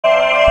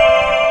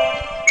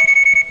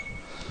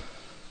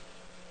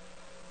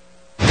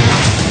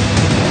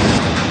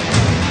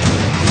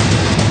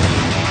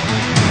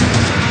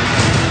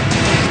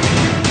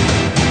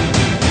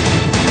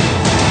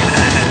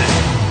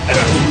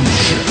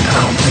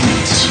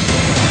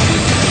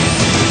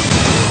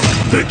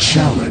The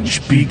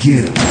challenge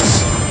begins.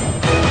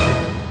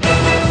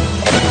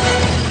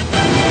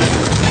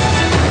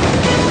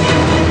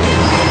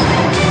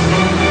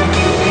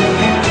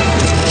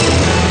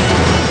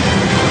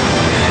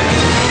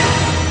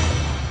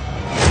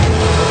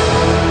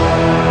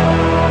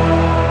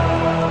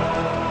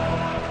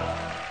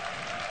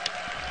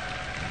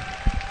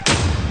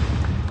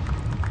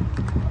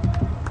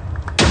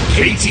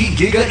 KT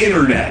Giga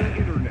Internet,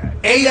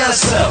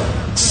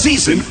 ASL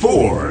Season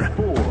 4,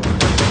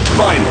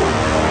 Final.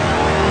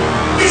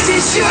 This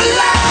is your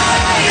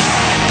life,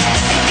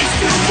 it's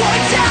the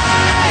one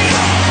time,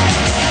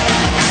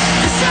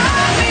 the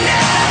sun may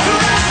never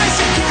rise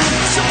again,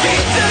 so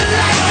keep the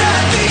light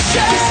that we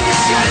shine. This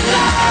is your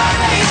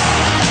life,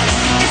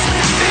 it's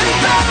living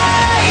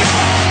right,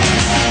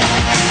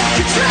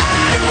 you try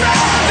to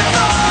run the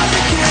fall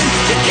again,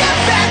 to get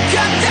back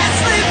up,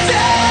 that's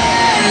living.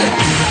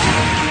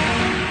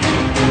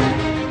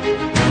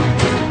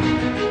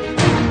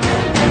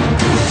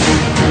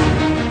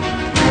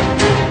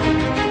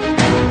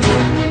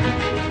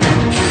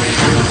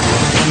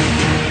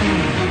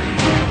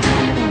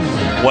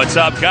 What's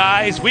up,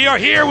 guys? We are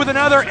here with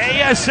another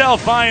ASL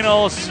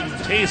Finals.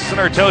 Tastes and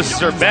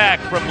Artosis are back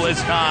from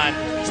BlizzCon.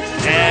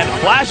 And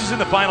Flash is in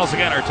the finals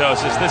again,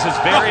 Artosis. This is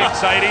very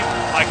exciting.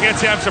 I can't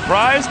say I'm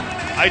surprised.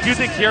 I do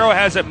think Hero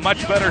has a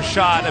much better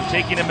shot of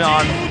taking him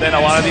on than a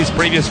lot of these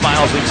previous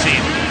finals we've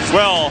seen.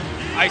 Well,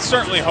 I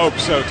certainly hope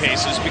so,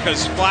 Tastes,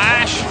 because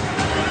Flash,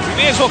 we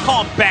may as well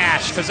call him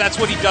Bash, because that's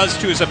what he does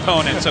to his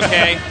opponents,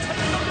 okay?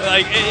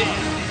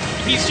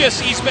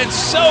 He's been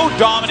so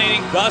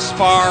dominating thus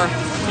far.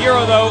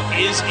 Hero, though,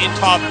 is in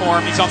top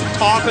form. He's on the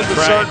top of the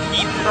Zerg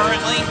heat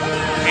currently,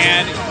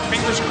 and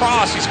fingers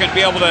crossed he's going to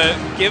be able to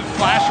give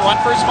Flash a run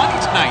for his money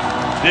tonight.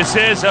 This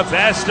is a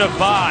best of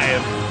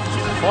 5.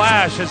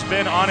 Flash has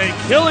been on a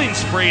killing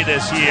spree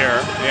this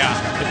year. Yeah.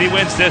 If he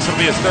wins this, it'll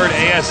be his 3rd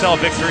ASL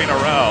victory in a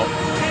row.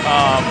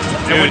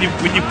 And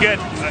when you get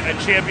a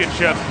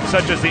championship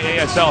such as the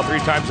ASL 3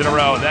 times in a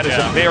row, that is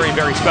a very,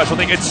 very special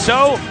thing. It's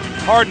so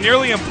hard,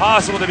 nearly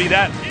impossible to be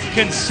that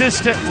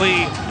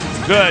consistently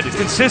good,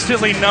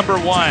 consistently number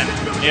 1.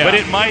 Yeah. But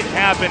it might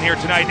happen here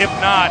tonight. If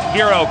not,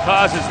 Hero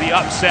causes the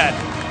upset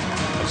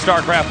of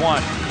StarCraft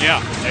 1.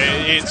 Yeah,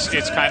 it's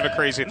kind of a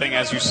crazy thing,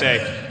 as you say.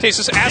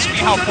 Tastes, ask me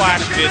how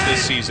Flash did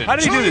this season. How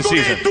did he do this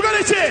season?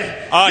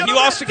 He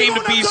lost a game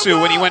to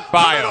Bisu when he went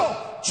bio.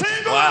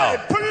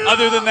 Wow.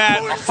 Other than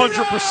that,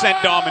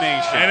 100%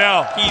 domination. I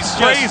know. He's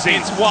crazy.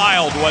 It's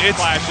wild what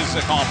Flash has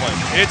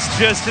accomplished. It's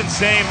just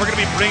insane. We're going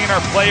to be bringing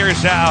our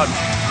players out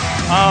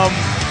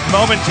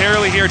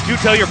momentarily here. Do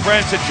tell your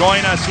friends to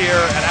join us here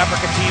at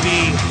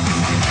AfreecaTV.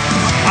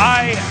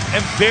 I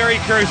am very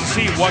curious to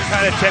see what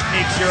kind of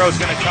techniques Hero is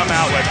going to come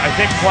out with. I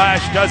think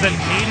Flash doesn't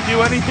need to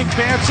do anything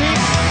fancy.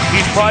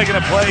 He's probably going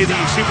to play the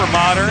super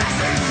modern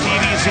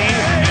TVZ,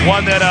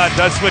 one that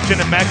does switch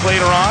into mech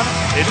later on.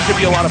 It should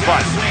be a lot of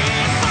fun.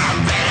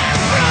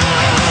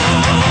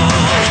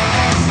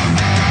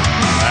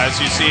 As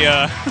you see,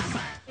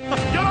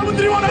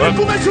 여러분들이 원하는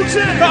꿈의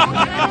중심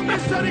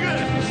스타리그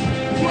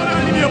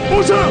부활하니며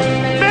우승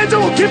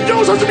매정우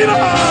김정우 선수입니다.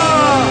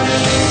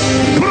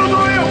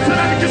 프로도의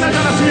역사는 끝나지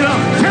않았습니다.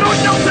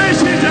 새로운 역사의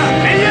시작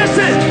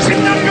ASL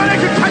 10년간의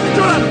그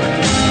간절한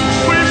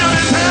불면의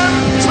샘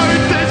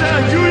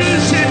절대자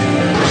유일신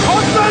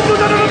어떠한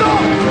도전으로도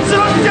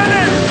쓰러지지 않는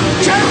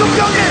계속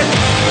경기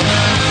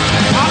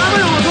바람을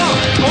넘어서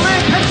전의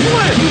태풍을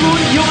두분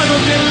이용한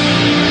선수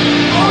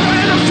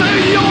어려의 역사의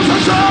이영호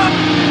선수.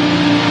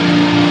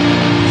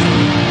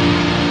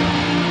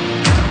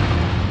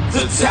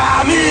 The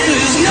time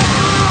is now.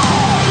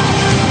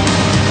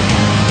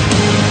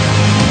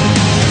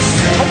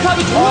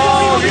 감사합니다. 좋은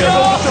경기입니다.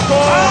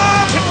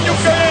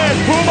 16강에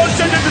 2번째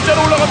랜드자로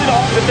올라갑니다.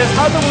 그런데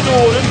 4등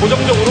구도는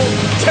고정적으로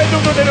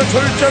최종도 되는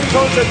결정전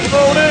세트가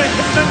오늘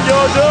힘든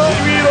여정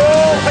 2위로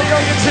 8강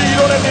개최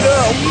이뤄냅니다.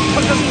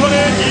 현재 스코어는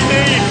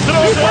 2대2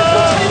 들어오자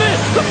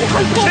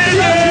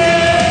최대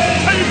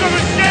 8강을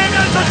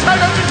깨면서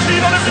 4강 개최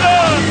이뤄냅니다.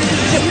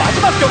 이제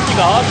마지막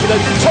경기가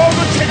기다리는 저그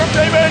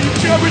최강자임에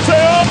입증하고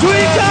있어요.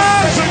 두일장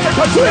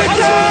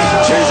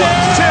최재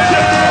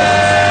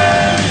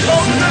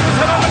정면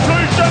사랑하는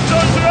두일장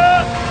선수가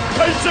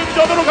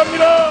결승전으로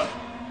갑니다.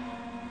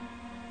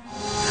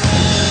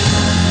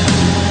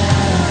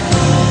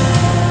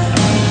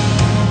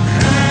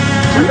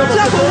 진짜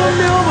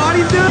더럽네요,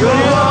 말인데요.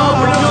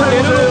 물론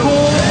내려놓고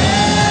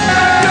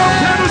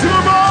명태는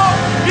우승후보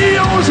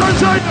이영호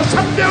선수와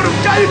 3대5로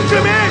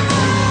깔끔히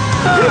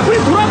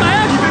그리고 돌아가야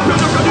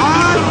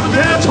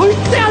 200표정까지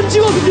절대 안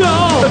지거든요.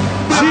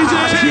 시제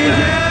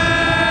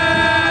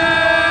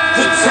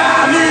The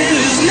time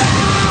is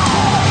now.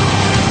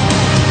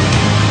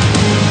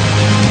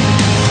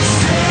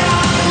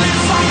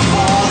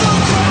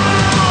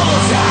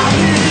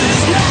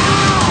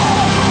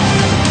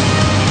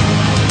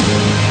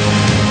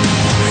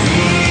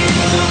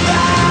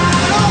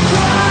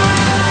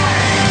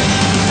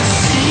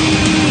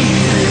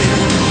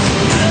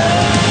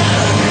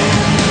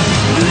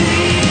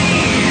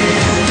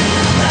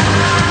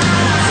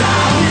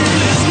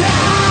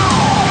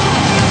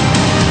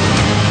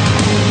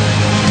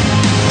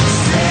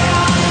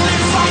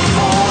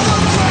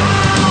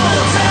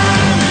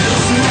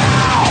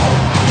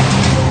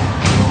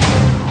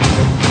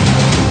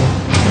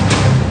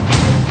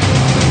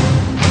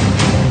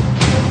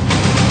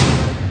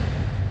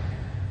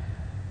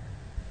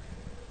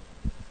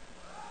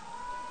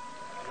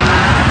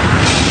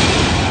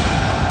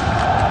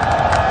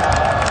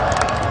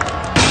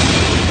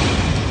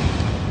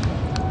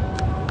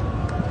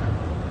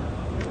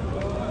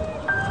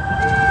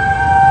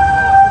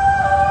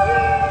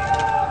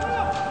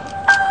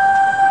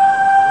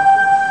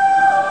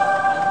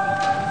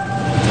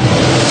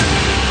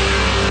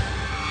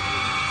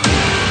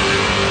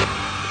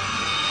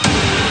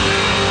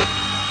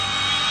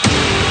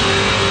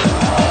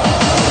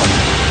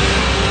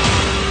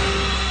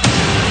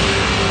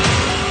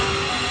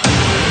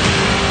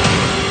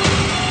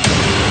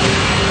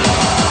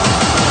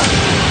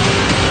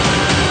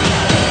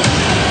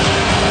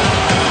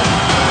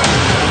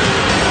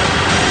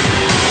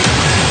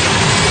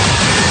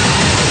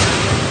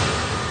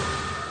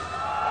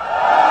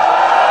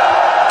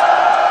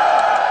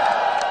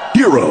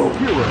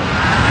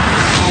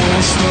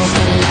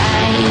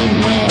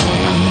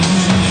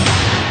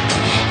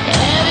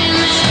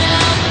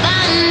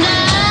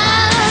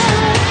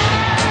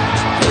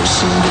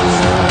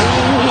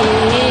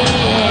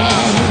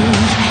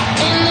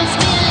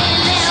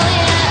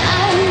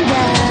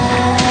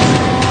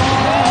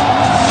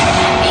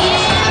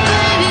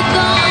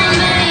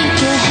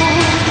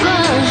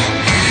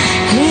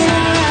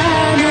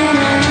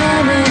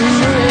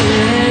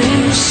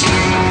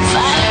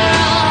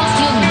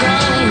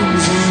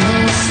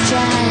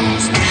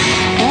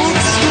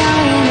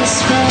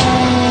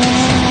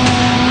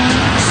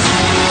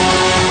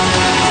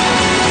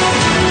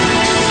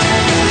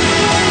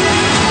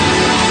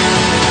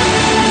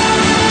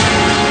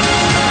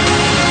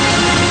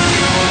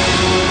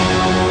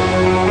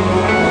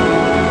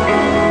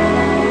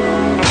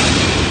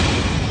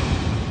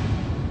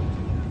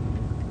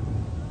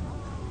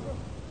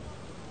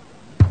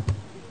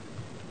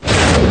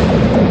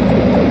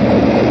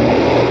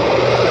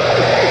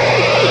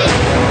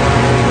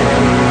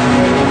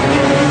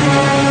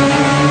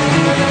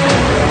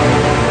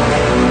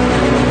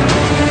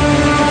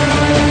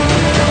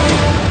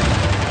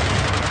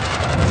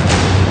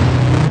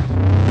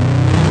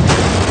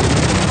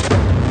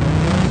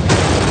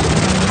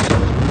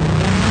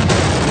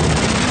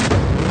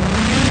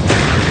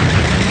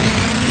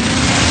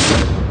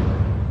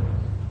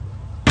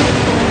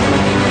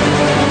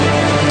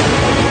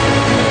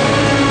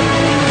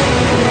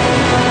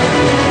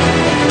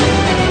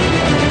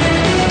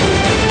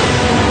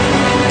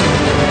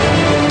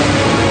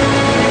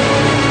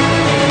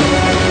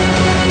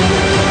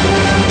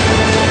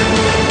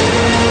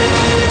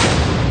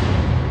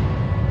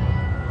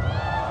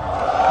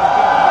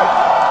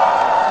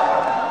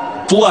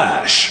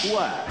 Flash.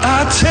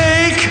 I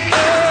take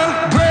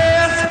a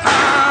breath,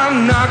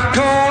 I'm not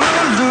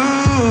gonna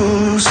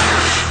lose.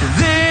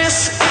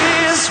 This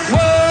is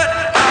what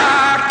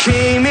I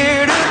came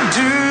here to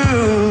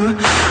do.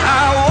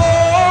 I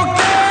walk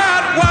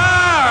that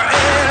wire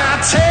and I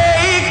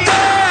take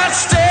that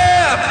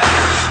step.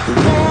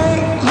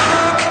 Won't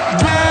look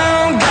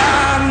down,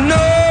 got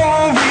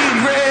no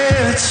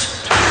regrets.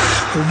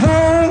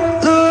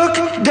 Won't look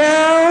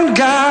down,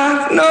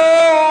 got no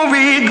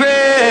regrets.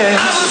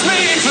 I was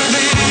made for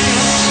this.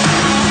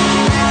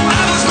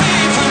 I was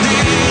made for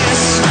this.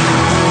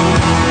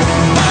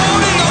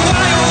 Born in the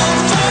wild,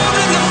 born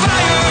in the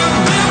fire,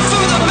 built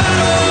for the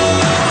battle.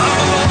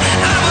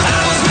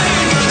 I was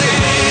made for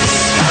this.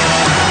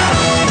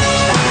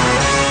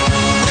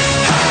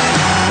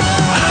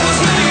 I was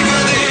made for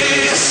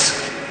this.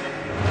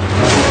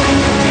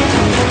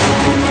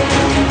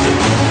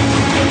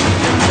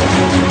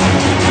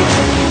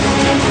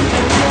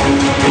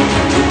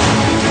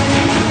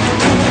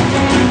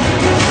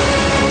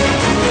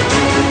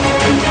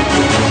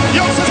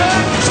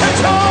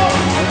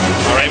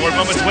 All right, we're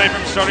moments away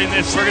from starting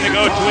this. We're going to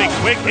go to a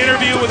quick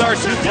interview with our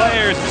two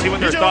players to see what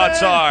their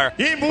thoughts are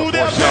before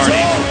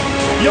starting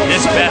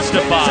this best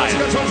of five.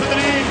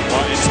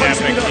 What is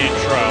epic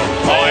intro?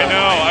 Oh, I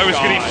know. I was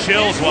getting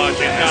chills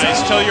watching this.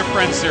 Guys, tell your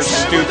friends they're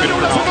stupid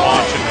for not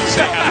watching this.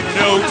 They have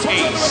no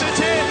taste.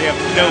 They have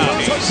no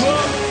taste.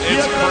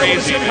 It's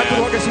crazy,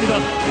 man.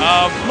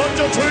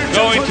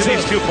 Going to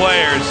these two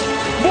players.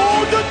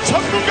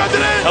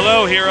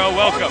 Hello, Hero.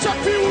 Welcome.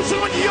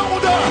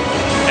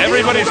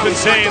 Everybody's been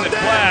saying that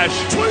Flash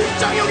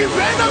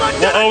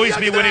will always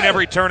be winning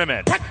every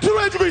tournament.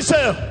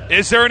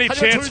 Is there any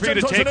chance for you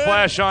to take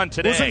Flash on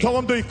today?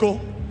 경험도 있고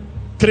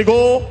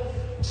그리고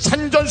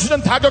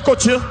산전수전 다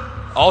겪었죠.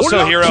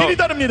 Also, Hero,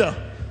 다릅니다.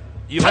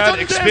 you had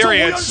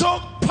experience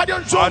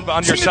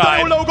on your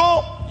side.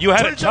 You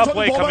had a tough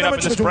way coming up in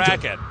this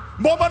bracket.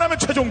 뭐만 하면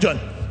최종전.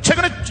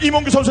 최근에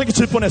이몽규 선수에게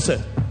질 뻔했어요.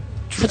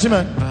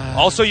 하지만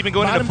Also, you've been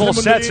going into full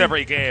sets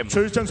every game.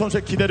 조일장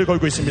선수의 기대를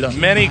걸고 있습니다.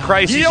 Many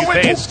crises you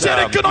faced, you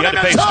had to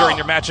face during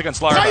your match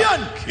against Lara.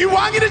 과연 이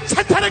왕위를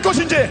찬탄할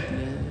것인지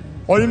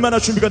얼마나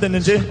준비가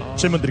됐는지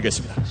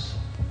질문드리겠습니다.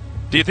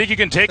 Do you think you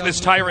can take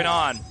this tyrant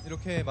on?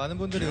 이렇게 많은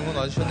분들이 응원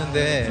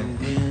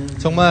와주셨는데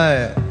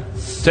정말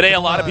Today, a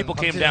lot of people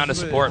came down to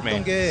support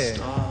me. 게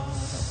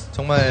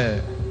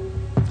정말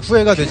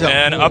후회가 되지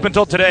And 않고 up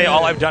until today,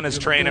 all I've done is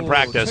train and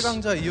practice.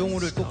 최강자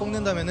이용우를 또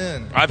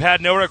꺾는다면은 I've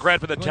had no regret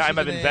for the time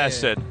I've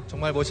invested.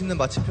 정말 멋있는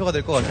마침표가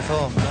될 것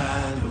같아서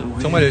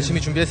정말 열심히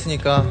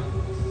준비했으니까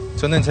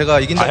저는 제가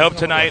이긴다. I hope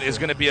tonight is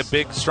going to be a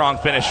big, strong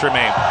finish for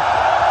me.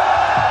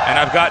 And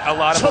I've got a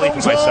lot of belief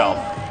in myself.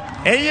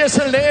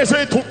 ASL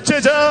내에서의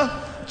독재자,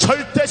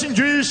 절대신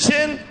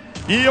유일신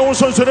이용우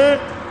선수를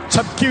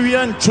잡기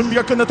위한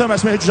준비가 끝났다는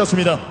말씀을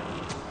해주셨습니다.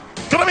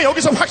 그러면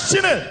여기서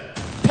확신을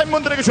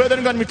팬분들에게 줘야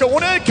되는 거 아닙니까?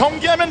 오늘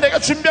경기하면 내가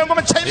준비한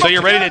거면 제일 So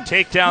you're ready to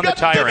take down the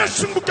tyrant.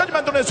 승부까지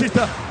만들어낼 수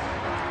있다.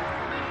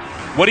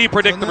 What do you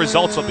predict the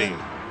results will be?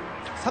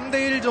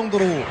 3대1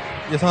 정도로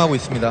예상하고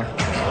있습니다.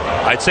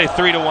 I'd say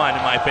 3-1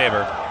 in my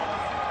favor.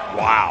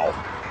 Wow.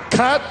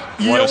 갓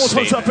이용우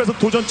선수 앞에서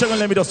도전장을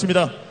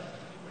내밀었습니다.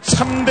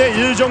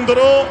 3대1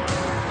 정도로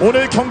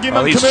오늘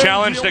경기만큼은 he's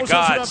challenged a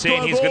god,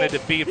 saying he's going to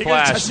defeat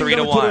Flash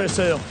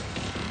 3-1.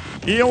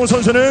 이용우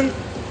선수는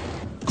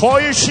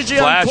거의 쉬지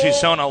Flash, 않고 he's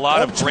shown a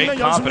lot of great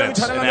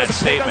confidence in that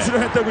statement.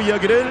 했다고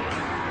이야기를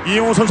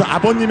이용우 선수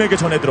아버님에게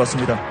전해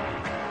들었습니다.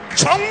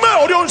 정말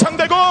어려운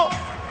상대고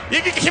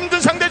이기기 힘든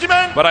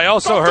상대지만 But I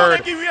also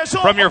heard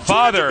from your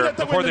father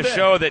before the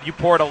show that you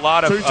poured a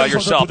lot of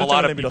yourself, you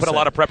put a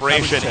lot of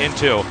preparation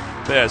into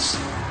this.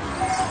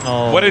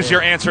 What is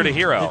your answer to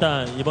Hero?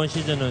 일단 이번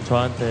시즌은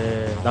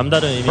저한테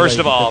남다른 의미가 First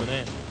있기 of all,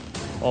 때문에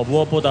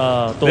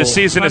무엇보다 또 this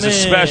season is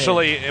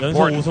especially 3회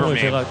연속 important for 우승을 me.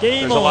 제가 There's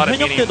a 게이머 lot of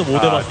현역 meaning 때도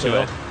못 to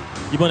해봤어요. it.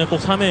 이번에 꼭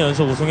 3회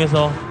연속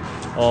우승해서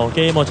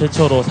게이머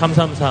최초로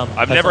 333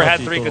 I've never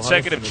had 달성할 수 3 있도록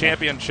consecutive 하겠습니다.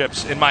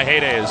 championships in my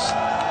heydays.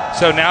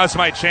 So now's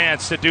my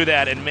chance to do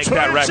that and make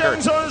that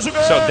record.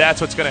 So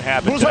that's what's going to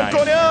happen tonight.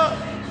 무섭거나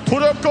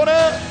두렵거나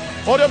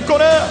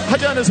어렵거나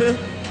하지 않으세요.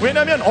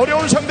 왜냐하면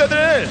어려운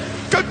상대들을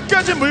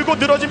끝까지 물고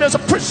늘어지면서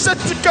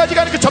풀세트까지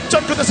가는 그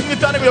접전 끝에 승리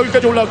따내고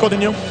여기까지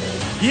올라왔거든요.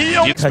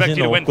 You expect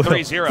you to win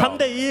 3-0.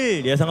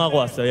 3대1 예상하고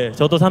왔어요. 예,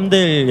 저도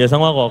 3대1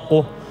 예상하고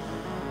왔고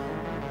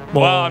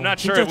Well, I'm not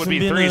sure it would be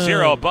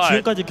 3-0, but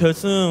지금까지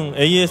결승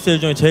ASL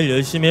중에 제일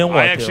열심히 해온 것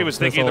I 같아요. actually was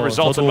thinking the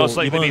그래서 results would most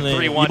저도 likely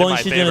be 3-1 in 이번 my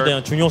시즌에 favor.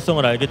 대한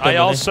중요성을 알기 I 때문에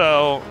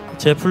also,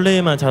 제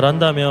플레이만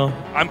잘한다면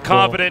I'm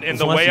confident in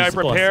the 우승할 way 수 I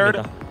있을 것 prepared.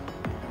 같습니다.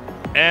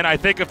 And I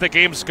think if the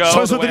games go the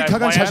way 선수들이 I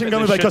강한 planned,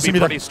 자신감을 it should be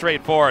밝혔습니다. pretty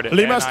straightforward. And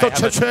I 리마스터 have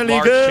최초의 a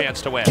large 리그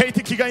chance to win.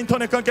 KT 기가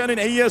인터넷과 함께하는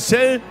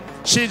ASL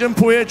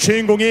시즌4의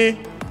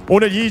주인공이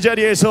오늘 이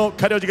자리에서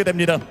가려지게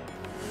됩니다.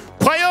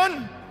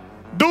 과연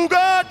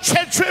누가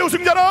최초의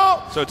우승자로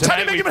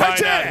자리매김을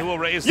할지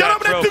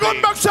여러분의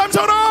뜨거운 박수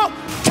함성으로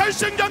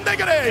결승전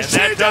대결의 And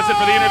that does it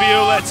for the interview.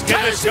 Let's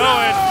get this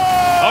going.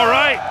 All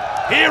right,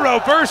 Hero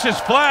versus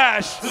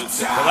Flash, the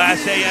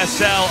last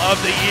ASL of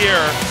the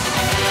year.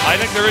 I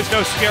think there is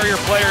no scarier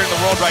player in the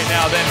world right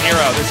now than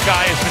Hero. This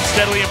guy has been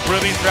steadily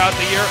improving throughout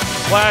the year.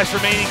 Flash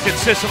remaining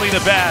consistently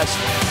the best.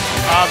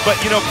 But,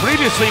 you know,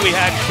 previously we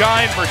had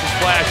Shine versus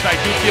Flash, and I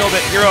do feel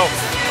that Hero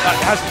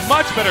has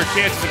much better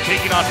chances of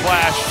taking on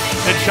Flash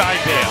than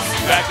Shine did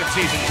back in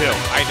Season 2.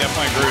 I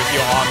definitely agree with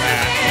you on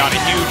that. Not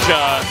a huge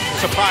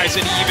surprise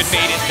that he even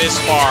made it this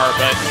far,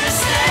 but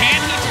can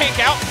he take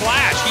out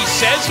Flash? He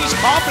says he's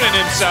confident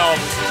in himself.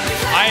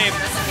 I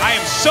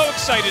am so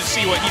excited to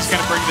see what he's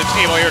going to bring to the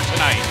table here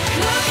tonight.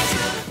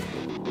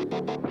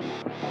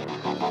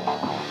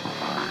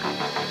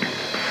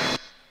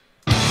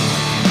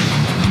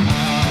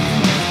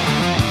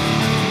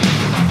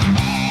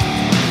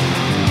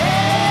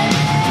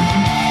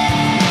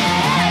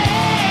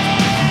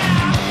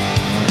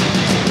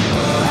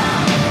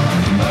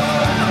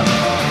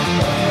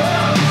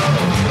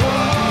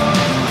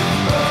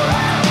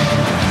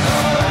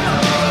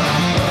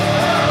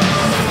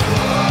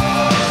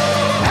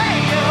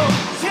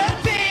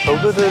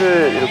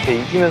 저그들을 이렇게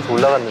이기면서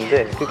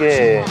올라갔는데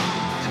그게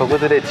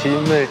저그들의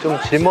짐을 좀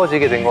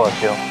짊어지게 된 것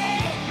같아요.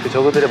 그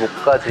저그들의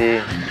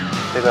목까지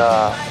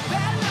제가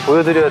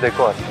보여드려야 될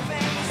것 같아요.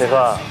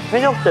 제가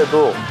현역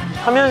때도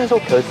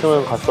 3연속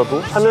결승은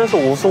갔어도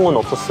 3연속 우승은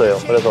없었어요.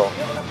 그래서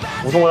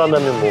우승을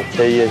한다면 뭐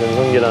제2의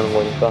전성기라는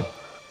거니까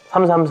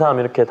 333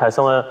 이렇게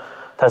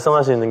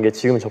달성할 수 있는 게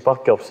지금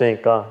저밖에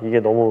없으니까 이게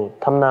너무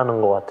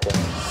탐나는 것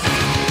같아요.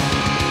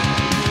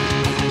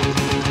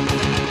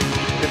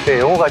 그때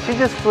영호가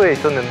시즌2에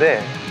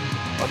있었는데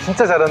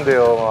진짜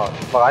잘한대요.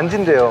 막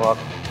앉은대요. 막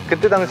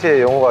그때 당시에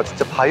영호가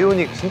진짜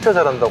바이오닉 진짜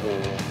잘한다고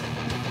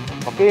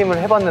막 게임을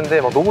해봤는데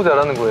막 너무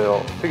잘하는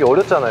거예요. 되게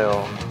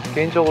어렸잖아요.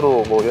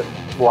 개인적으로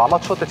뭐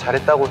아마추어 때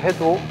잘했다고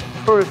해도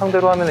프로를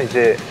상대로 하면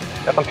이제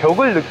약간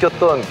벽을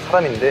느꼈던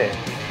사람인데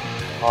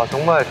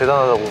정말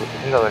대단하다고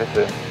생각을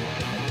했어요.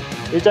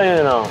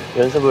 일장형이랑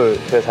연습을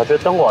되게 자주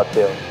했던 것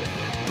같아요.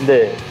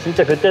 근데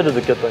진짜 그때도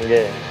느꼈던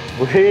게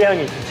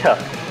물량이 진짜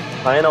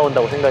많이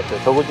나온다고 생각했어요.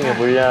 저그 중에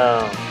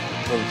물량은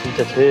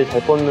진짜 제일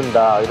잘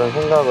뽑는다 이런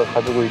생각을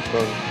가지고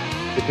있던,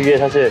 그게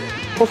사실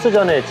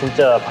토스전에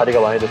진짜 발휘가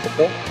많이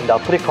됐었고, 근데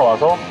아프리카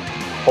와서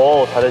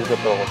더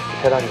잘해주셨더라고요.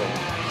 테란전.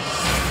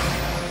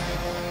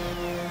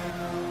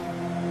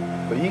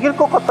 이길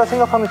것 같다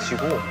생각하면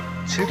지고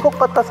질 것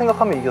같다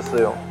생각하면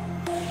이겼어요.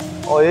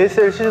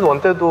 ASL 시즌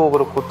 1 때도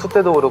그렇고 2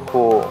 때도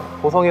그렇고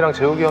보성이랑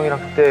재욱이 형이랑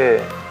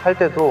그때 할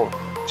때도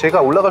제가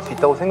올라갈 수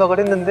있다고 생각을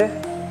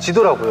했는데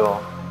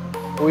지더라고요.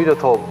 오히려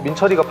더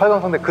민철이가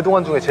 8강 상대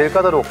그동안 중에 제일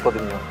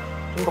까다로웠거든요.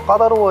 좀 더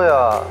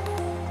까다로워야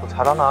더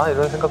잘하나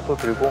이런 생각도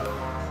들고,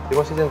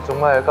 이번 시즌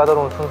정말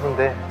까다로운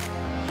선수인데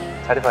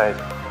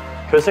잘해봐야죠.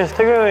 결승에서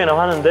태경이 형이랑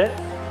하는데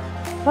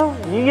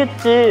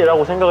이기겠지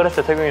라고 생각을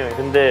했어요. 태경이 형이.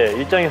 근데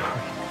일장이 형이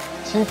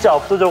진짜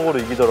압도적으로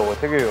이기더라고요.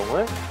 태경이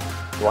형을.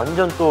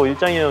 완전 또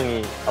일장이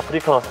형이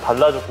아프리카 가서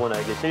달라졌구나.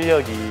 이게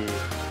실력이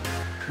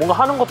뭔가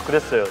하는 것도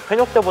그랬어요.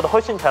 현역 때보다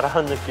훨씬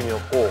잘하는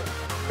느낌이었고,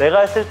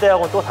 내가 했을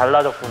때하고는 또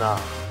달라졌구나.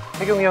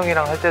 태경이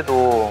형이랑 할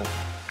때도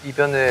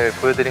이변을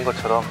보여드린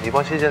것처럼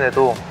이번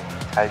시즌에도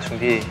잘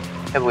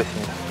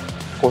준비해보겠습니다.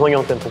 보성이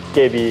형 때는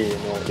도깨비,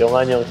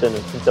 영환이 형 때는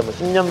진짜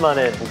 10년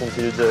만에 무슨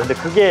빌드. 근데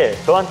그게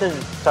저한테는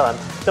잘 안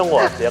됐던 것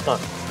같아요. 약간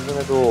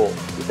이번에도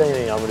일장이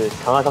형이 아무리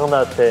강한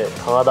상대한테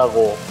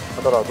강하다고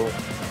하더라도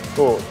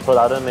또 저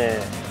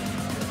나름의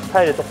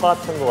스타일이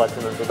똑같은 것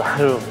같으면 또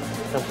나름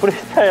그냥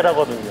프리스타일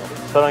하거든요.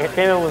 저랑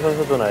게임해본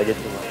선수들은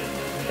알겠지만.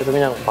 그래서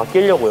그냥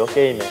바뀌려고요,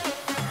 게임에.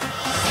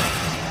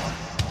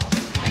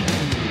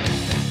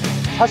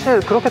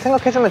 사실 그렇게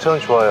생각해주면 저는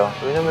좋아요.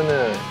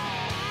 왜냐면은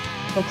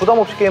부담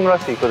없이 게임을 할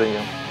수 있거든요.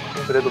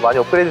 그래도 많이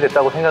업그레이드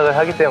됐다고 생각을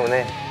하기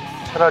때문에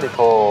차라리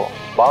더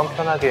마음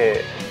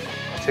편하게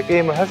제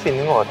게임을 할 수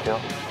있는 것 같아요.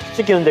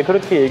 솔직히 근데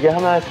그렇게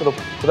얘기하면 할수록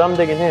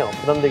부담되긴 해요.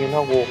 부담되긴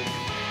하고,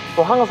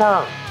 또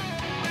항상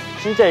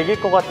진짜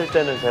이길 것 같을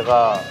때는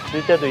제가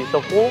질 때도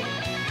있었고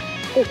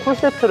꼭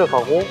풀세트를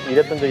가고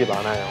이랬던 적이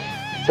많아요.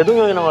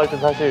 제동이 형이랑 할 때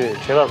사실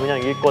제가 그냥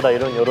이길 거다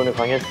이런 여론이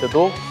강했을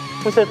때도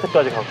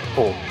풀세트까지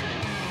갔고,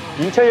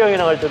 민철이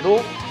형이랑 할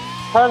때도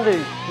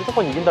사람들이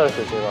무조건 이긴다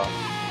그랬어요. 제가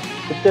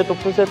그때 또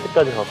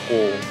풀세트까지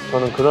갔고,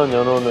 저는 그런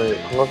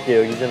여론을 반갑게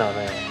여기진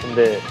않아요.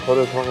 근데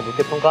저를 그만큼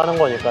높게 평가하는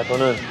거니까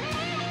저는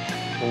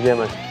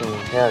경기에만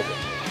집중해야죠.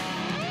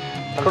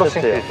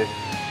 크로싱 필드,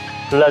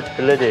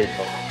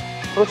 글래디에이터.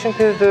 크로싱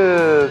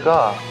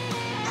필드가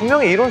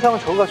분명히 이론상은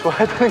저그가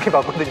좋아야 되는 게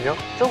맞거든요.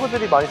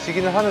 저그들이 많이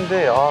지기는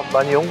하는데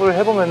많이 연구를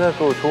해보면은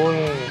또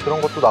좋은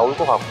그런 것도 나올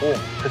것 같고,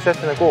 그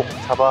세트는 꼭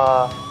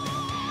잡아야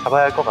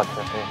할 것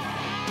같아요. 네.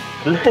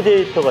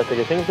 글래디에이터가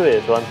되게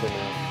생소해요, 저한테는.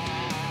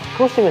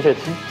 크로싱을 제가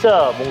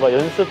진짜 뭔가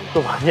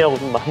연습도 많이 하고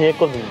좀 많이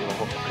했거든요.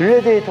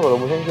 글래디에이터가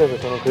너무 생소해서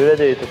저는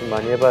글래디에이터 좀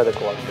많이 해봐야 될 것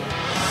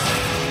같아요.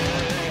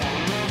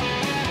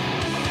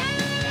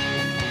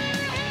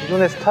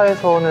 기존의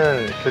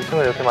스타에서는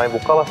결승을 이렇게 많이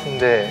못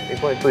가봤는데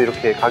이번에 또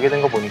이렇게 가게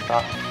된 거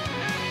보니까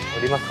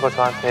리마스터가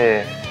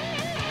저한테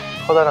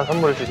커다란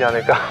선물을 주지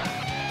않을까.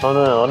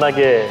 저는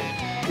워낙에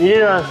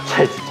 1이라는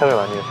숫자에 집착을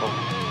많이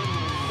해서,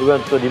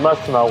 이번 또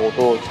리마스터 나오고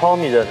또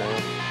처음이잖아요.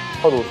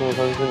 첫 우승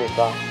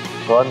선수니까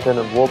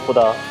저한테는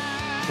무엇보다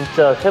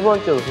진짜 세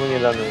번째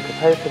우승이라는 그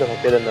타이틀을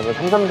갖게 된다면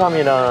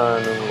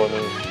 333이라는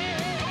거는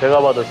제가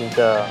봐도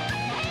진짜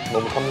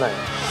너무 탐나요.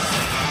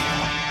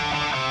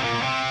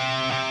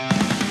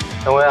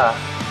 정우야,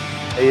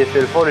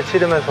 ASL 4를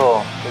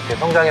치르면서 이렇게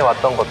성장해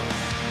왔던 것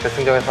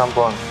결승전에서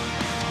한번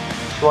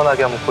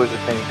시원하게 한번 보여줄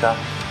테니까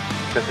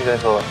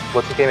결승전에서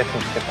멋진 게임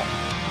했으면 좋겠다.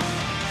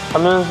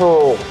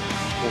 3연속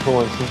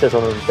우승은 진짜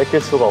저는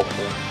뺏길 수가 없고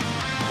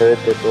대회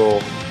때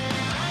또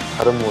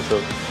다른 모습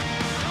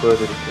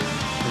보여드릴게요.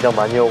 긴장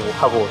많이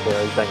하고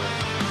제가 이 장에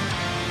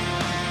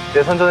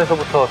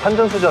예선전에서부터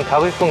산전수전 다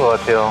겪은 것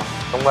같아요.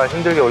 정말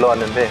힘들게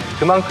올라왔는데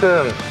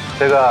그만큼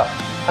제가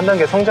한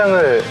단계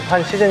성장을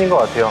한 시즌인 것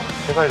같아요.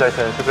 최선을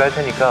다해서 연습을 할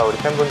테니까 우리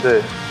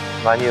팬분들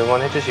많이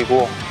응원해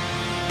주시고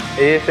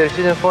ASL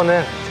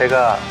시즌4는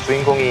제가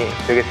주인공이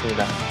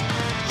되겠습니다.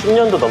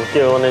 10년도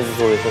넘게 응원해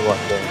주시고 계신 것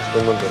같아요.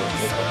 팬분들은.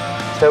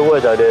 그러니까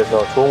최고의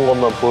자리에서 좋은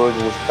것만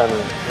보여주고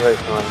싶다는 생각이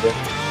강한데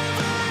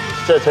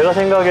진짜 제가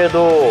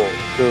생각해도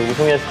그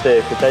우승했을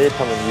때 그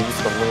짜릿함은 이길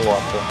수 없는 것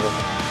같아요.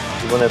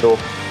 그래서 이번에도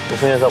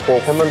우승해서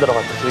꼭 팬분들과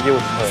같이 즐기고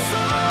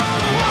싶어요.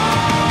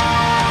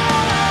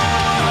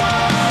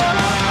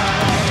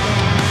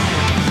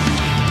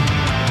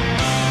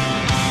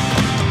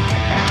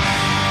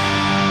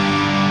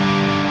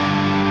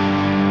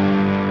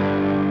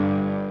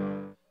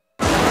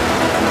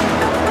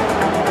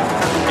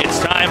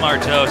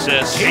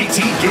 Martosis.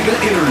 KT Giga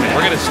Internet.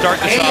 We're going to start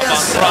this off on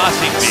ASL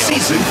Crossing Field.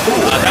 Season 4.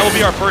 That will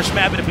be our first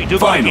map, and if we do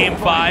go to Final. Game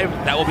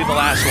 5, that will be the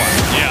last one.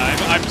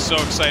 Yeah, I'm so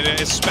excited,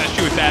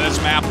 especially with that as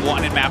map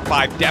 1 and map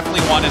 5.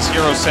 Definitely one, as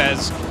Hero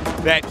says,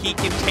 that he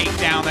can take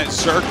down, that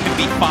Zerg can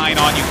be fine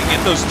on. You can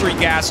get those 3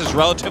 gases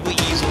relatively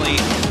easily.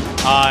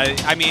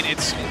 I mean,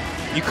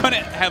 you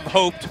couldn't have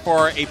hoped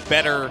for a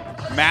better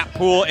map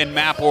pool and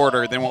map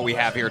order than what we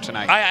have here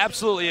tonight. I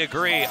absolutely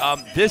agree.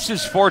 This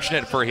is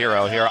fortunate for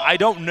Hero here. I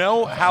don't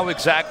know how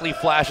exactly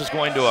Flash is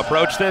going to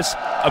approach this.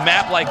 A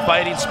map like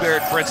Fighting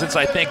Spirit, for instance,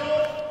 I think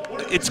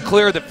it's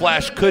clear that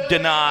Flash could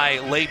deny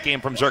late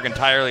game from Zerg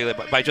entirely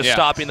by just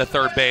stopping the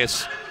third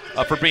base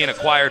for being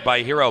acquired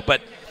by Hero. But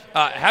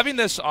having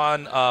this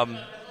on,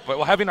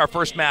 having our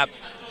first map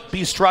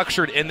be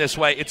structured in this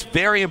way, it's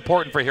very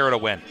important for Hero to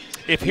win.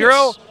 If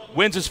Hero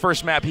wins his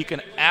first map, he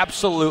can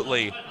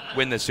absolutely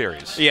win this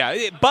series.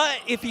 Yeah, but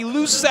if he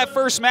loses that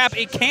first map,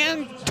 it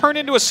can turn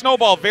into a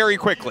snowball very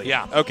quickly.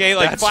 Yeah. Okay,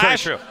 like That's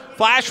Flash, very true.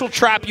 Flash will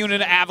trap you in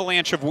an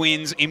avalanche of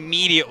wins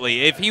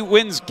immediately. If he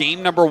wins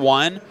game number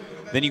 1,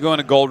 then you go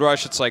into Gold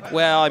Rush, it's like,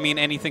 well, I mean,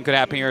 anything could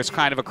happen here. It's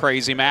kind of a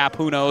crazy map.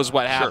 Who knows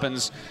what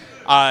happens?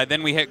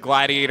 Then we hit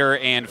Gladiator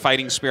and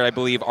Fighting Spirit, I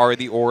believe, are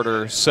the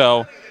order.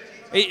 So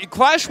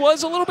Clash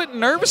was a little bit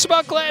nervous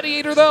about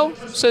Gladiator, though.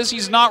 Says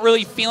he's not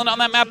really feeling it on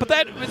that map. But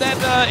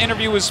that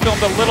interview was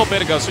filmed a little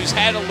bit ago, so he's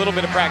had a little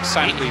bit of practice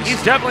time at least.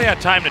 He's definitely had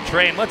time to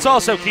train. Let's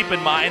also keep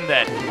in mind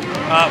that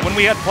when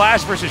we had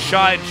Flash versus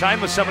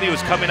Shine was somebody who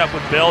was coming up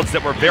with builds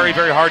that were very,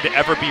 very hard to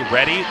ever be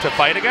ready to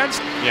fight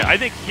against. Yeah. I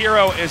think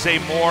Hero is a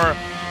more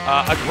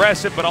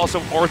aggressive but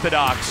also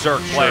orthodox Zerg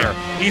player.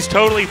 He's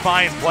totally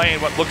fine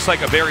playing what looks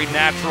like a very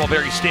natural,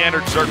 very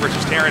standard Zerg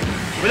versus Terran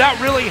without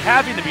really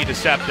having to be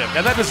deceptive.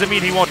 Now that doesn't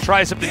mean he won't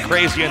try something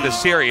crazy in this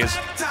series.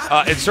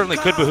 It certainly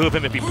could behoove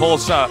him if he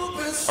pulls a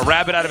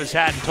rabbit out of his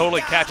hat and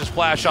totally catches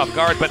Flash off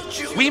guard, but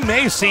we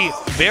may see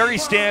very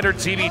standard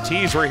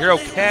CBTs where Hero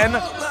can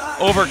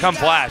overcome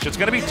Flash. It's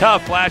going to be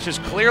tough. Flash is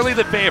clearly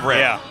the favorite.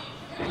 Yeah.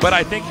 But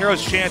I think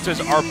Hero's chances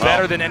are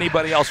better than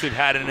anybody else we've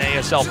had in an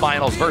ASL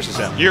Finals versus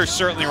him. You're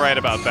certainly right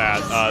about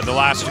that. The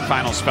last 2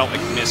 finals felt like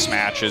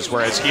mismatches,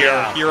 whereas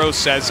here, Hero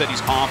says that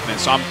he's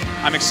confident, so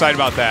I'm excited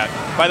about that.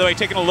 By the way,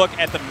 taking a look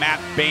at the map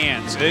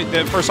bans.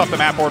 First off, the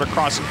map order,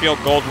 Crossing Field,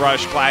 Gold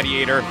Rush,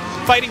 Gladiator,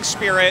 Fighting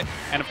Spirit,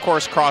 and of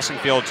course, Crossing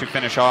Field to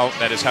finish out.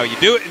 That is how you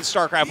do it in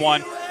StarCraft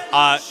 1.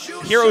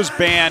 Heroes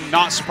ban,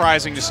 not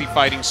surprising to see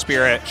Fighting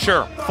Spirit.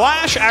 Sure.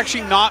 Flash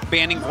actually not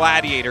banning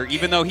Gladiator,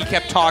 even though he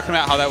kept talking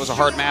about how that was a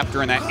hard map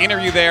during that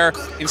interview there,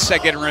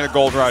 instead getting rid of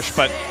Gold Rush.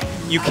 But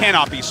you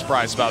cannot be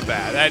surprised about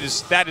that.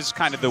 That is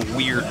kind of the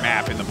weird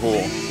map in the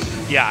pool.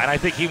 Yeah, and I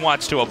think he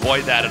wants to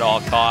avoid that at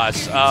all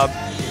costs.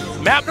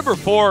 Map number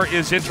 4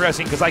 is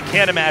interesting because I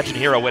can't imagine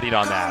Hero winning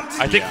on that.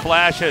 I think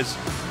Flash has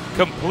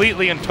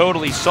completely and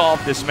totally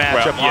solved this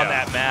matchup on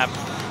that map.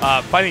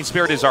 Fighting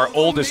Spirit is our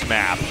oldest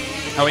map.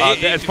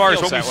 As far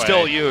as what we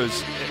still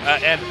use,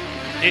 and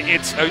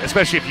it's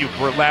especially if you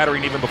were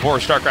laddering even before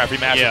StarCraft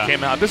Remastered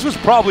came out. This was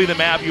probably the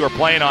map you were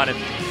playing on, and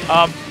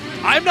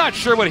I'm not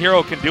sure what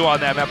Hero can do on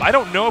that map. I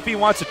don't know if he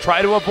wants to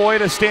try to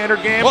avoid a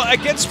standard game. Well,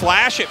 against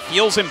Flash, it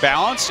feels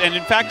imbalanced, and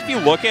in fact, if you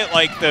look at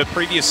like the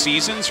previous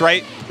seasons,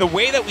 right, the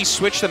way that we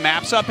switch the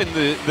maps up in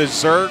the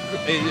Zerg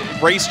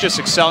race just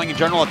excelling in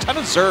general, a ton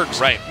of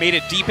Zergs made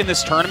it deep in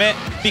this tournament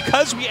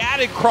because we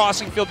added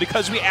Crossing Field,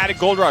 because we added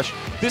Gold Rush.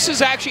 This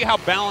is actually how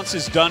balance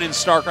is done in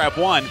StarCraft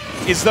 1,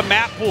 is the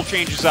map pool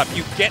changes up.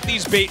 You get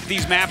these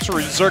maps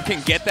where Zerg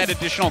can get that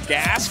additional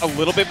gas a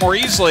little bit more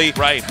easily.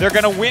 Right. They're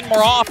going to win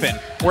more often.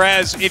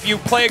 Whereas if you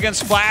play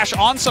against Flash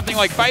on something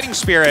like Fighting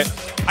Spirit,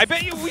 I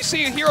bet you we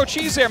see a Hero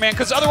Cheese there, man,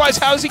 because otherwise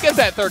how does he get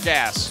that third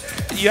gas?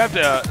 You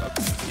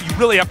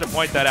really have to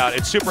point that out.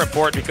 It's super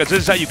important because this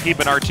is how you keep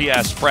an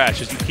RTS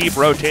fresh, is you keep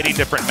rotating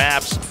different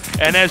maps.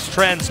 And as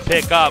trends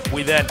pick up,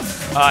 we then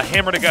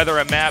hammer together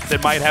a map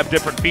that might have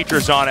different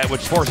features on it,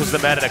 which forces the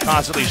meta to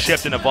constantly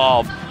shift and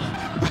evolve.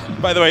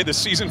 By the way, the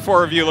Season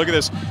 4 review, look at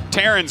this.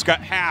 Terran's got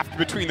halved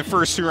between the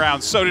first 2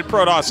 rounds. So did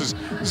Protos's.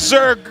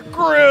 Zerg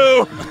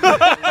grew!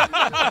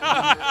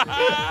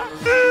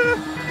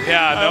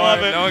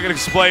 Yeah, no one can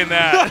explain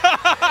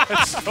that.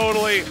 It's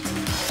totally...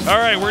 All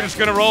right, we're just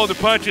going to roll the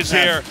punches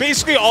here.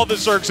 Basically, all the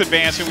Zergs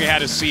advanced, and we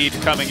had a seed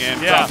coming in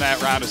from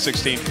that round of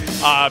 16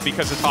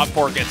 because the top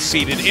 4 gets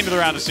seeded into the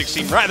round of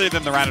 16 rather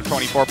than the round of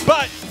 24.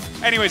 But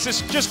anyways,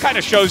 this just kind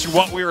of shows you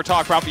what we were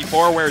talking about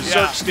before, where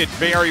Zergs did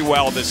very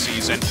well this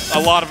season.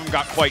 A lot of them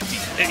got quite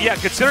deep. Yeah,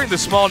 considering the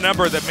small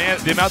number, the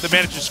amount they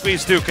managed to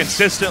squeeze through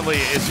consistently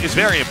is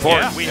very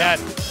important. We had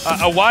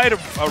a wide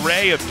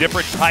array of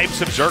different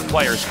types of Zerg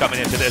players coming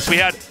into this. We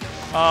had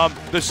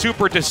the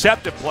super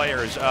deceptive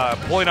players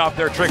pulling off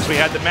their tricks. We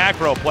had the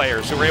macro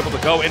players who were able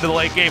to go into the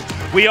late game.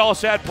 We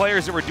also had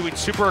players that were doing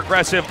super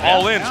aggressive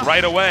all-ins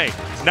right away,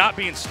 not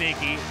being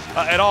sneaky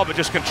at all, but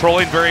just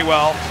controlling very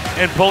well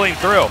and pulling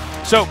through.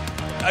 So,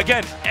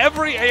 again,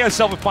 every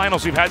ASL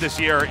finals we've had this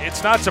year,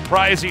 it's not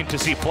surprising to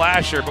see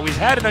Flasher, but we've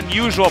had an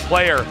unusual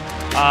player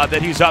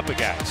that he's up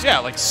against. Yeah,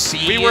 like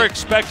C. We were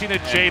expecting a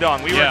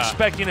Jaedong. We were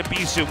expecting a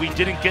Bisu. We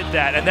didn't get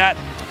that, and that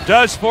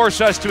does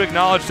force us to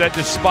acknowledge that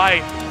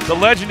despite the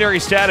legendary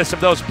status of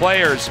those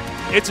players,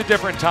 it's a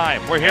different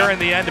time. We're here in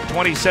the end of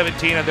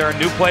 2017, and there are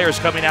new players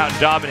coming out and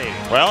dominating.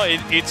 Well,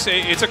 it's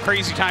a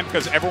crazy time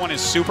because everyone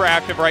is super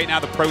active right now.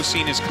 The pro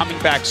scene is coming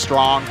back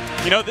strong.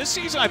 You know, this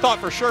season I thought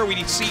for sure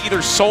we'd see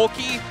either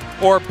Sulky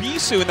or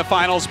Bisu in the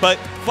finals, but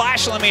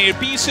Flash eliminated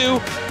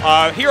Bisu,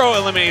 Hero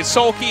eliminated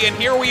Sulky, and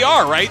here we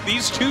are, right?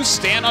 These two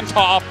stand on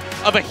top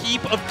of a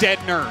heap of dead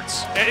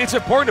nerds. And it's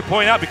important to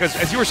point out because,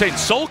 as you were saying,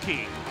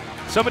 Sulky,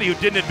 somebody who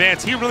didn't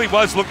advance, he really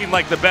was looking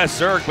like the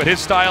best Zerg, but his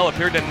style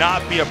appeared to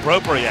not be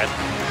appropriate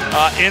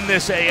in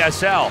this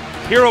ASL.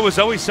 Hero was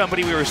always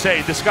somebody we were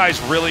saying, this guy's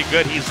really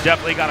good. He's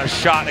definitely got a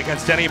shot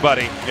against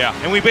anybody. Yeah.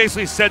 And we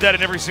basically said that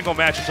in every single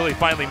match until he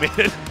finally made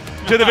it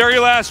to the very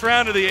last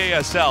round of the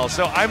ASL.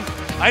 So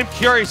I'm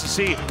curious to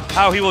see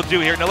how he will do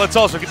here. Now let's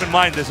also keep in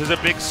mind this is a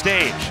big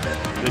stage.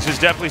 This is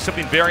definitely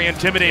something very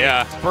intimidating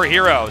for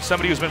Hero.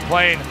 Somebody who's been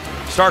playing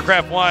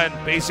StarCraft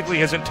 1 basically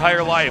his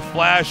entire life.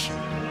 Flash,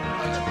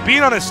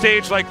 being on a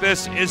stage like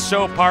this is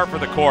so par for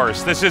the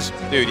course. This is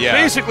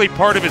basically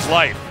part of his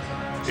life,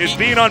 is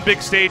being on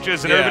big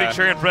stages and everybody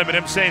cheering for him and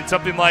him saying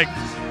something like,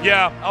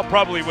 yeah, I'll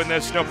probably win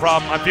this, no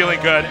problem, I'm feeling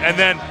good, and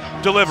then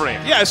delivering.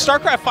 Yeah,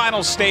 StarCraft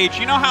Finals stage,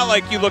 you know how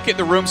like you look at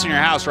the rooms in your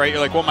house, right? You're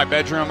like, well, my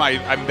bedroom,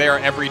 I'm there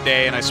every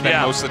day and I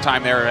spend most of the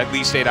time there, at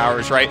least 8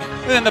 hours, right?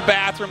 And then the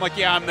bathroom, like,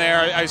 yeah, I'm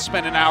there, I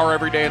spend an hour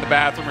every day in the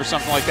bathroom or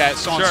something like that,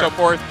 so on and so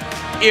forth.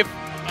 If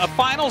a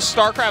final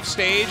StarCraft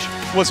stage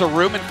was a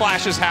room in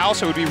Flash's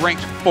house, it would be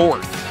ranked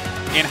 4th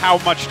in how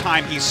much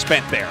time he's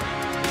spent there.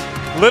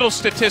 Little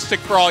statistic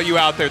for all you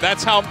out there.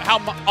 That's how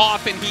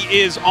often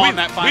he is on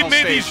that final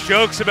stage. We made these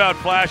jokes about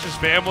Flash's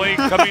family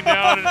coming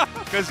down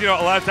because, you know,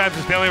 a lot of times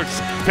his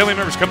family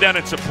members come down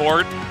and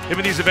support him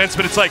in these events,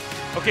 but it's like,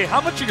 okay,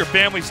 how much of your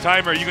family's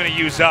time are you going to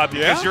use up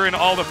because you're in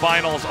all the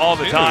finals all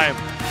the time?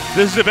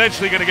 This is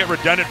eventually going to get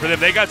redundant for them.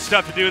 They got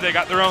stuff to do. They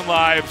got their own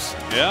lives.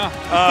 Yeah.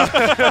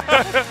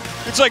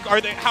 It's like,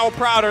 how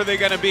proud are they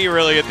going to be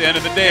really at the end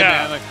of the day,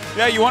 man? Like,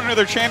 yeah, you won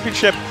another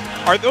championship.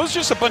 Are those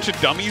just a bunch of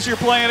dummies you're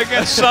playing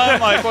against, son?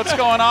 Like, what's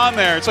going on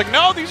there? It's like,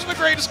 no, these are the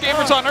greatest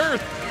gamers on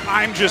Earth.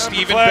 I'm just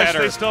even Flash,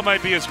 better. They still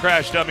might be his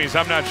crash dummies.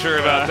 I'm not sure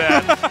about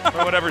that.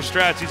 Or whatever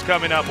strats he's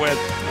coming up with.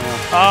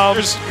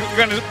 There's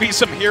going to be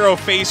some Hero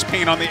face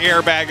paint on the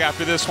airbag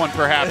after this one,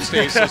 perhaps,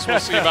 Stasis. We'll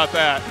see about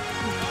that.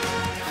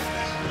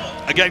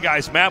 Again,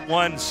 guys, map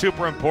 1,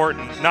 super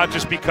important, not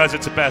just because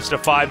it's a best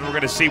of 5 and we're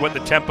going to see what the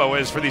tempo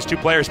is for these two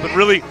players, but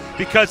really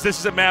because this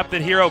is a map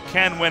that Hero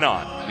can win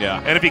on.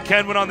 Yeah. And if he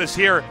can win on this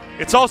here,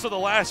 it's also the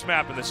last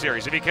map in the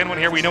series. If he can win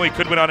here, we know he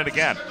could win on it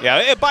again.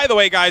 Yeah, by the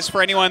way, guys,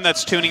 for anyone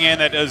that's tuning in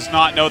that does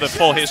not know the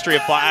full history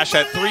of Flash,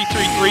 that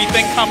 3-3-3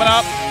 thing coming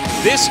up,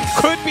 this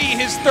could be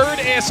his 3rd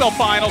ASL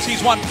Finals.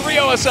 He's won 3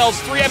 OSLs,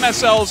 3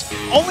 MSLs.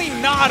 Only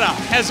Nada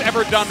has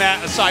ever done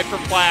that aside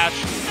from Flash.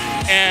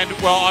 And,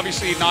 well,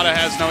 obviously, Nada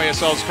has no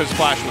ASLs because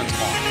Flash wins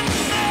them all.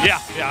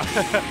 Yeah.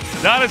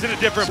 Nada's in a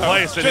different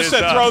place than just his,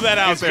 to throw that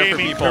out there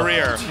gaming for people.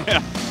 career.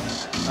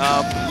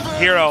 Yeah.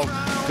 Hero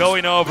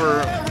going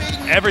over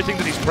everything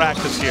that he's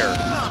practiced here.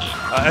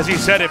 As he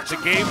said, if the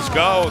games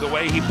go the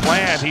way he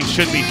planned, he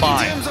should be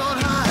fine.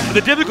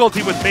 The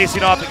difficulty with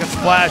facing off against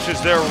Flash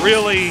is there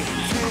really,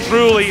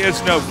 truly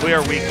is no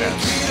clear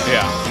weakness.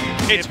 Yeah.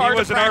 if he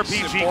was an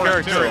RPG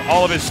character,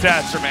 all of his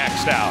stats are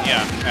maxed out.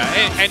 Yeah,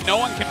 and no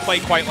one can play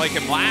quite like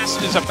him.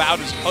 Last is about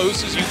as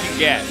close as you can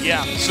get.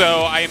 Yeah.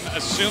 So I'm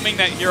assuming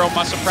that Hero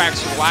must have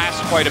practiced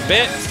Last quite a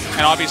bit,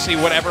 and obviously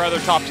whatever other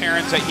top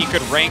Terrans that he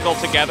could wrangle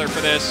together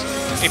for this.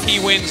 If he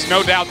wins,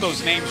 no doubt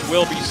those names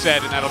will be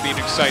said, and that'll be an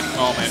exciting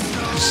moment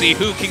to see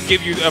who can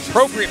give you the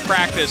appropriate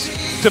practice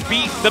to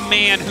beat the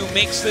man who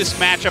makes this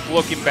matchup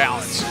look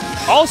imbalanced.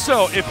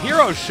 Also, if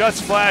Hero shuts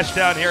Flash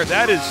down here,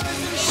 that is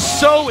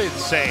so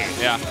insane.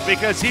 Yeah.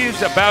 Because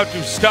he's about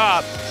to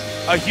stop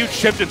a huge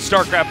shift in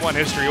StarCraft 1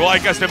 history. Well, I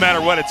guess no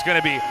matter what, it's going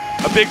to be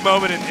a big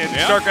moment in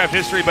StarCraft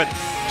history, but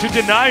to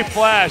deny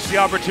Flash the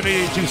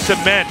opportunity to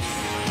cement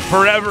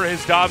forever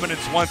his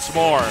dominance once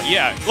more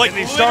Yeah, like in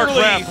the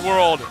StarCraft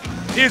world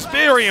is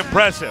very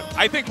impressive.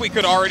 I think we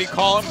could already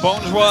call him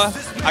Bonjour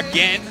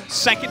again.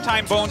 Second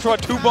time Bonjour,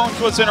 2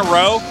 Bonjours in a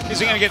row. Is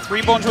he going to get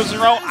 3 Bonjours in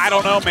a row? I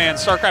don't know, man.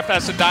 StarCraft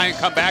has to die and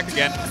come back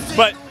again.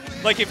 But,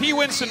 like, if he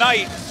wins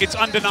tonight, it's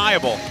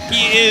undeniable.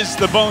 He is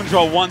the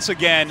Bonjour once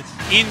again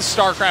in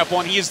StarCraft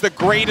 1. He is the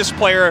greatest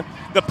player,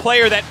 the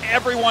player that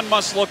everyone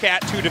must look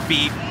at to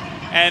defeat.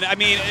 And, I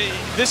mean,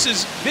 this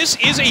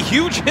is a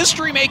huge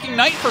history-making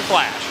night for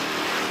Flash.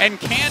 And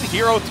can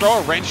Hero throw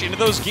a wrench into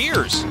those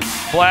gears?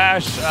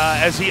 Flash,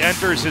 as he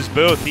enters his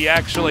booth, he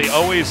actually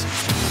always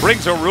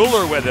brings a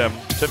ruler with him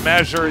to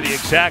measure the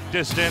exact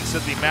distance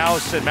that the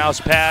mouse and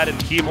mouse pad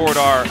and keyboard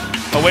are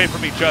away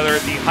from each other,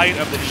 the height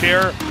of the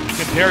chair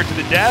compared to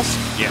the desk.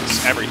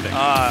 Yes, everything.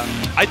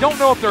 I don't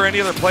know if there are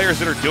any other players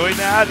that are doing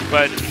that,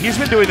 but he's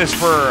been doing this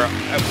for,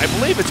 I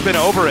believe it's been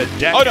over a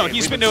decade. Oh no,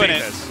 he's been doing it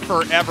this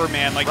forever,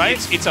 man. Like, right?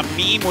 it's a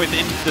meme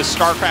within the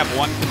StarCraft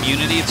 1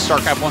 community, the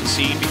StarCraft 1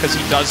 scene, because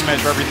he does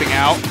measure everything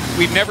out.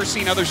 We've never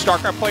seen other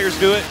StarCraft players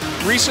do it.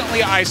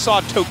 Recently, I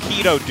saw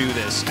Tokido do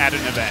this at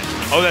an event.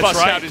 Oh, that's Bust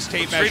right. out his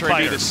tape Street measure and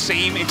do Fighter. the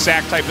same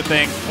exact type of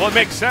thing. Well, it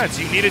makes sense.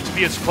 You need it to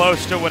be as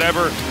close to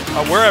whatever,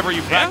 wherever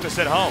you practice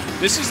at home.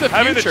 This is the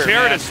Having future, the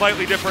chair man. at a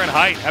slightly different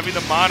height, having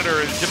the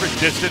monitor at a different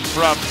distance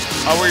from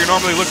where you're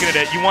normally looking at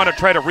it, you want to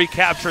try to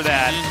recapture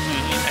that.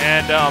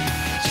 And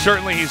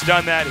certainly he's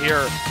done that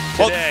here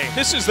today. Well,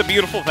 this is the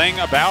beautiful thing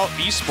about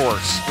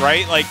esports,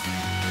 right? Like,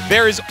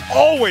 there is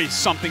always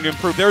something to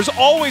improve. There's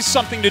always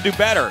something to do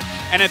better.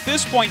 And at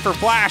this point for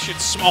Flash,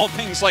 it's small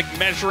things like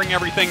measuring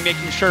everything,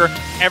 making sure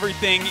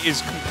everything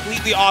is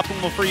completely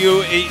optimal for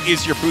you.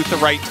 Is your booth the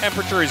right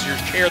temperature? Is your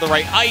chair the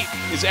right height?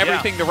 Is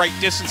everything the right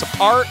distance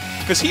apart?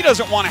 Because he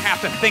doesn't want to have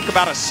to think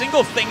about a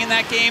single thing in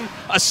that game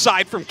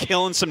aside from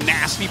killing some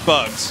nasty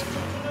bugs.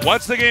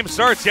 Once the game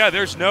starts,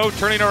 there's no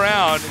turning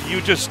around.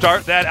 You just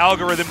start that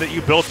algorithm that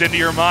you built into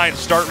your mind.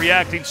 Start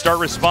reacting, start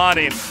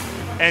responding,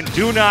 and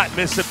do not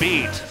miss a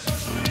beat.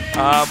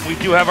 We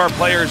do have our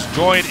players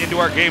joined into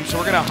our game, so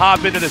we're going to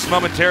hop into this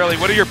momentarily.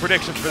 What are your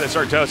predictions for this,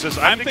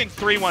 Artosis? I'm thinking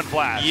 3-1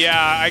 Flash.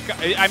 Yeah,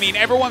 I mean,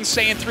 everyone's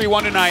saying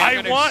 3-1 tonight.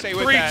 I want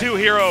 3-2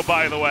 Hero,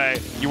 by the way.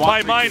 You want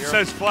my mind Hero?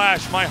 says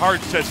Flash, my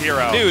heart says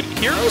Hero. Dude,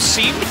 Hero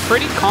seemed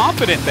pretty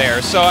confident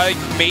there, so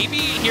maybe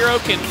Hero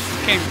can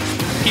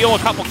peel a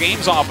couple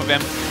games off of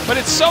him. But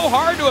it's so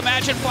hard to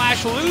imagine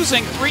Flash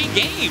losing 3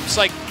 games.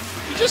 Like,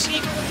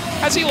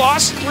 has he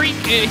lost 3?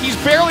 He's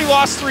barely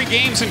lost 3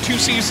 games in 2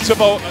 seasons of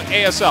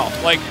ASL.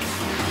 Like,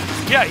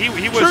 yeah,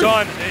 he was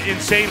on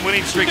insane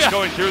winning streaks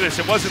going through this.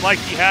 It wasn't like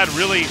he had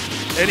really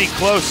any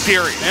close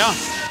series.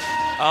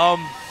 Yeah.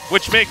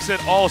 Which makes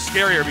it all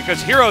scarier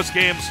because Hero's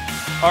games,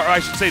 or I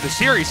should say the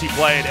series he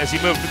played as he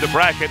moved through the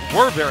bracket,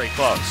 were very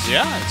close.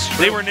 Yeah, it's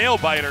true. They were nail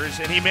biters,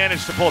 and he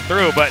managed to pull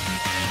through, but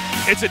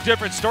it's a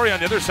different story on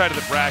the other side of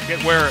the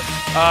bracket where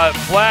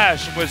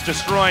Flash was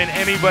destroying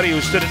anybody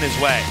who stood in his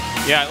way.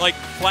 Yeah, like,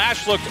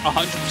 Flash looked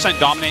 100%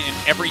 dominant in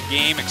every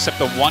game except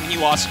the one he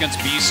lost against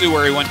Bisu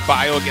where he went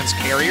bio against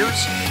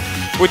carriers,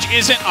 which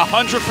isn't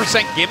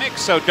 100% gimmick,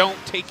 so don't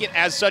take it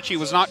as such. He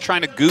was not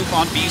trying to goof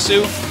on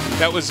Bisu.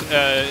 That was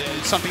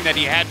something that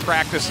he had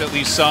practiced at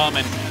least some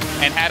and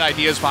had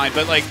ideas behind.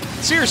 But, like,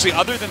 seriously,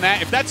 other than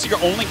that, if that's your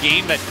only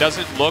game that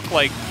doesn't look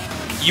like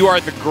you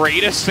are the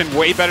greatest and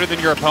way better than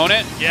your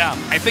opponent,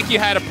 I think you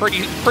had a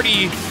pretty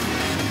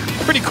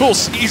cool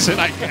season,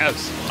 I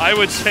guess. I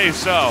would say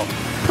so.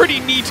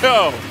 Pretty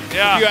neato, if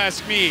you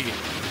ask me.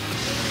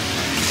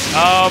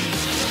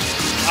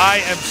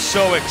 I am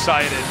so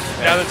excited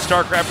now that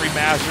StarCraft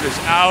Remastered is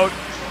out.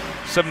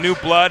 Some new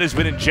blood has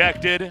been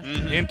injected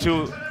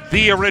into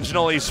the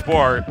original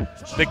esport,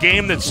 the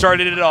game that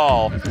started it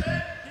all,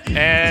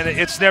 and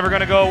it's never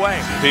going to go away.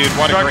 Dude,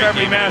 what a great StarCraft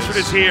game Remastered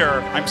is here.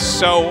 I'm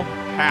so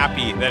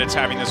happy that it's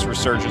having this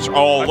resurgence.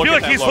 Oh, I look feel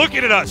at like he's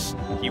looking at us.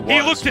 He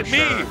looked at me.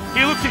 Sure.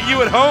 He looked at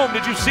you at home.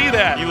 Did you see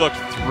that? He looked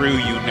through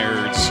you,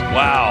 nerds.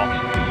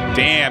 Wow.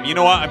 Damn. You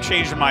know what? I'm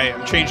changing my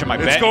bet.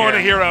 It's going here.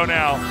 to Hero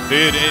now.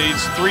 Dude,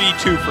 it's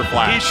 3-2 for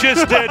Flash. He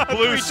just did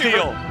blue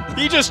steel.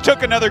 He just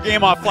took another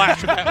game off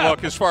Flash with that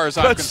look, as far as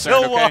I'm concerned.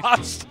 Still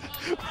lost.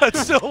 But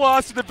still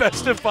lost in the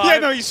best of 5. Yeah,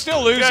 no, he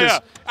still loses. Yeah.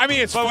 I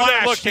mean, it's but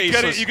Flash. Look,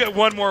 you get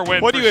one more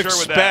win. What do you sure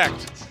expect?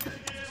 With that.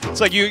 It's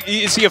like,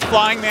 is he a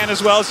flying man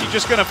as well? Is he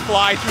just going to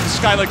fly through the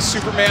sky like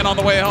Superman on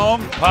the way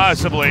home?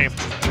 Possibly.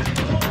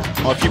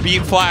 Well, if you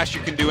beat Flash,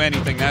 you can do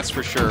anything, that's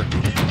for sure.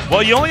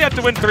 Well, you only have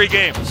to win 3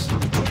 games.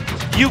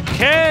 You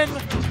can,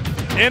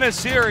 in a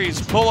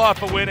series, pull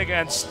off a win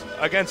against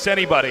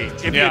anybody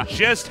if you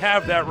just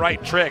have that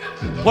right trick.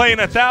 Playing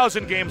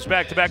 1,000 games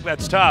back-to-back,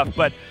 that's tough,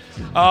 but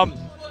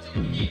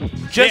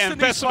just in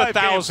best these of 5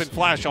 1,000, games,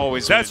 Flash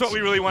always that's wins. what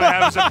we really want to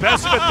have is a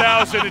best of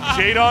 1,000 in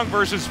Jaedong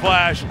versus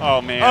Flash.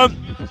 Oh, man.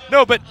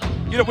 No, but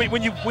you know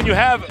when you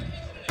have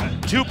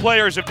 2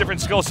 players of different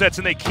skill sets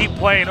and they keep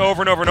playing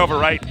over and over and over,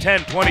 right?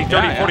 10, 20,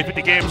 30, 40,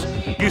 50 games,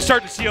 you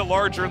start to see a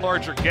larger and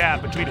larger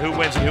gap between who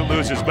wins and who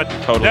loses. But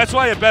that's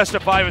why a best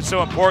of 5 is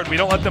so important. We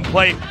don't let them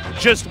play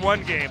just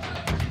one game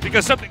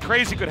because something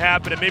crazy could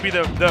happen and maybe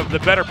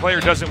the better player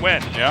doesn't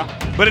win. Yeah.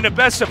 But in a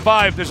best of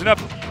 5, there's enough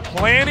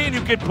planning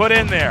you could put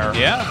in there.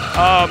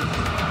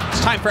 Yeah.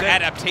 It's time for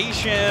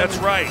adaptation. That's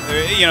right.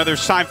 You know,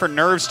 there's time for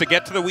nerves to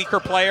get to the weaker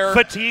player.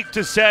 Fatigue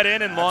to set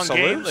in long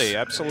games.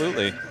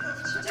 Absolutely.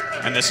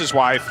 And this is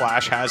why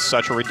Flash has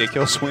such a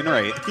ridiculous win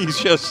rate. He's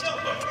just,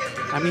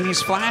 I mean,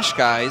 he's Flash,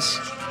 guys.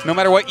 No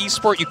matter what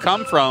esport you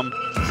come from,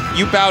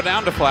 you bow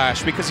down to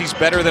Flash because he's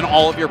better than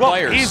all of your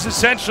players. He's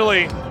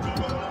essentially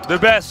the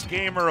best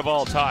gamer of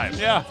all time.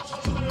 Yeah.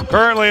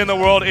 Currently in the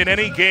world, in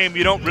any game,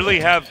 you don't really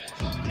have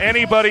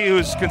anybody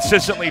who's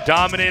consistently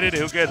dominated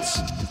who gets...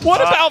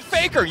 What about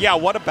Faker? Yeah,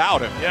 what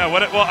about him? Yeah,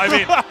 well, I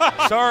mean,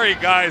 sorry,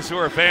 guys who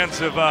are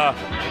fans of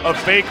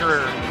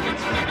Faker.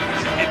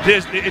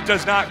 It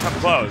does not come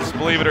close,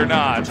 believe it or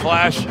not.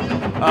 Flash,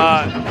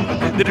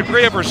 the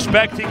degree of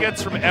respect he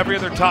gets from every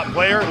other top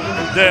player,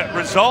 the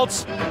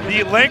results,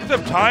 the length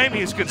of time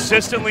he's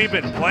consistently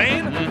been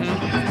playing,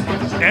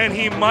 and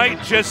he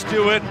might just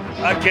do it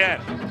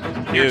again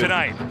here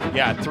tonight.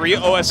 Yeah, 3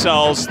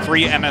 OSLs,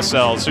 3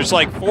 MSLs. There's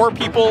like 4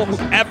 people who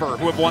have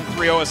won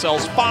 3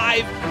 OSLs,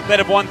 5 that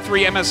have won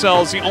 3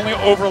 MSLs. The only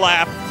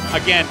overlap,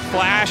 again,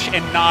 Flash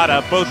and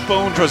Nada, both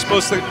Bone Dros,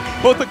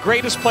 both the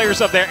greatest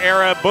players of their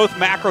era, both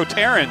macro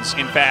Terrans,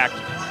 in fact.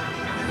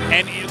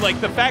 And like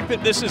the fact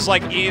that this is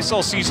like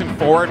ASL Season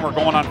 4 and we're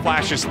going on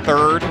Flash's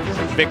 3rd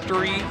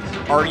victory,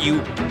 are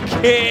you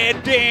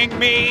kidding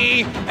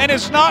me? And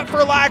it's not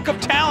for lack of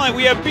talent.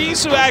 We have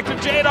Bisu active,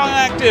 Jaedong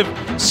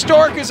active,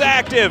 Stork is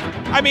active.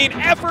 I mean,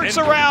 efforts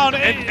around.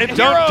 And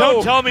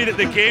don't tell me that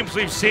the games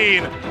we've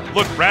seen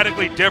look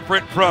radically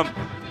different from,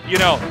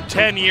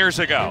 10 years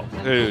ago.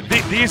 Dude.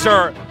 These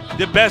are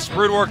the best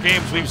Brood War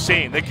games we've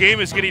seen. The game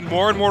is getting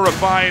more and more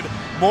refined,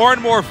 more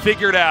and more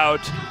figured out.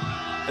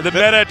 The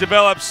meta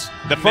develops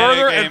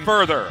further and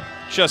further.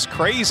 Just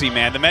crazy,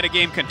 man. The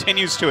metagame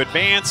continues to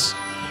advance.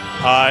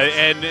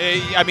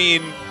 I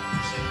mean,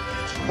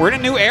 we're in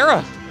a new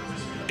era.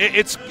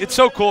 It's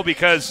so cool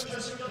because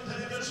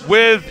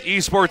with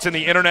esports and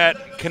the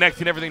internet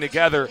connecting everything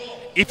together,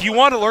 if you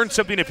want to learn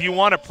something, if you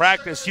want to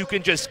practice, you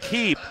can just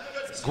keep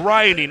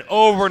grinding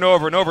over and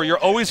over and over. You're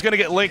always going to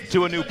get linked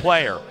to a new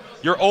player.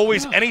 You're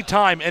always,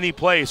 anytime, any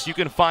place, you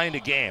can find a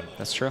game.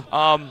 That's true.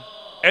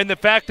 And the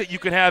fact that you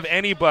can have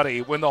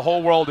anybody, when the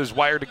whole world is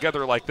wired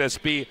together like this,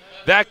 be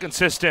that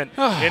consistent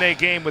in a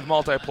game with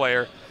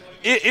multiplayer,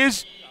 it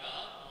is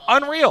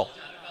unreal.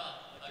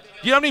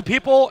 You know how many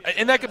people,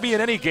 and that could be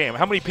in any game,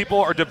 how many people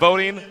are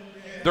devoting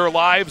their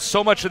lives,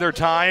 so much of their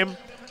time,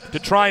 to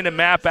trying to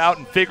map out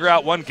and figure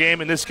out one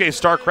game, in this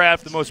case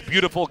StarCraft, the most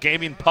beautiful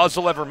gaming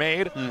puzzle ever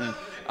made.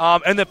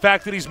 And the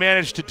fact that he's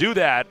managed to do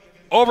that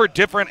over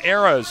different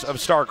eras of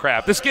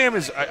StarCraft. This game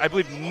is, I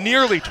believe,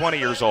 nearly 20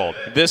 years old.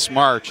 This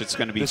March, it's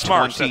going to be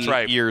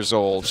 20 years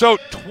old. So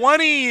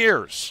 20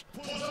 years.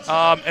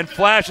 And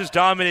Flash has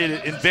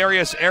dominated in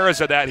various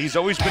eras of that. He's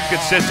always been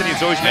consistent.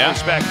 He's always been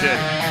respected.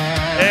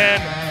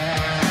 And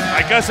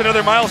I guess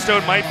another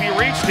milestone might be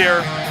reached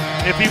here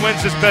if he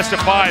wins this best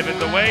of 5.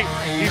 And the way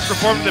he's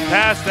performed in the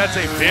past, that's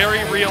a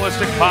very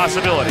realistic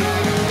possibility.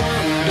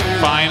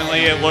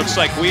 Finally, it looks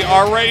like we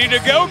are ready to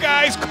go,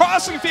 guys.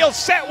 Crossing field,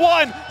 set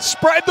 1.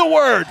 Spread the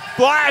word.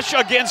 Flash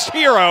against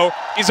Hero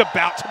is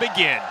about to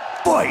begin.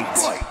 Fight!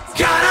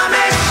 Gonna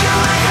make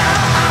sure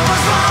I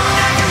was wrong.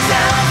 I can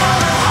tell for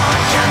the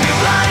heart can be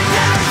blind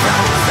and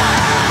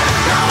frozen.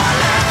 Now I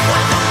live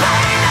with the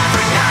pain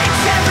every night,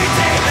 every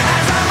day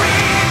as I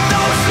read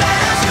those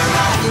letters you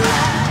wrote me.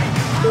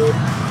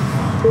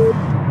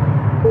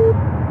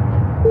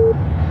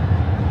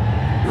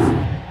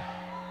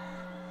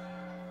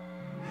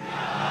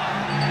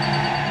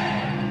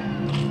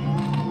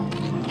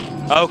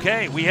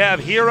 Okay, we have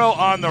Hero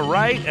on the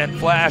right and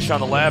Flash on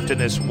the left in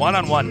this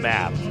one-on-one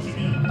map.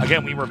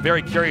 Again, we were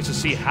very curious to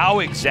see how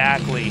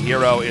exactly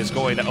Hero is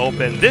going to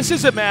open. This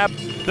is a map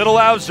that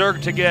allows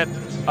Zerg to get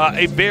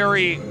a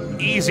very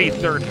easy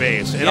third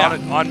base. And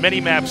on many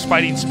maps,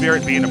 Fighting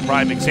Spirit being a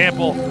prime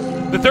example,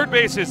 the third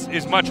base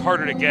is much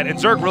harder to get, and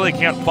Zerg really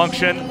can't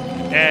function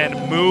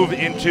and move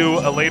into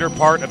a later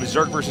part of a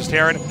Zerg versus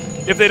Terran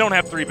if they don't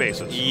have 3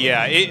 bases.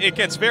 Yeah, it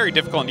gets very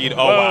difficult indeed. Oh,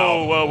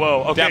 whoa, wow.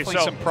 whoa. Okay,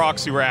 definitely some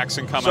proxy racks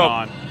coming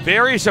on.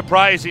 Very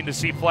surprising to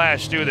see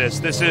Flash do this.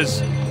 This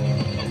is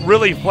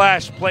really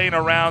Flash playing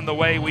around the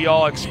way we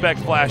all expect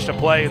Flash to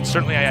play, and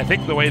certainly I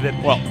think the way that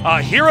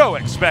Hero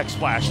expects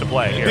Flash to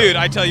play here. Dude,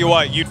 I tell you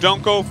what, you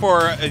don't go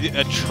for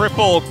a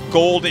triple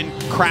golden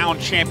crown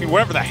champion,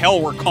 whatever the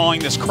hell we're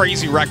calling this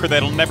crazy record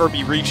that'll never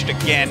be reached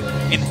again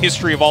in the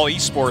history of all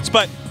esports,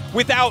 but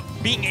without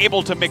being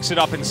able to mix it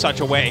up in such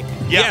a way.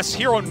 Yeah. Yes,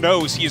 Hero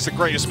knows he is the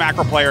greatest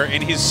macro player,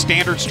 and his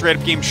standard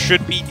straight-up game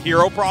should beat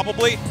Hero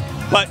probably,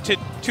 but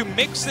to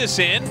mix this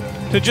in,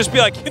 to just be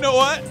like, you know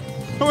what?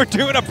 We're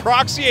doing a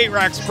proxy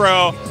 8-Rex,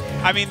 bro.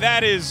 I mean,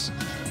 that is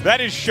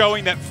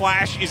showing that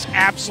Flash is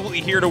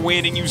absolutely here to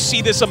win, and you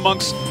see this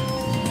amongst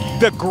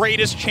the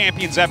greatest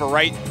champions ever,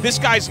 right? This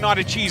guy's not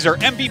a cheeser.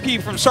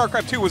 MVP from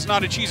StarCraft 2 was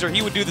not a cheeser.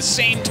 He would do the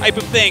same type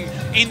of thing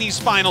in these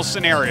final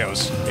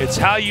scenarios. It's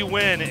how you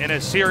win in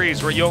a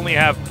series where you only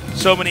have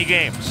so many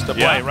games to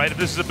play, right? If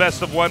this is the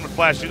best of one, would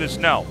Flash do this?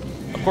 No,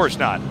 of course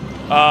not.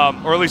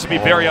 Or at least it'd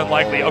be very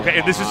unlikely. Okay,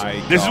 and this is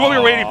what we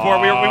were waiting for.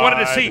 We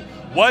wanted to see,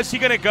 was he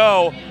going to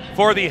go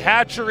for the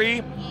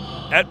hatchery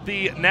at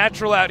the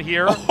natural out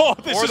here, or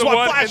the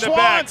one Flash in the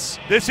wants.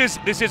 back?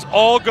 This is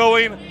all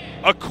going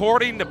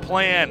according to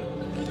plan,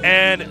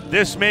 and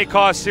this may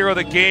cost Hero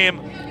the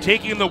game,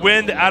 taking the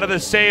wind out of the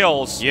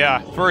sails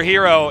for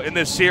Hero in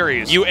this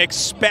series. You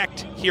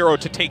expect Hero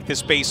to take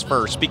this base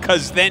first,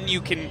 because then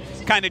you can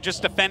kind of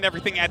just defend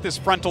everything at this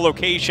frontal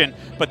location,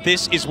 but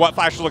this is what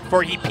Flash is looking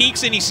for. He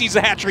peeks and he sees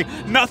the hatchery.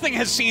 Nothing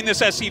has seen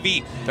this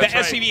SCV. That's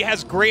right. SCV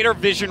has greater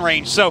vision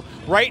range, so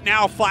right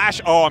now Flash,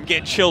 I'm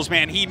getting chills,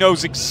 man. He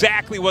knows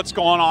exactly what's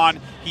going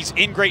on. He's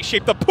in great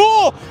shape. The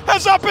pool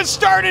has up and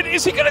started.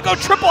 Is he gonna go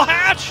triple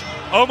hatch?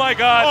 Oh my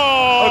God.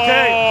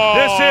 Okay,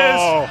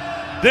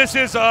 this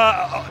is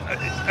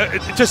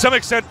to some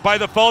extent by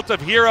the fault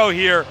of Hero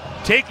here,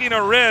 taking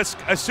a risk,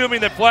 assuming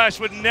that Flash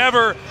would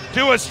never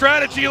do a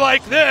strategy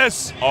like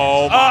this.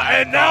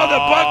 And now the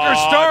bunker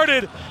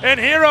started, and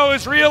Hero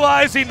is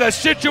realizing the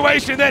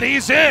situation that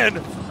he's in.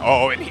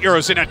 And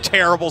Hero's in a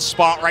terrible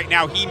spot right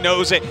now. He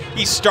knows it.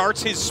 He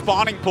starts his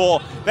spawning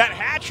pool. That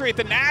hatchery at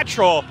the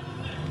natural.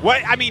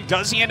 What, I mean,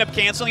 does he end up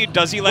canceling it?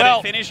 Does he let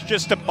it finish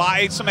just to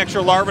buy some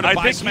extra larvae, to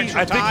buy some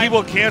extra time? I think he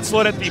will cancel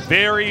it at the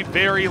very,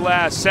 very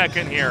last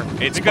second here.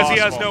 It's because possible. He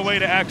has no way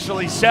to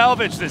actually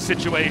salvage this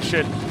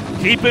situation.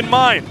 Keep in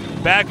mind,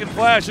 back in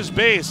Flash's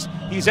base,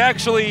 he's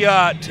actually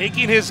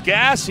taking his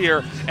gas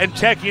here and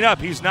teching up.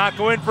 He's not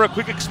going for a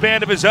quick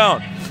expand of his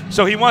own.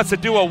 So he wants to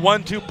do a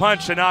 1-2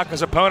 punch to knock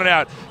his opponent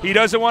out. He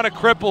doesn't want to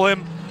cripple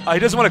him. He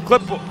doesn't want to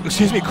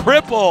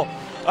cripple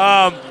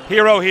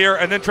Hero here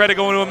and then try to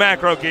go into a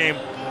macro game.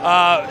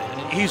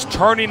 He's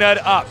turning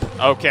it up.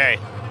 Okay.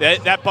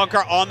 That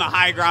bunker on the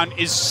high ground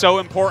is so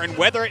important.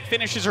 Whether it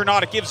finishes or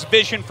not, it gives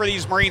vision for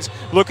these Marines.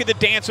 Look at the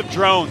dance of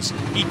drones.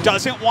 He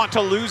doesn't want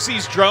to lose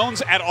these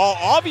drones at all,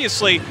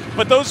 obviously,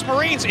 but those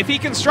Marines, if he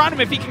can stun them,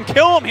 if he can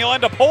kill them, he'll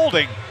end up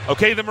holding.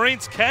 Okay, the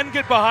Marines can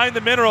get behind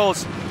the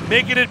minerals,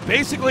 making it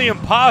basically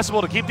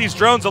impossible to keep these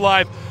drones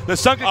alive. The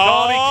sunken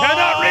colony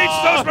cannot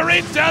reach those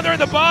Marines down there at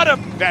the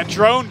bottom. That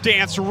drone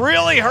dance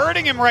really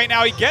hurting him right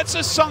now. He gets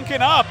us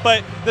sunken up,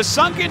 but the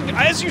sunken,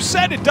 as you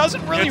said, it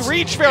doesn't really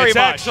reach very much. It's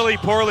actually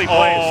poorly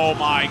placed. Oh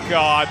my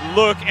God,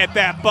 look at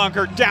that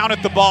bunker down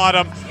at the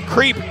bottom.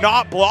 Creep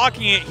not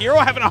blocking it. Hero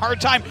having a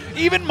hard time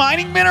even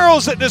mining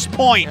minerals at this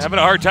point. Having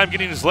a hard time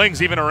getting his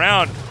lings even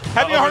around.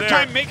 Having a hard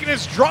time making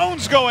his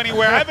drones go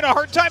anywhere. Having a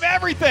hard time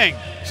everything.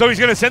 So he's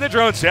going to send the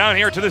drones down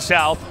here to the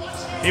south.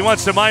 He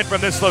wants to mine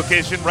from this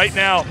location. Right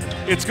now,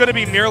 it's going to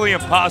be nearly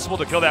impossible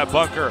to kill that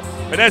bunker.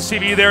 An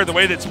SCV there, the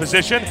way that's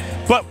positioned.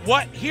 But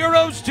what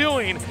Hero's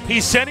doing,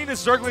 he's sending his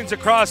Zerglings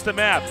across the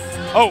map.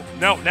 Oh,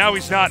 no, now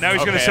he's not. Now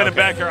he's going to send him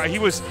back here. He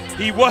was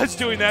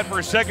doing that for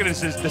a second and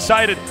has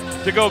decided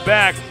to go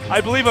back. I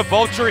believe a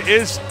Vulture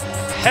is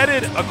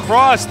headed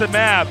across the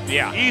map,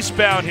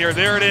 eastbound here.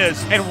 There it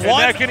is. And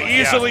that can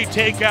easily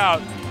take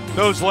out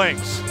those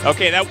links.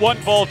 Okay, that one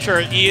Vulture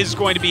is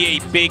going to be a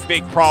big,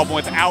 big problem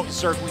without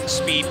circling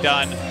speed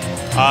done.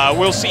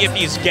 We'll see if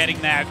he's getting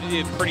that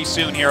pretty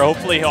soon here.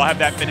 Hopefully he'll have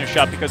that finish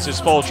up, because this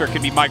Vulture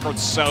can be microed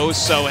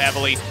so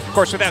heavily. Of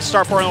course, with that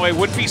starport on the way,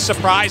 wouldn't be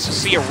surprised to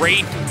see a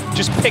Wraith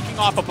just picking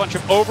off a bunch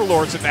of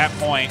Overlords at that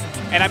point.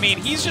 And I mean,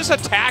 he's just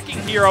attacking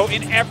Hero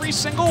in every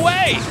single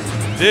way.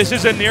 This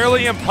is a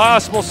nearly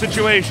impossible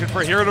situation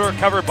for Hero to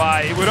recover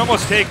by. It would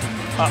almost take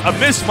a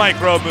miss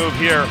micro move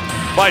here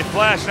by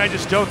Flash, and I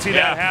just don't see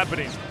that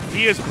happening.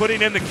 He is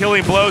putting in the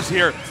killing blows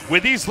here.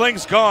 With these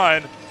links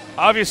gone,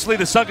 obviously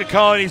the sunken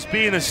colonies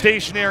being the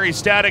stationary,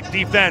 static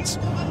defense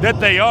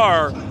that they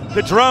are,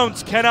 the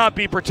drones cannot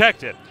be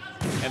protected.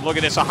 And look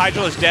at this, a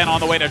Hydra is dead on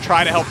the way to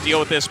try to help deal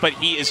with this, but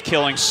he is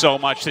killing so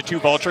much. The two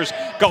Vultures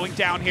going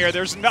down here.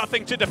 There's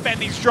nothing to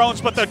defend these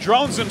drones, but the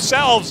drones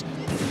themselves.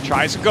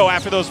 Tries to go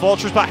after those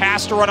Vultures, but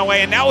has to run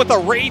away. And now with the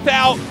Wraith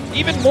out,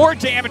 even more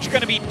damage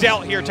going to be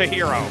dealt here to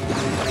Hero.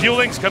 A few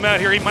links come out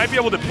here. He might be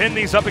able to pin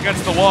these up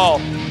against the wall.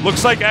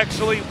 Looks like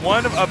actually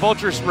one of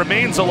Vultures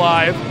remains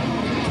alive.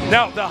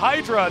 Now, the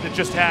Hydra that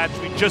just hatched,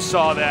 we just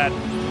saw that,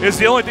 is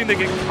the only thing that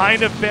can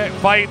kind of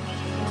fight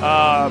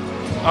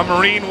a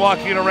Marine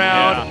walking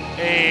around,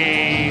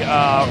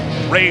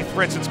 a Wraith,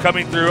 for instance,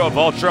 coming through, a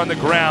Vulture on the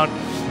ground.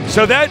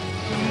 So that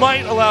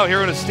might allow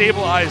Hero to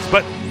stabilize,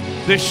 but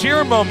the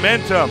sheer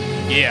momentum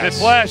that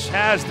Flash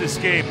has this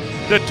game,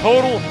 the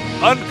total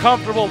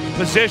uncomfortable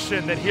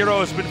position that Hero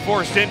has been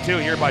forced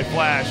into here by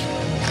Flash,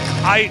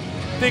 I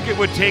think it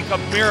would take a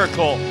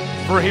miracle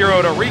for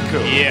Hero to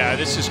recoup. Yeah,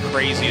 this is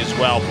crazy as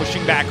well.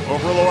 Pushing back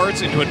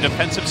Overlords into a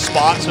defensive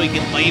spot so he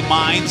can lay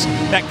mines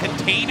that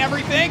contain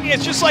everything.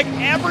 It's just like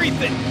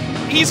everything.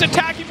 He's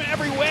attacking in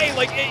every way.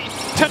 Like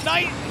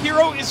tonight,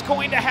 Hero is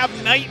going to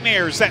have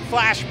nightmares that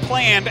Flash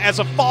planned as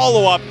a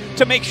follow-up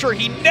to make sure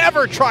he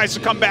never tries to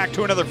come back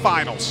to another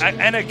finals.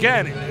 And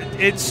again,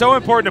 it's so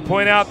important to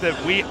point out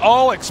that we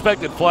all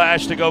expected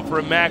Flash to go for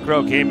a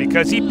macro game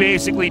because he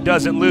basically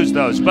doesn't lose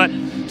those. But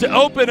to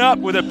open up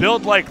with a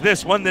build like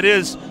this, one that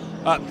is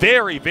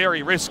very,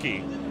 very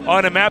risky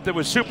on a map that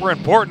was super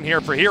important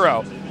here for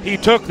Hero, he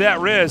took that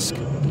risk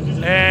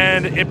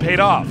and it paid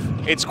off.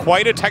 It's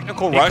quite a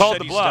technical rush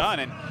that he's done.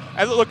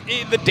 And look,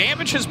 the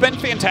damage has been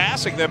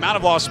fantastic. The amount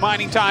of lost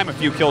mining time, a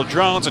few killed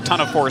drones, a ton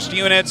of forced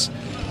units.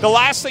 The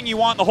last thing you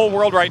want in the whole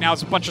world right now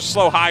is a bunch of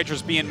slow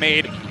Hydras being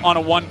made on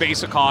a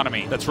one-base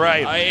economy. That's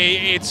right.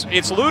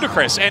 It's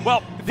ludicrous. And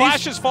well,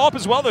 Flash's follow-up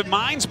as well, the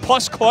mines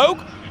plus Cloak,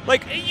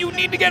 like, you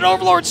need to get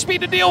Overlord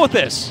speed to deal with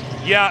this.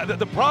 Yeah,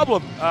 the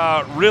problem,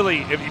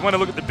 really, if you want to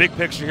look at the big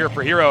picture here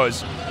for Hero,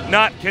 is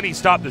not can he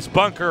stop this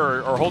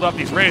bunker or hold off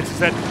these raids, it's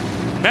that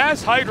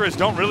mass Hydras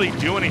don't really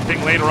do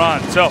anything later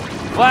on. So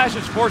Flash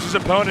has forced his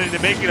opponent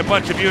into making a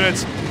bunch of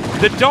units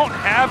that don't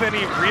have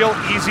any real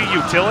easy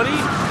utility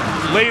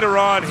later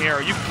on here.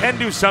 You can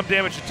do some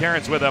damage to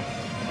Terrence with them,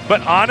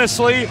 but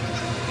honestly,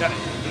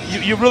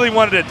 you really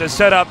wanted it to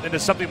set up into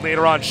something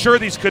later on. Sure,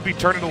 these could be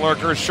turned into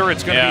lurkers. Sure,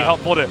 it's going to be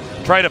helpful to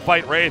try to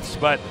fight Wraiths,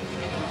 but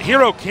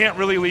Hero can't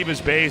really leave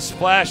his base.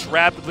 Flash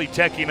rapidly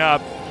teching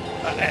up,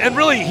 and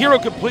really Hero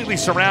completely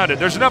surrounded.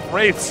 There's enough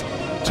Wraiths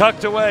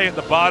tucked away at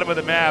the bottom of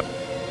the map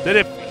that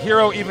if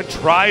Hero even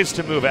tries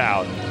to move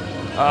out,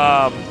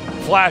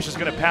 Flash is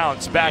going to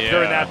pounce back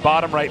there in that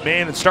bottom right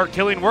main and start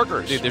killing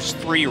workers. Dude, there's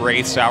 3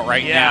 Wraiths out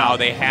right now.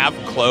 They have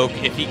Cloak.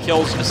 If he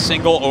kills a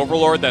single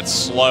Overlord that's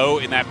slow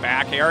in that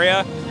back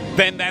area,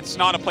 then that's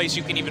not a place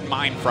you can even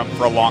mine from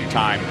for a long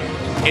time.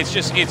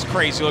 It's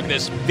crazy. Look at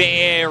this.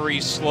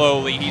 Very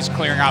slowly, he's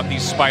clearing out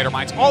these spider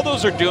mines. All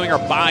those are doing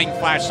are buying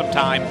Flash some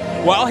time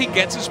while he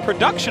gets his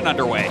production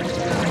underway.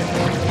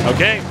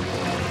 Okay,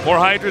 more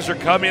Hydras are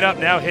coming up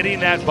now, hitting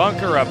that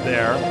bunker up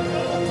there.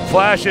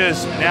 Flash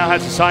now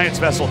has a science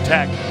vessel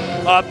tech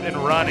up and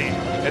running.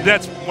 And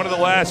that's one of the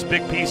last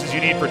big pieces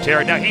you need for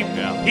Terra. Now,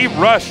 he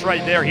rushed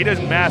right there. He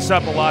doesn't mass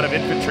up a lot of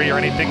infantry or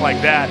anything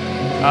like that.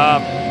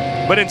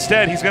 But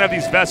instead, he's going to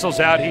have these vessels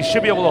out. He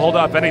should be able to hold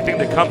off anything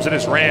that comes in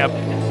his ramp.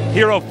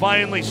 Hero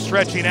finally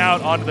stretching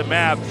out onto the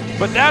map.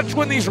 But that's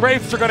when these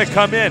Wraiths are going to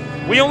come in.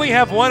 We only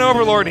have one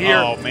Overlord here.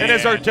 Oh, man. And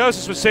as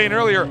Artosis was saying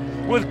earlier,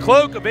 with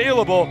Cloak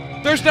available,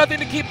 there's nothing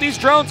to keep these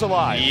drones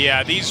alive.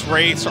 Yeah, these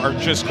Wraiths are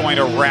just going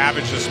to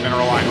ravage this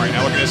mineral line right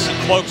now. Look at this.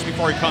 Cloaks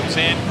before he comes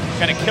in.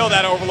 Going to kill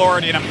that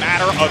Overlord in a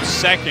matter of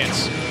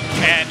seconds.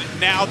 And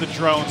now the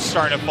drones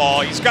start to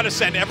fall. He's got to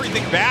send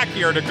everything back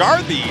here to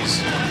guard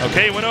these.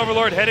 Okay, one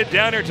Overlord headed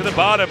down here to the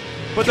bottom.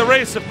 But the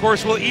Wraiths, of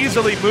course, will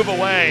easily move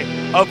away,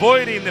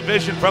 avoiding the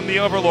vision from the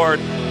Overlord.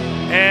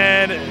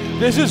 And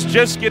this is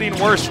just getting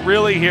worse,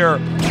 really, here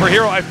for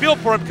Hero. I feel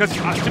for him because,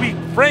 to be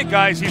frank,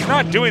 guys, he's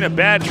not doing a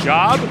bad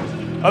job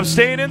of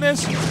staying in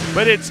this.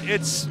 But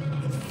it's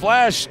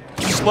Flash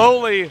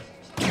slowly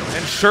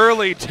and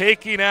surely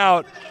taking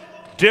out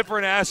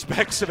different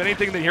aspects of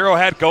anything that Hero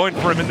had going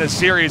for him in this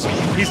series.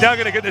 He's now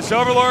going to get this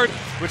Overlord,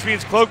 which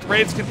means Cloaked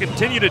Wraiths can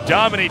continue to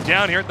dominate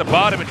down here at the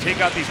bottom and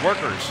take out these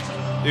workers.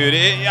 Dude,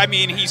 I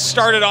mean, he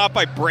started off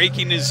by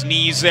breaking his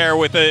knees there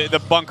with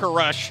the bunker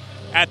rush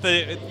at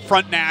the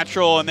front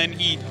natural, and then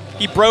he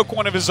broke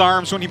one of his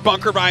arms when he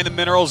bunkered behind the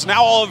minerals.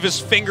 Now all of his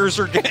fingers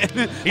are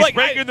getting... He's like,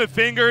 breaking the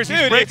fingers, dude,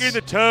 he's breaking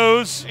the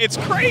toes. It's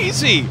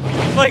crazy.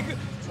 Like,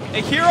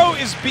 a Hero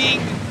is being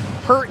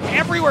hurt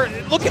everywhere.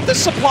 Look at the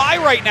supply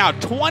right now.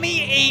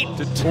 28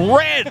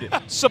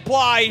 red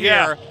supply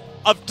here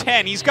of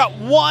 10. He's got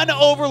 1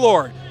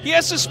 Overlord. He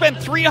has to spend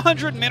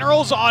 300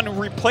 minerals on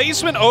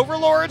replacement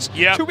Overlords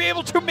to be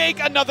able to make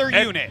another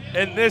unit.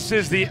 And this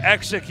is the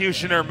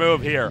executioner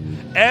move here.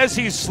 As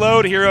he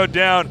slowed Hero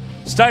down,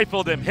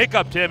 stifled him,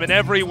 hiccuped him in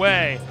every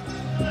way,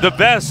 the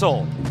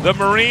vessel, the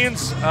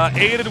Marines,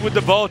 aided with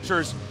the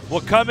Vultures,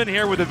 will come in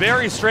here with a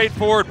very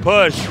straightforward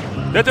push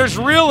that there's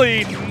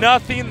really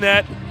nothing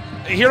that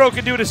Hero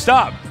can do to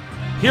stop.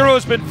 Hero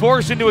has been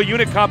forced into a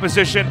unit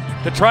composition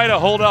to try to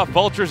hold off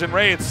Vultures and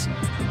Wraiths.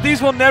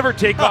 These will never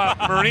take off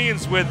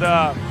Marines with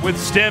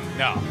stim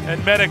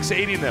and medics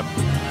aiding them.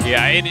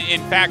 Yeah,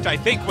 in fact, I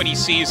think when he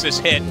sees this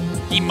hit,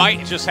 he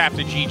might just have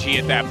to GG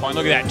at that point.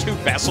 Look at that, 2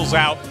 vessels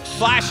out.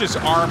 Flash's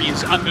army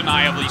is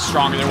undeniably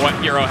stronger than what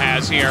Hero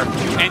has here.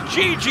 And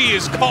GG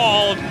is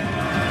called.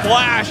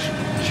 Flash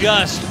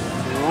just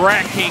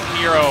wrecking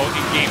Hero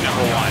in game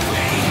number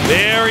 1.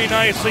 Very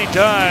nicely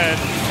done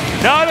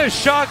Not a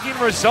shocking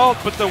result,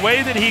 but the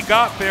way that he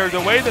got there,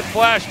 the way that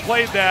Flash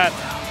played that,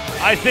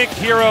 I think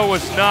Hero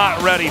was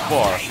not ready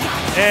for.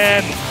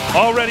 And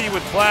already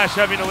with Flash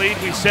having a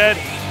lead, we said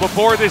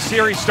before this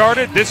series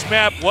started, this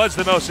map was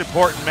the most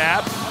important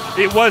map.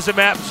 It was a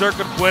map Zerg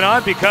could win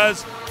on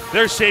because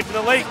they're safe in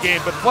the late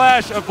game, but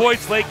Flash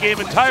avoids late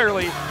game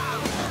entirely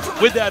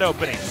with that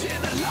opening.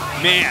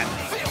 Man,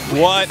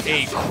 what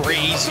a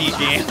crazy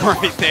game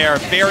right there.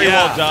 Very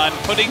well done.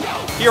 Putting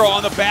Hero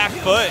on the back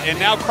foot and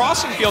now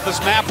crossing field this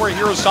map where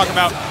Hero's talking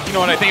about, you know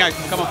what, I think I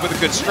can come up with a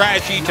good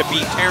strategy to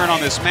beat Terran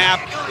on this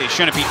map. It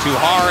shouldn't be too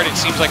hard. It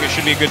seems like it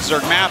should be a good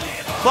Zerg map.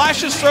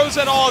 Flash just throws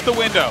that all out the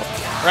window,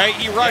 right?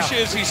 He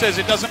rushes, he says,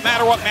 it doesn't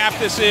matter what map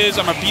this is,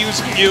 I'm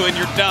abusing you and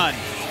you're done.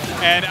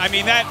 And I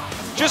mean, that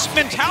just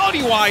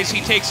mentality-wise, he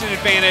takes an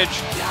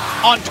advantage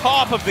on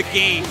top of the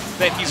game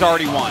that he's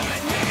already won.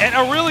 And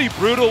a really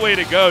brutal way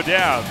to go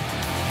down.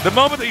 The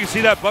moment that you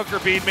see that bunker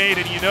being made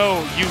and you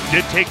know you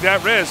did take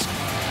that risk,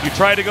 you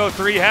try to go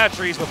 3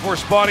 hatcheries before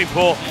spawning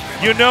pool,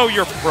 you know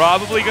you're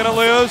probably going to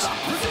lose.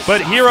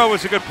 But Hero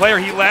was a good player.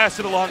 He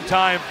lasted a long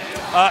time.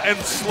 And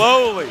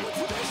slowly,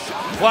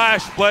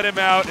 Flash bled him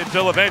out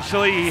until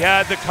eventually he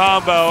had the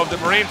combo of the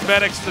Marines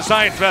Medics, the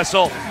Science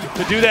Vessel,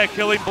 to do that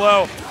killing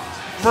blow.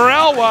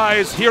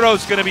 Morale-wise,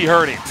 Hero's going to be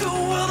hurting.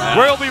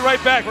 We'll be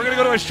right back. We're going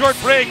to go to a short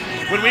break.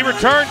 When we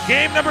return,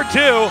 game number 2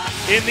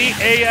 in the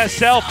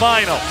ASL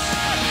Finals.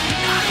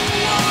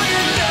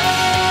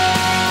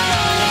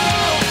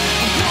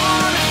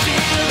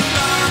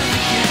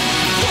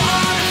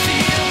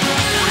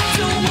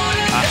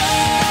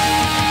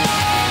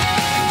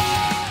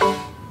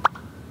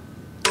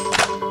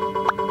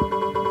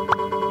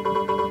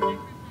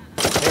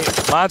 Hey,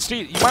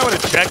 Monsty, you might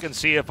want to check and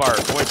see if our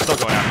voice is still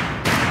going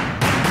out.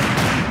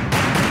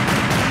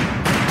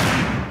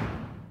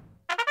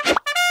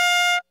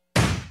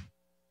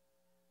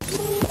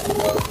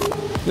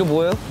 이거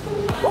뭐예요?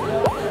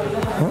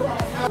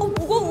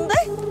 무거운데?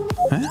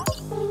 에?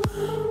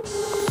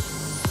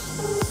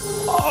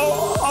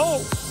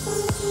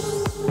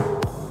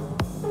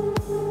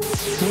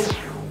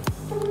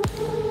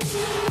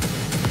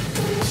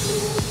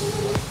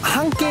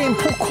 한 게임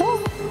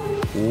포커?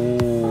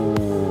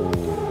 오.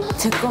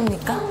 제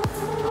겁니까?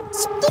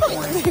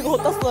 10드랍인데 이거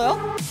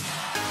어땠어요?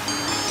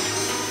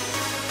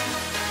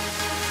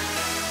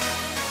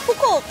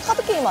 포커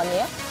카드 게임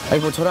아니에요? 아니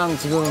뭐 저랑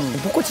지금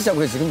포커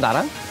치자고요 지금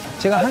나랑?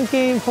 제가 한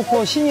게임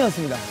포커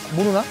신이었습니다.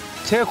 모르나?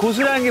 제가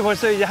고수라는 게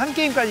벌써 이제 한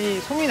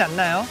게임까지 소문이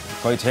났나요?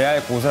 거의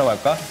제야의 고수라고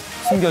할까?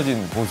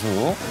 숨겨진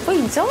고수.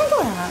 거의 이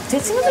정도야. 제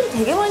친구들이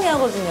되게 많이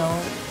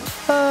하거든요.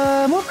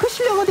 뭐 그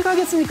실력 어디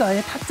가겠습니까?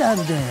 얘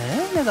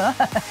타짜인데 내가.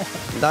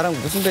 나랑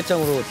무슨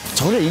배짱으로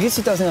저를 이길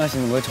수 있다고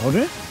생각하시는 거예요?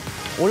 저를?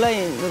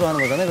 온라인으로 하는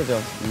거잖아요,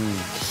 그죠?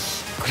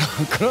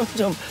 그럼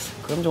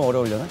좀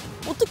어려우려나?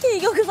 어떻게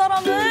이겨 그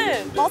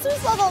사람을?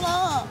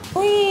 마술사잖아.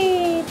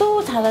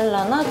 호이도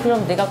잘하려나?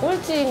 그럼 내가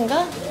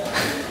꼴찌인가?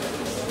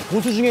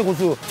 고수 중에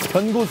고수,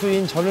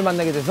 변고수인 저를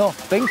만나게 돼서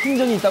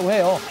랭킹전이 있다고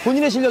해요.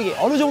 본인의 실력이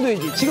어느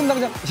정도인지 지금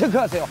당장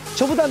체크하세요.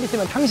 저보다 안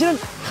됐으면 당신은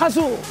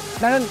하수,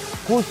 나는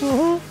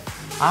고수.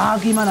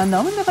 아기만 안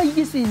나오면 내가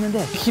이길 수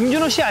있는데.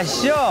 김준호 씨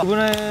아시죠?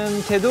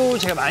 그분한테도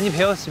제가 많이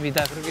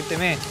배웠습니다. 그렇기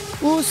때문에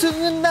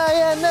우승은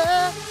나야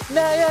나,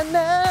 나야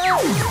나.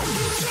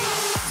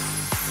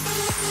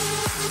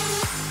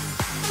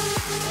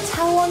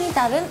 차원이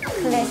다른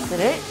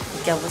클래스를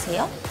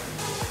느껴보세요.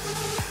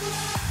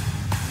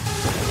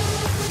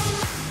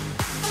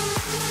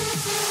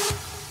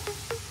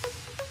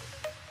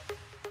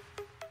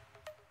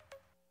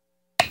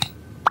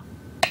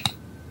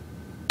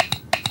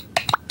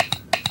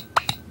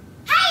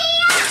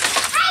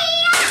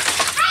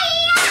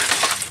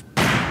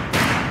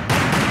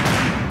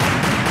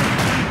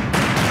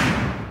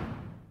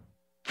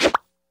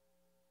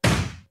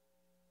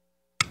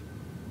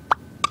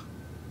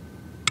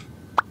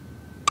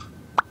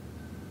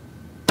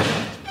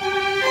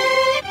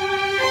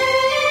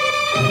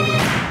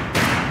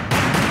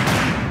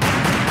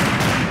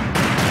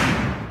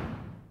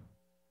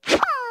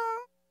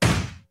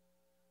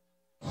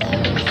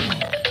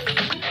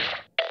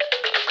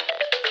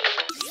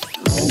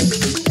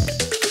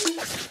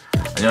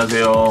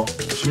 안녕하세요.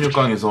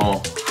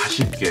 16강에서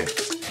아쉽게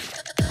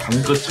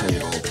한 끗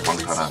차이로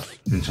광탈한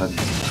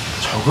윤찬입니다.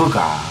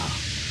 저그가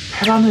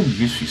테란은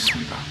이길 수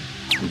있습니다.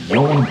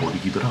 이영호는 못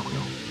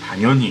이기더라고요.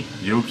 당연히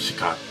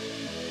리옵시카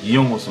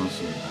이영호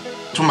선수입니다.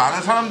 좀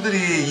많은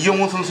사람들이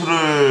이영호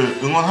선수를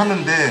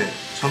응원하는데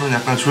저는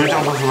약간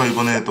조일장 선수가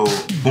이번에 또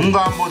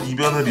뭔가 한번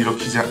이변을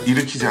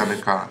일으키지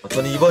않을까.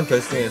 저는 이번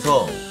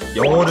결승에서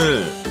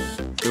영호를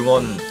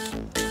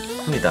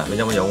응원합니다.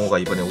 왜냐면 영호가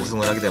이번에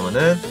우승을 하게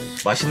되면은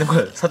맛있는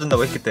걸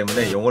사준다고 했기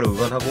때문에 영호를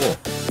응원하고,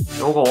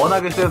 영호가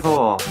워낙에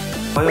세서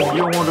과연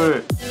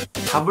이영호를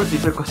잡을 수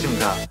있을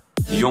것입니다.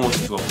 이영호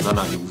선수가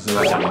무난하게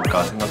우승하지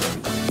않을까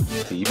생각합니다.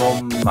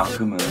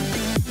 이번만큼은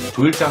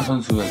조일장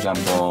선수에게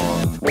한번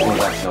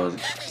오버가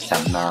되어지지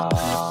않나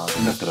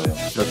생각 들어요.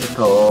 이렇게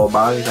더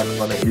마음이 가는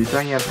거는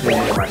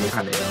일장이한테 많이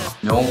가네요.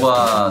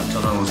 영호가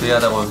저는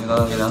우세하다고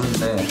생각하긴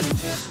하는데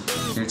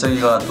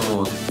일정이가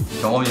또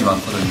경험이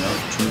많거든요.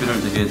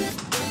 준비를 되게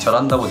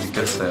잘한다고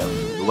느꼈어요.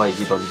 누가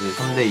이기던지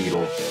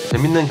 3대2로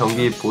재밌는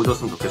경기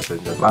보여줬으면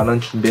좋겠어요. 진짜.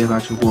 많은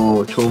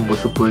준비해가지고 좋은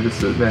모습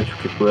보여줬으면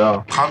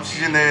좋겠고요. 다음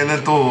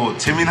시즌에는 또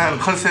재미난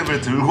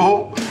컨셉을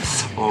들고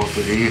또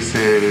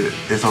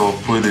ASL에서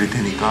보여드릴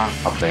테니까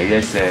앞으로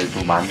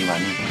ASL도 많이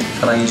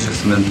사랑해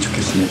주셨으면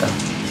좋겠습니다.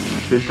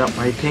 조일장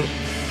화이팅!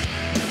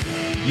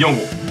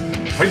 이영호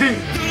파이팅!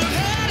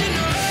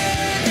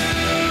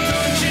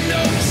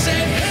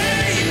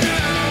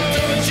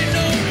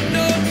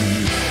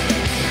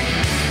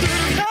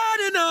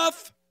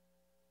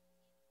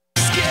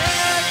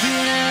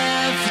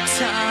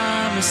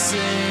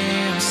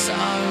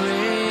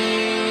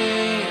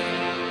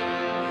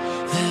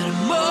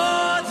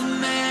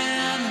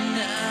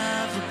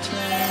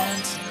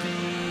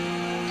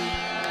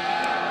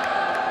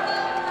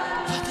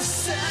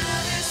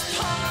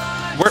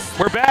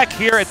 We're back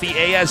here at the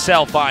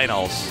ASL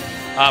Finals.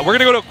 We're going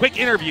to go to a quick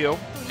interview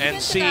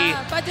and see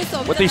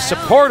what the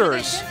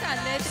supporters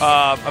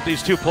of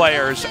these two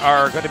players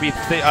are going to be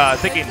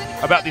thinking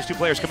about these two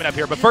players coming up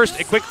here. But first,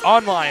 a quick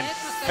online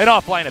and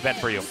offline event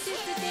for you.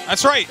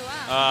 That's right.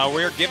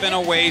 We're giving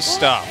away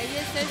stuff.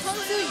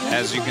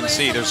 As you can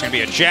see, there's going to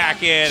be a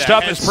jacket.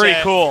 Stuff is pretty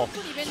cool.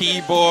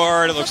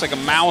 Keyboard. It looks like a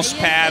mouse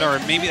pad, or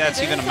maybe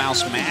that's even a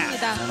mouse mat.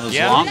 One of those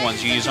long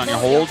ones you use on your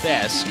whole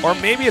desk. Or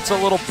maybe it's a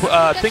little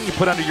thing you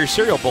put under your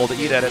cereal bowl to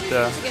eat at it.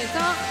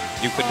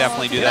 You could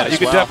definitely do that as well. You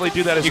could definitely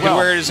do that as well. You can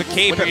wear it as a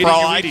cape for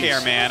all I care,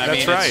 man. I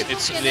mean,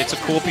 it's a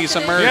cool piece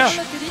of merch.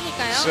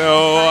 Yeah.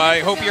 So I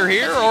hope you're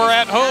here or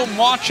at home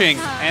watching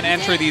and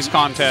enter these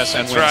contests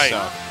and win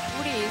stuff.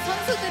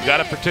 You got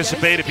to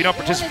participate. If you don't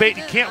participate,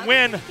 you can't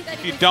win.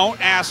 If you don't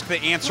ask, the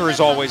answer is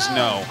always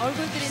no.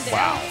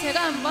 Wow.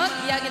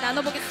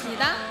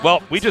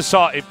 Well, we just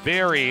saw a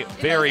very,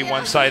 very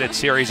one-sided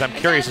series. I'm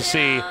curious to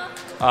see.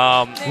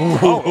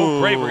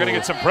 Great. We're going to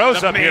get some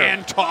pros up here.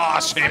 Man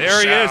toss himself.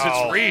 There he is.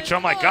 It's Reach. Oh,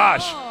 my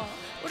gosh.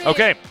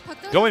 Okay.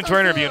 Go into our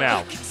interview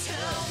now.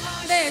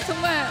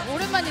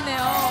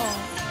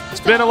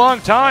 It's been a long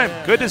time.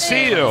 Good to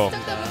see you.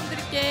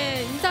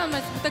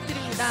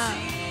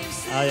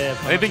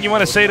 Anything you want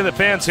to say to the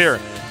fans here?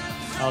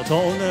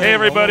 Hey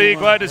everybody,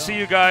 glad to see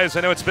you guys.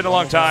 I know it's been a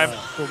long time.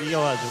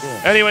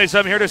 Anyways,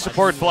 I'm here to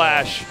support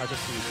Flash.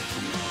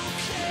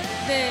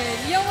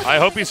 I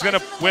hope he's going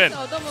to win.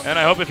 And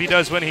I hope if he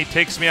does win, he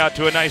takes me out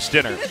to a nice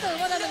dinner.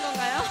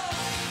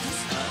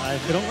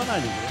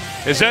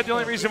 Is that the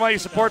only reason why you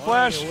support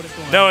Flash?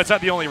 No, it's not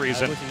the only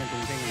reason.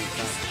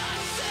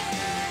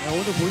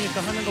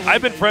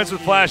 I've been friends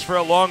with Flash for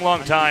a long,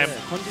 long time.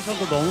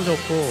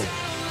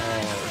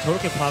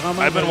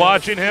 I've been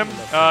watching him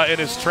in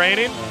his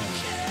training.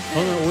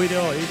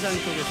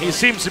 He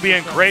seems to be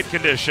in great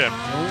condition.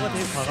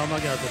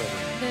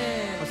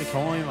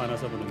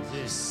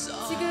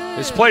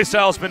 His play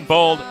style's been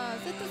bold.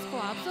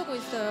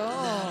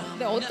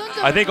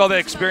 I think all the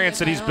experience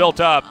that he's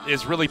built up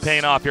is really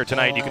paying off here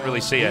tonight. You can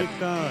really see it.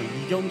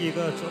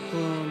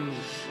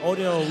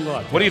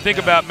 What do you think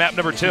about map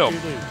number 2?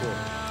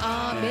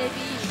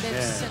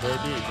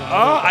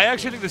 I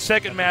actually think the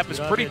second map is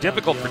pretty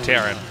difficult for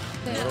Terran.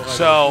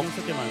 So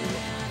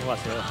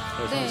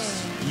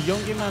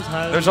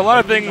there's a lot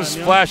of things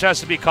Flash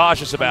has to be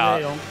cautious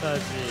about.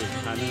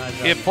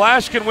 If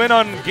Flash can win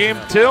on game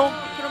 2,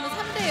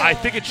 I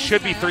think it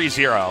should be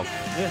 3-0.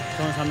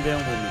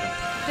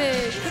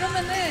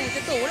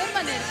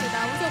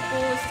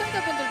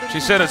 She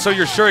said, so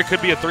you're sure it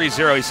could be a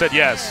 3-0? He said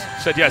yes.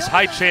 He said yes,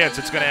 high chance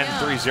it's going to end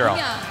 3-0.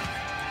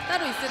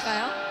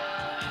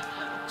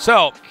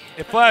 So,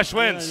 if Flash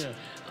wins,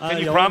 can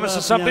you promise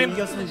us something?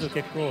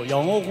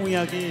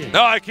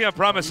 No, I can't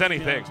promise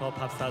anything.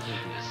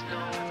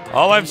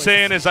 All I'm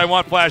saying is I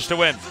want Flash to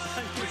win.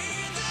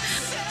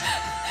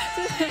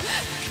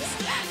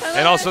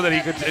 And also that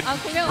he could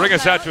bring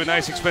us out to a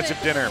nice, expensive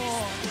dinner.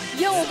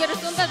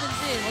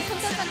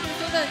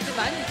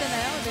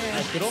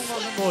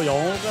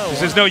 He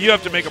says, no, you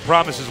have to make a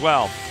promise as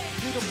well.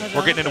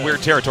 We're getting into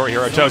weird territory here,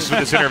 Otosis, with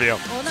this interview.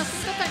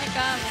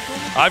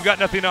 I've got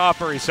nothing to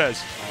offer, he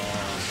says.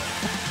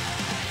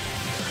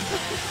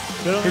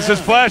 He says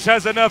Flash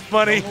has enough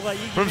money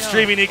from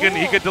streaming he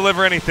could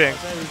deliver anything.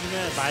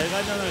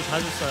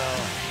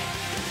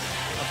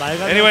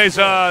 Anyways,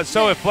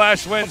 so if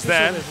Flash wins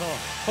then,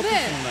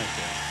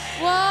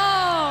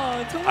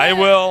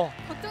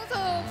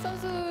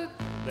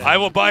 I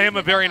will buy him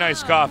a very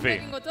nice coffee.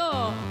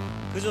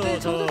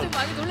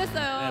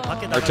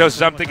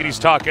 Otosis, I'm thinking he's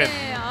talking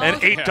an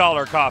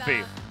 $8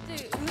 coffee.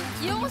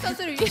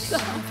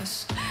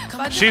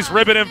 She's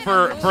ribbing him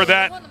for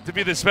that to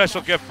be the special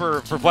gift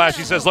for Flash.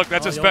 He says, look,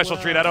 that's a special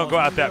treat. I don't go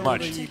out that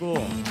much.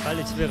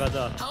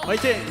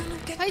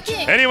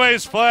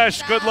 Anyways,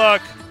 Flash, good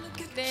luck.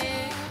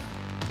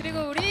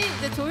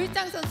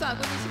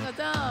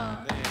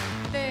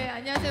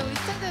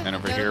 And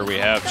over here we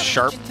have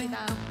Sharp.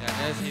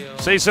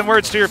 Say some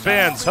words to your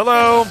fans.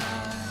 Hello.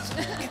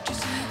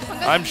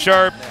 I'm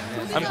Sharp.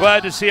 I'm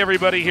glad to see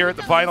everybody here at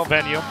the final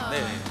venue.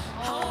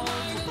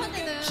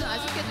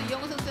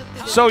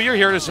 So you're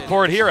here to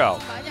support Hero.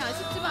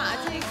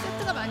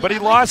 But he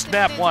lost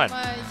map 1.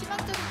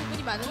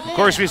 Of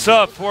course, we still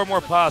have 4 more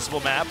possible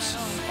maps.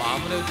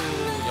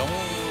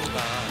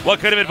 What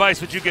kind of advice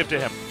would you give to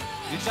him?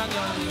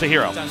 To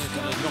Hero?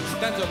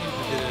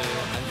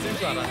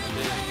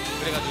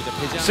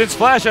 Since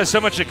Flash has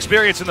so much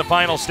experience in the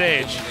final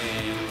stage,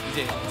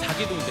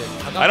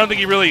 I don't think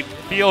he really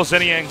feels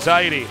any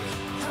anxiety.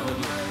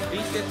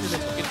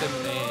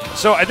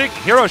 So I think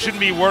Hero shouldn't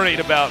be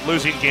worried about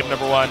losing game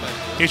number 1.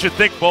 He should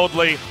think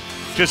boldly,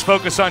 just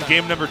focus on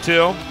game number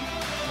 2.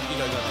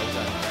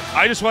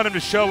 I just want him to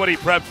show what he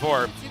prepped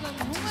for.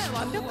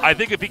 I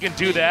think if he can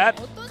do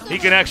that, he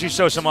can actually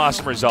show some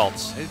awesome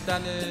results.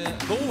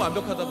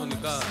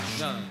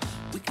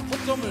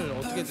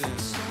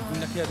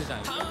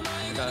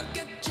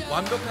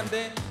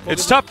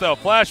 It's tough though.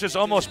 Flash is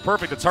almost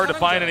perfect. It's hard to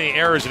find any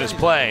errors in his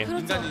play.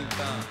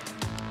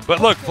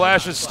 But look,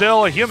 Flash is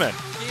still a human.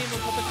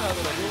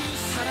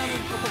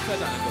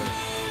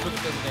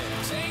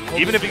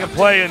 Even if he can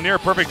play a near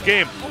perfect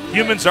game,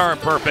 humans aren't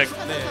perfect.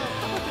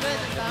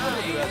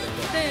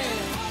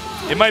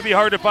 It might be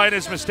hard to find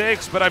his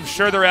mistakes, but I'm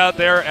sure they're out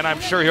there, and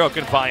I'm sure Hero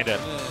can find it.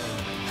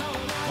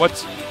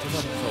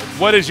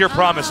 What is your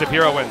promise if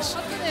Hero wins?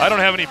 I don't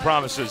have any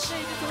promises.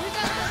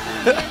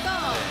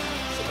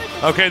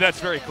 Okay, that's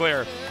very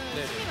clear.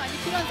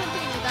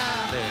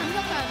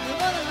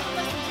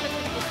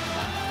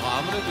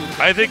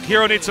 I think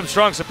Hero needs some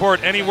strong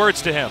support. Any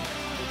words to him?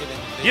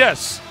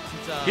 Yes.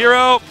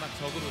 Hero,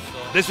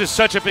 this is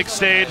such a big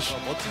stage.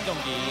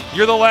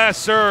 You're the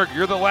last Zerg.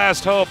 You're the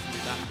last hope.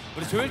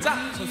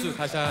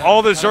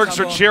 All the Zergs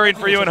are cheering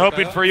for you and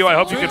hoping for you. I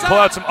hope you can pull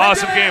out some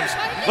awesome games.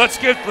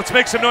 Let's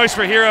make some noise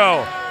for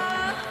Hero.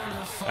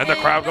 And the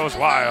crowd goes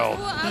wild.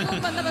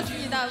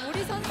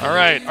 All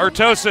right,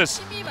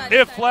 Artosis,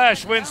 if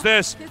Flash wins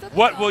this,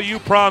 what will you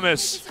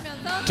promise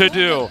to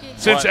do?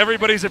 Since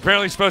everybody's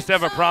apparently supposed to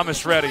have a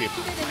promise ready.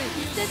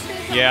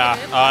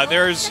 Yeah,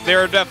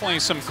 there are definitely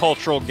some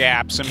cultural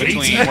gaps in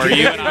between where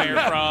you and I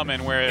are from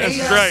and where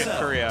ASL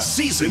Korea.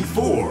 Season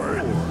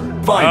 4.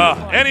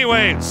 Final.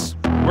 Anyways,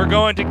 we're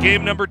going to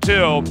game number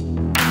 2.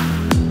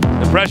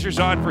 The pressure's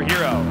on for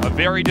Hero. A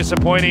very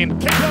disappointing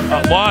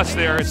loss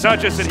there. It's not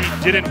just that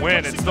he didn't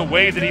win, it's the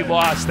way that he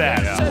lost that.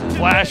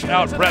 Flash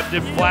out-prepped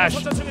him.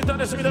 Flash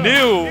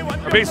knew,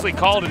 or basically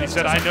called it. He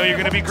said, I know you're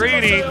going to be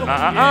greedy.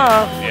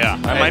 Yeah,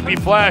 I might be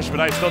Flash, but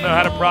I still know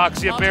how to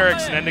proxy a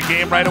barracks and end the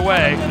game right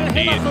away.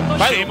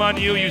 Shame on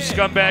you, you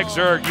scumbag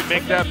Zerg. You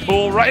make that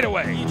pool right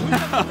away.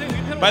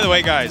 By the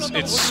way, guys,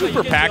 it's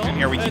super packed in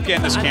here. We keep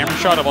getting this camera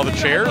shot of all the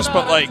chairs,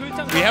 but like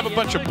we have a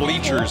bunch of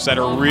bleachers that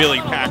are really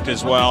packed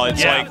as well.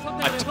 It's like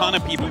a ton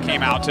of people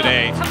came out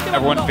today.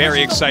 Everyone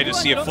very excited to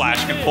see if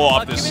Flash can pull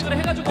off this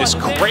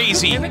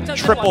crazy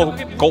triple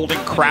golden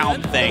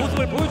crown thing.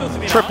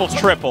 Triple.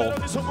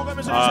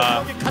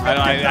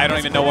 I don't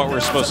even know what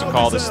we're supposed to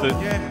call this.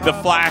 The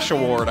Flash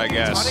Award, I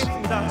guess.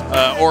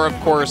 Or of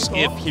course,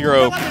 if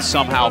Hero can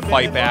somehow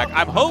fight back.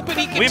 I'm hoping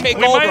he can take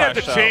Gold We might Rush,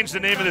 have to change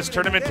the name of this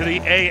tournament to the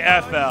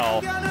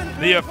AFL,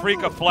 the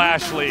Africa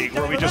Flash League,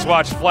 where we just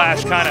watch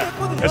Flash kind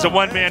of as a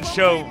one-man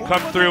show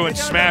come through and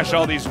smash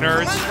all these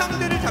nerds.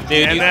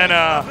 Dude, and then,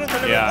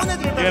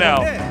 you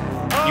know.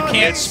 You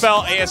can't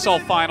spell ASL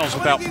Finals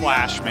without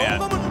Flash, man.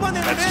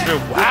 That's true.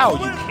 Wow,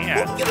 you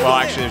can't. Well,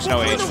 actually, there's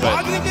no H,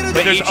 but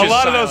there's a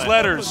lot of those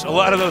letters. A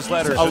lot of those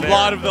letters. A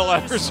lot of the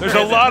letters. There's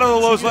a lot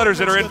of those letters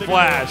that are in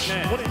Flash.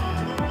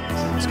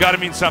 It's got to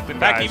mean something, In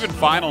fact, guys. even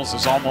Finals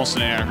is almost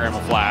an anagram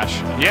of Flash.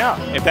 Yeah.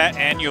 If that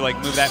N, you like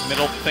move that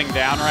middle thing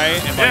down,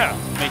 right? And like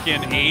make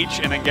it an H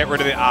and then get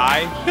rid of the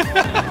I.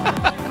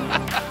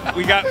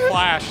 We got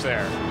Flash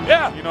there.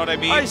 Yeah. You know what I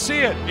mean? I see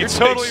it. You're It's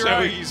totally like so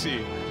right.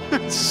 easy.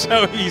 It's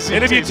so easy.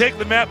 And if you take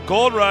the map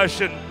Gold Rush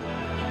and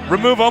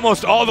remove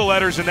almost all the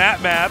letters in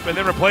that map and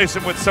then replace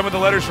them with some of the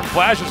letters from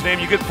Flash's name,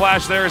 you get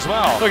Flash there as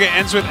well. Look, it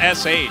ends with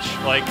SH.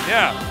 Like,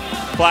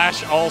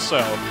 Flash also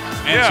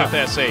ends with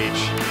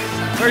SH.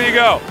 There you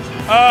go.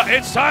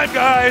 It's time,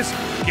 guys.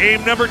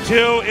 Game number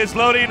 2 is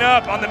loading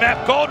up on the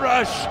map Gold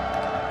Rush.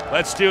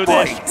 Let's do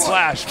this.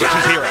 Flash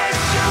versus Hero.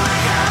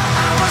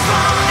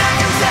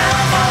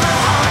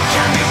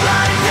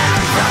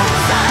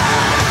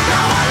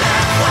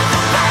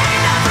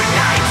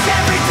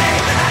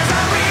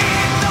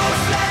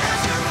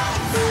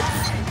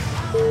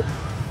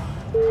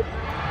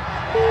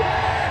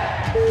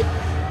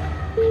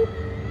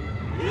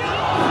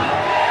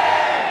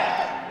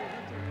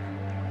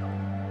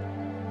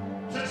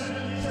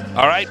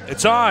 All right,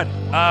 it's on.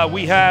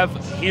 We have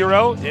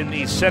Hero in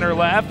the center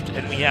left,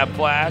 and we have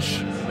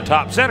Flash in the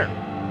top center.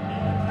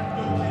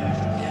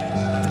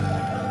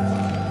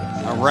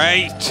 All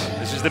right.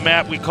 This is the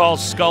map we call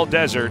Skull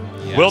Desert.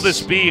 Yes. Will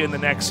this be in the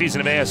next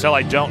season of ASL?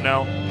 I don't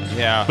know.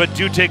 Yeah. But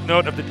do take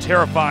note of the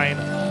terrifying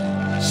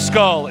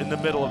skull in the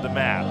middle of the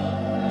map.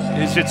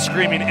 Is it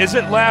screaming? Is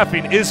it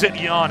laughing? Is it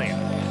yawning?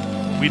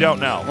 We don't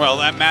know. Well,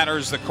 that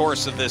matters the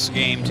course of this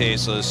game,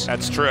 Tasteless.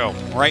 That's true.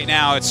 Right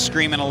now, it's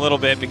screaming a little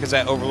bit because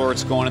that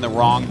Overlord's going in the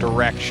wrong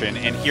direction,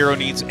 and Hero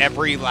needs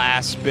every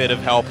last bit of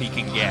help he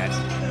can get.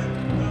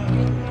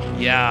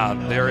 Yeah,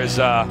 there is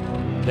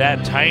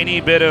that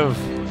tiny bit of,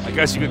 I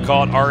guess you could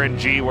call it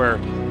RNG, where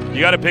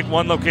you got to pick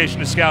one location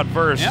to scout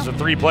first. It's a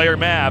 3-player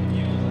map.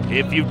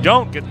 If you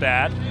don't get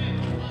that,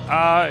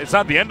 it's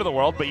not the end of the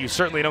world, but you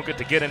certainly don't get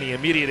to get any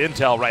immediate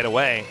intel right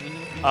away.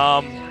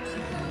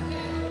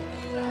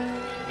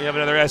 We have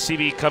another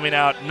SCV coming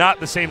out. Not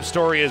the same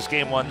story as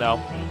Game 1,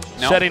 though.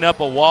 No. Setting up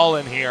a wall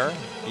in here.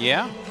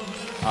 Yeah.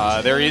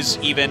 There is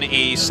even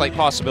a slight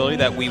possibility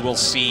that we will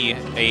see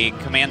a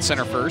command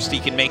center first. He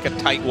can make a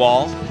tight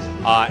wall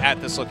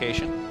at this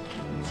location.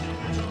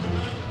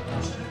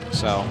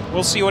 So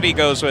we'll see what he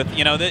goes with.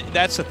 You know,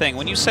 that's the thing.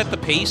 When you set the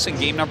pace in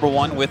game number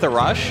 1 with a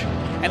rush,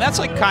 and that's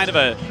like kind of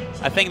a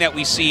thing that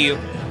we see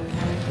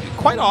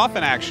quite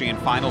often actually in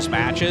finals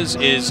matches,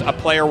 is a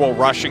player will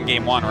rush in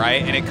game 1,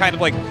 right? And it kind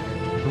of like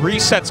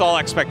resets all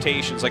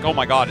expectations. Like, oh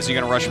my God, is he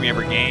going to rush me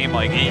every game?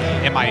 Like,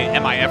 am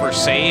I ever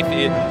safe?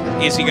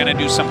 Is he going to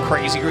do some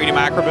crazy greedy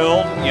macro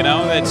build? You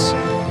know,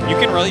 you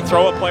can really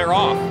throw a player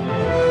off.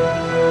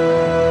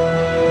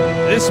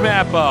 This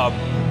map,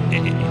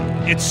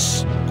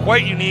 it's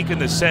quite unique in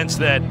the sense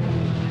that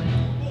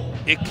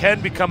it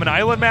can become an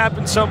island map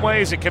in some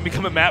ways. It can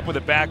become a map with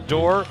a back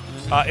door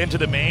into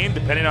the main,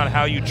 depending on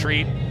how you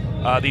treat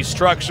these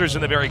structures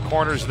in the very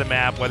corners of the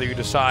map, whether you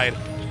decide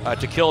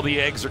to kill the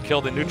eggs or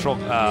kill the neutral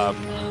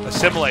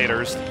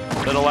assimilators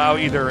that allow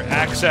either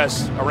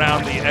access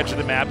around the edge of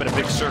the map in a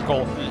big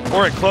circle,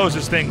 or it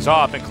closes things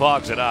off and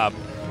clogs it up.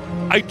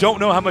 I don't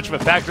know how much of a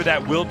factor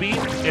that will be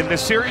in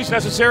this series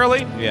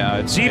necessarily.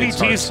 Yeah,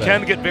 CVTs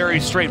can get very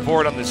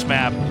straightforward on this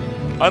map.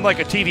 Unlike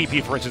a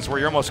TVP, for instance, where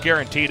you're almost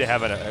guaranteed to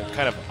have a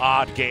kind of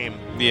odd game,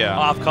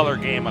 off-color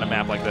game on a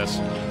map like this.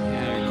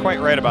 Yeah, you're quite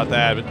right about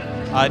that.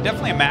 But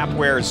definitely a map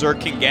where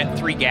Zerg can get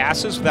 3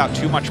 gases without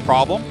too much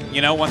problem.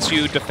 You know, once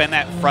you defend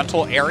that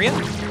frontal area,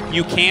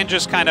 you can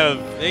just kind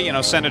of, you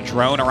know, send a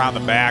drone around the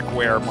back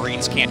where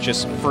Marines can't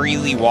just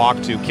freely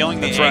walk to.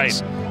 Killing the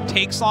eggs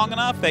takes long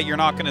enough that you're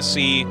not going to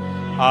see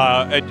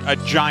a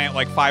giant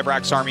like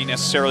 5-Rax army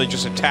necessarily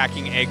just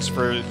attacking eggs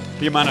for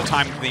the amount of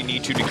time they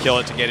need to kill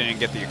it to get in and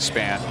get the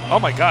expand. Oh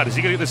my God, is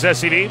he going to get this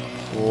SCV?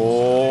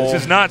 Oh.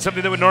 This is not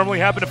something that would normally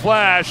happen to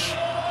Flash.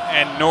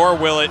 And nor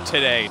will it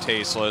today,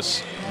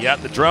 Tasteless. Yeah,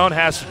 the drone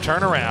has to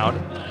turn around.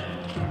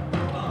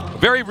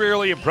 Very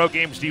rarely in pro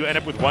games do you end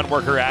up with one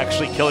worker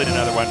actually killing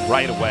another one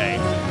right away.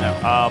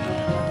 No.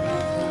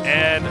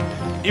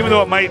 And even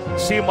though it might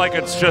seem like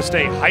it's just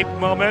a hype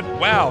moment,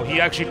 wow, he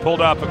actually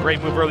pulled off a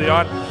great move early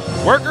on.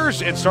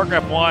 Workers in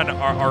StarCraft 1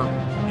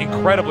 are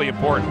incredibly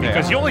important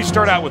because you only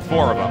start out with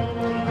 4 of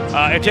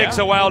them. It takes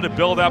a while to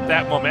build up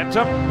that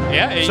momentum.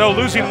 Yeah. So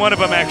losing one of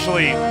them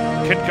actually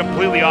can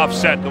completely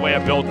offset the way a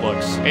build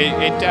looks.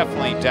 It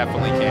definitely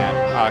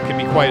can. Can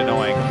be quite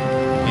annoying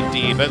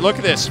indeed. But look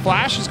at this.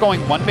 Flash is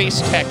going 1 base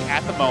tech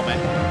at the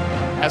moment.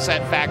 Has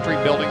that factory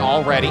building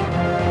already.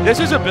 This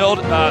is a build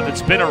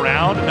that's been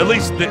around, at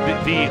least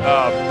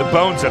the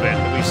bones of it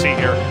that we see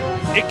here.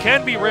 It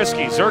can be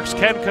risky. Zergs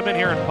can come in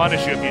here and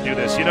punish you if you do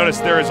this. You notice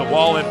there is a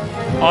wall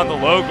on the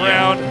low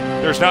ground.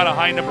 There's not a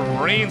high number of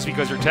Marines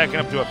because you're teching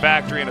up to a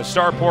factory and a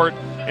starport.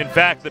 In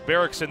fact, the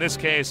barracks in this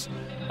case,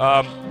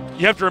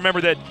 you have to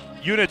remember that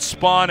units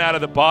spawn out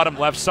of the bottom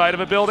left side of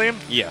a building.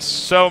 Yes.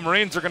 So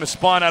Marines are going to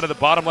spawn out of the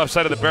bottom left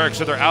side of the barracks,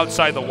 so they're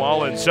outside the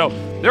wall. And so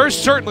there is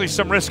certainly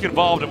some risk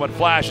involved in what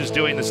Flash is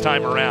doing this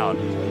time around.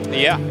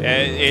 Yeah,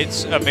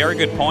 it's a very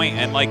good point.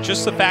 And like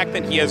just the fact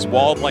that he has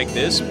walled like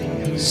this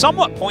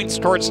somewhat points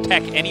towards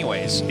tech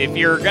anyways. If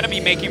you're going to be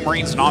making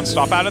Marines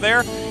nonstop out of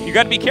there, you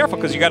got to be careful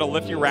because you got to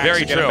lift your racks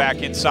to get them back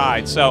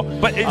inside. So,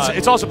 but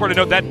it's also important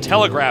to note that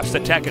telegraphs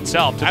the tech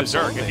itself to the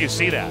Zerg, if you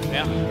see that.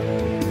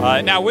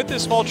 Yeah. Now with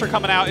this Vulture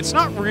coming out, it's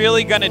not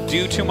really going to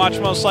do too much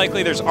most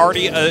likely. There's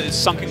already a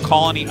sunken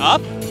colony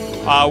up,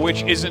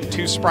 which isn't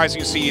too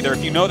surprising to see either.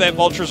 If you know that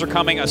Vultures are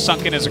coming, a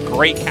sunken is a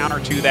great counter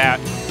to that.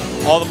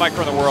 All the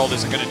micro in the world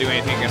isn't going to do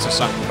anything against a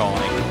sunken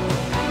colony.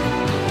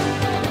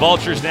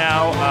 Vulture's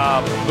now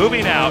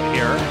moving out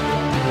here.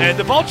 And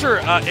the Vulture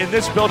in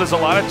this build is a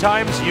lot of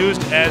times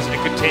used as a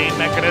contain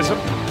mechanism.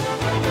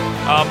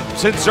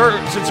 Since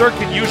Zerg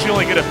can usually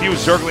only get a few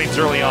Zerglings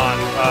early on,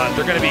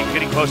 they're going to be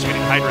getting close to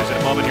getting Hydras in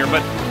a moment here.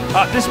 But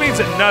this means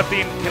that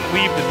nothing can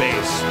leave the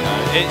base.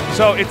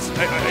 So it's,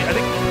 I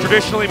think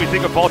traditionally we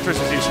think of Vultures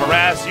as these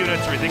harass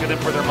units, or we think of them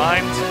for their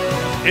mines.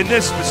 In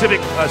this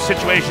specific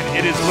situation,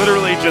 it is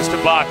literally just to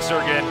box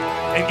Zerg in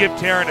and give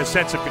Terran a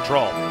sense of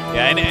control.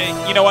 Yeah,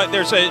 and you know what?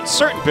 There's a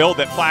certain build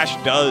that Flash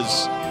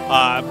does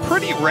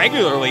pretty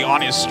regularly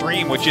on his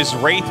stream, which is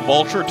Wraith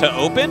Vulture to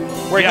open,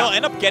 where he'll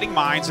end up getting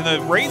mines, and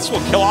the Wraiths will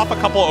kill off a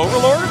couple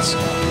Overlords,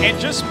 and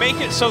just make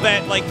it so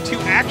that, like, to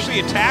actually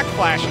attack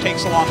Flash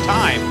takes a long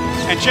time.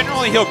 And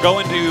generally he'll go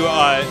into,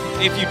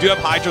 if you do have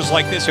Hydras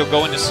like this, he'll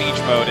go into siege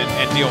mode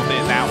and deal with it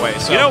in that way.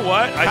 So you know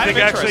what? I think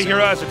actually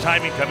Hero has a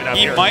timing coming up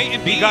here. He might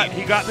indeed.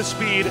 He got the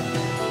speed.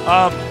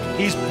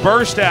 He's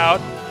burst out.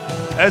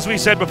 As we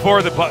said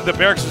before, the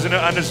barracks is in an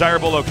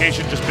undesirable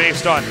location just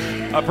based on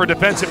for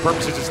defensive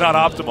purposes, it's not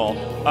optimal.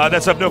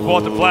 That's of no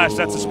fault to Flash.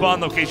 That's the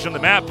spawn location on the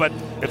map. But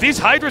if these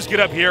Hydras get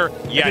up here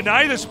and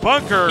deny this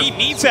bunker... He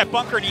needs that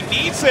bunker, and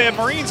he needs the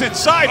Marines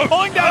inside.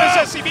 Pulling down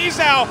his SCVs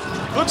now.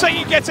 Looks like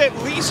he gets at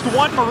least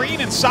one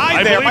Marine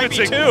inside there. Might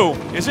be two.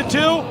 Is it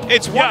two?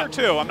 It's one or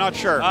two. I'm not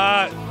sure.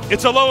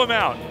 It's a low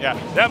amount. Yeah.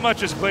 That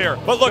much is clear.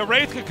 But look, the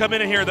Wraith could come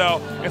in here, though,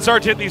 and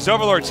start to hit these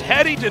Overlords.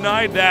 Had he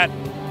denied that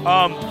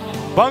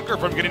bunker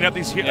from getting up,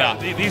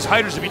 these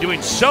Hydras would be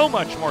doing so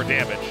much more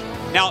damage.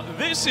 Now,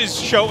 this is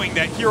showing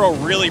that Hero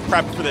really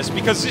prepped for this,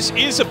 because this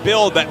is a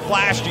build that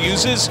Flash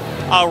uses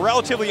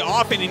relatively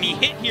often, and he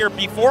hit here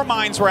before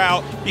mines were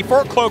out,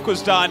 before Cloak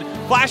was done.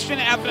 Flash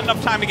didn't have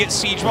enough time to get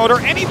siege mode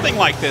or anything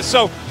like this.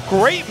 So,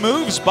 great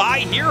moves by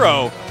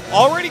Hero,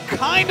 already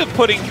kind of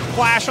putting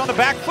Flash on the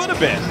back foot a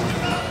bit.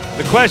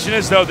 The question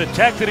is, though, the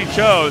tech that he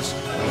chose,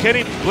 can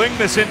he bring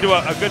this into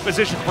a good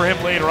position for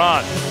him later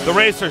on? The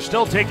Wraiths are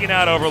still taking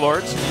out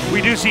Overlords.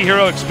 We do see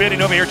Hero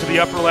expanding over here to the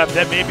upper left.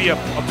 That may be a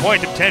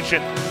point of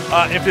tension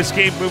if this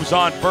game moves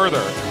on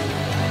further.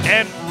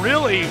 And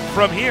really,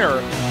 from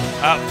here,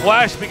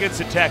 Flash begins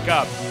to tech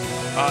up.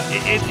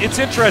 It's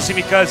interesting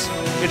because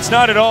it's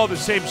not at all the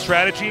same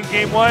strategy in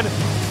Game 1,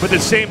 but the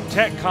same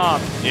tech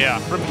comp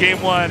from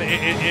Game 1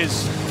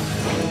 is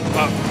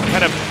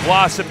kind of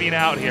blossoming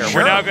out here.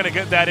 Sure. We're now going to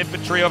get that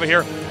infantry over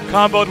here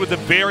comboed with the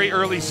very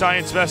early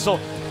science vessel.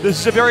 This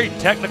is a very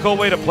technical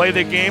way to play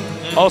the game,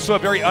 also a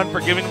very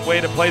unforgiving way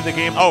to play the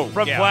game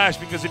from Flash,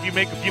 because if you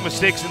make a few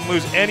mistakes and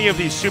lose any of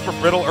these super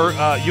brittle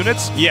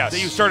units that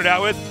you started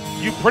out with,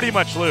 you pretty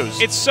much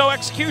lose. It's so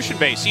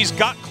execution-based. He's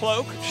got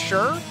Cloak,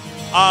 sure,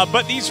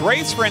 but these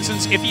Wraiths, for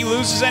instance, if he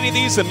loses any of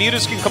these, the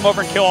Mutas can come over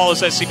and kill all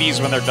his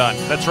SCVs when they're done.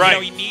 That's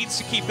right. You know, he needs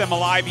to keep them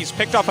alive. He's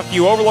picked off a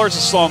few Overlords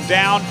to slow him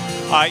down.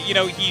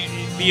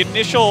 The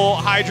initial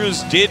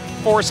Hydras did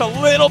force a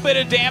little bit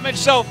of damage,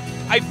 so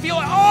I feel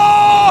like,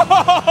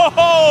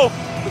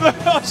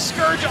 the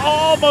Scourge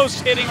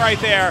almost hitting right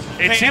there.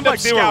 It seemed like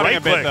they were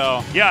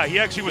right-clicked. Yeah, he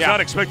actually was not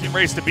expecting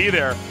Wraiths to be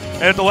there.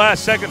 And at the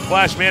last second,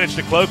 Flash managed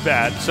to cloak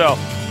that. So,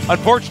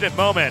 unfortunate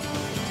moment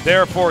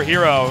there for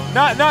Hero.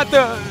 Not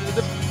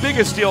the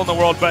biggest deal in the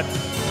world, but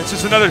it's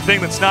just another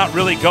thing that's not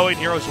really going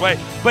Hero's way.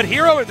 But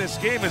Hero in this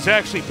game is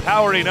actually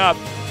powering up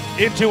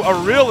into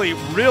a really,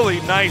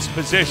 really nice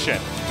position.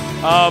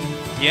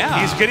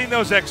 He's getting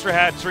those extra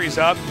hatcheries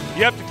up.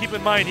 You have to keep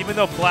in mind, even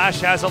though Flash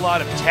has a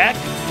lot of tech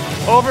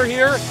over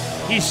here,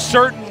 he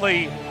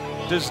certainly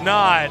does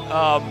not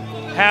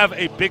have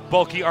a big,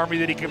 bulky army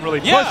that he can really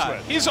push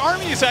with. His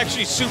army is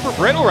actually super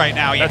brittle right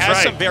now. He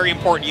has some very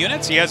important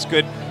units. He has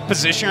good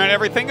position and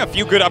everything, a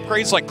few good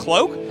upgrades like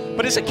Cloak,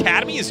 but his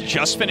Academy is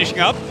just finishing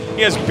up.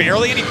 He has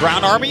barely any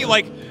ground army.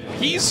 Like,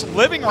 he's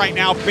living right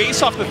now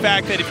based off the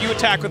fact that if you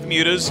attack with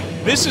Mutas,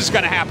 this is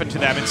going to happen to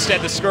them.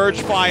 Instead, the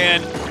Scourge fly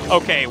in.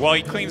 Okay, well,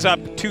 he cleans up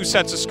 2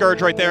 sets of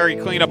Scourge right there. He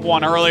cleaned up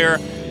 1 earlier.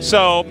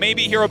 So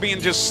maybe Hero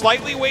being just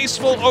slightly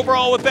wasteful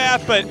overall with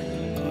that, but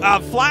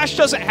Flash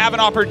doesn't have an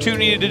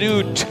opportunity to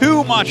do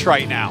too much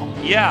right now.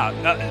 Yeah,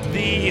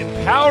 the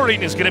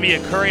powering is going to be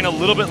occurring a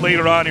little bit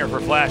later on here for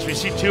Flash. We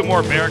see 2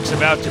 more barracks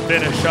about to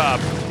finish up.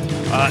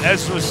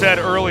 As was said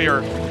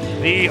earlier,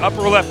 the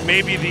upper left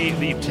may be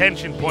the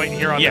tension point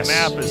here on the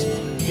map, as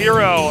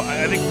Hero,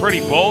 I think pretty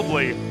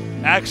boldly,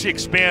 actually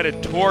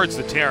expanded towards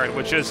the Terran,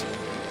 which is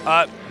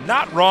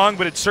not wrong,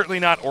 but it's certainly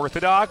not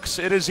orthodox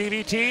at his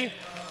EVT.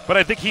 But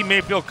I think he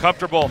may feel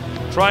comfortable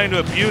trying to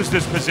abuse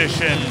this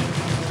position,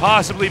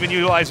 possibly even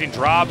utilizing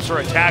drops or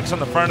attacks on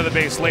the front of the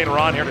base later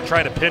on here to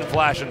try to pin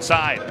Flash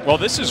inside. Well,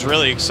 this is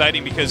really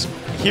exciting because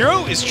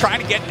Hero is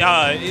trying to get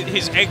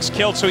his eggs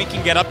killed so he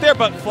can get up there,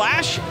 but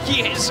Flash,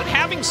 he is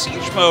having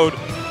siege mode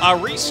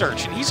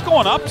research, and he's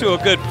going up to a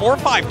good 4 or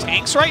 5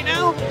 tanks right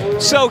now,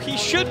 so he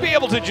should be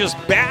able to just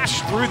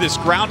bash through this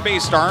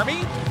ground-based army.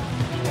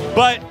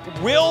 But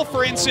will,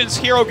 for instance,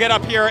 Hero get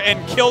up here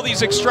and kill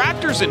these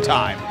extractors in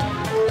time?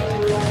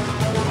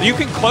 You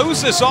can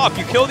close this off.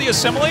 You kill the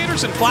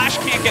assimilators, and Flash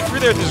can't get through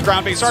there with his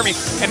ground-based army.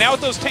 And now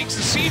with those tanks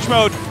in siege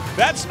mode,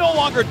 that's no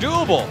longer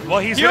doable. Well,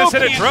 he's going to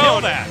send a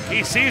drone.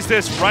 He sees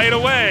this right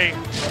away,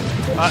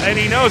 and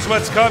he knows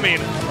what's coming.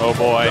 Oh,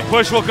 boy. The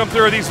push will come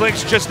through. These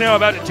Lynx just now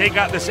about to take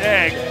out this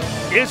egg.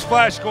 Is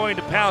Flash going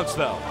to pounce,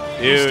 though?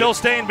 Dude. He's still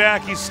staying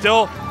back. He's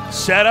still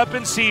set up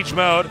in siege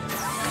mode.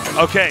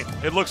 Okay,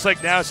 it looks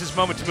like now is his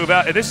moment to move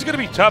out. And this is going to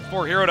be tough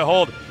for Hero to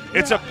hold.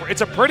 It's a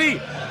pretty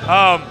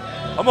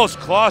almost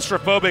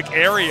claustrophobic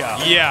area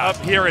up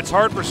here. It's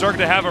hard for Zerg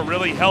to have a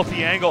really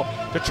healthy angle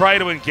to try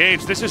to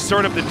engage. This is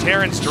sort of the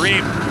Terran's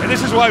dream, and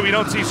this is why we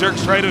don't see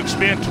Zergs try to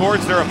expand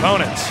towards their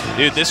opponents.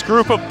 Dude, this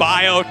group of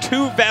bio,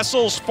 2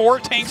 vessels, 4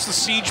 tanks to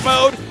siege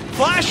mode.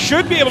 Flash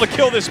should be able to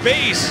kill this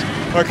base.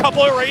 A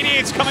couple of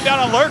radiates coming down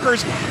on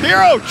lurkers.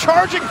 Hero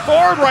charging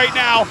forward right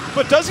now,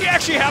 but does he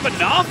actually have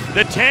enough?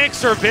 The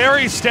tanks are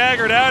very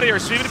staggered out here,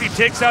 so even if he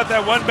takes out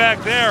that one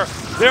back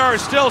there are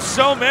still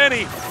so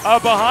many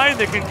behind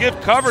that can give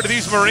cover to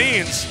these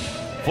Marines.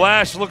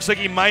 Flash looks like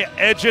he might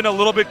edge in a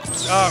little bit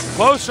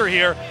closer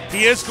here.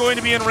 He is going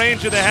to be in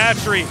range of the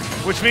hatchery,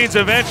 which means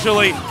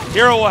eventually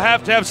Hero will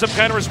have to have some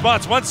kind of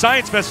response. One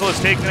Science Vessel is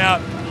taken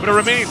out, but a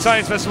remaining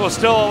Science Vessel will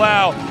still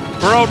allow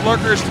burrowed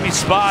lurkers to be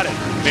spotted.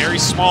 Very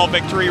small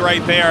victory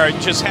right there.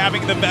 Just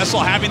having the vessel,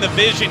 having the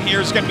vision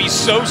here is going to be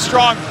so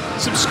strong.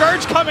 Some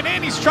Scourge coming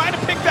in. He's trying to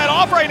pick that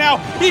off right now.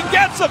 He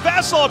gets the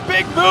vessel, a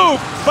big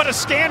move, but a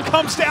scan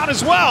comes down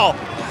as well.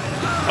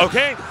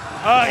 Okay.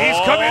 He's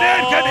coming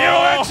in. Can Hero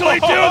actually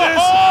do this?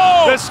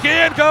 The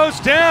scan goes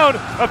down.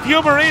 A few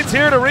Marines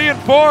here to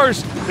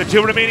reinforce. The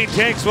 2 remaining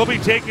tanks will be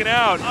taken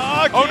out.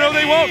 Oh, no,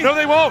 they won't. No,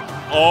 they won't.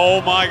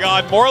 Oh, my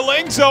God. More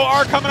Lings, though,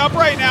 are coming up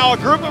right now. A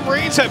group of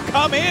Marines have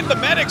come in. The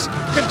medics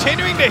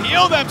continuing to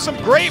heal them. Some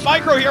great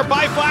micro here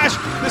by Flash.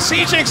 The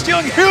Siege tanks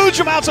dealing huge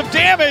amounts of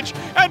damage,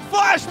 and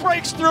Flash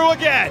breaks through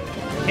again.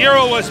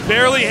 Hero was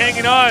barely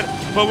hanging on,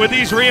 but with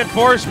these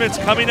reinforcements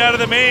coming out of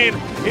the main,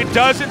 it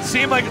doesn't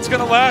seem like it's going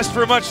to last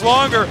for much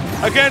longer.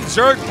 Again,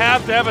 Zerg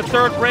have to have a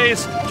third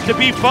base to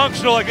be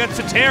functional against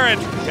the Terran,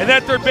 and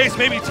that third base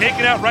may be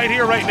taken out right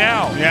here, right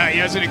now. Yeah, he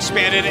hasn't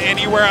expanded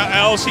anywhere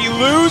else. He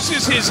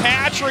loses his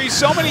hatchery.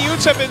 So many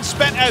units have been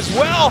spent as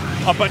well.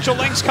 A bunch of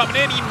Lings coming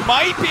in. He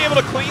might be able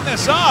to clean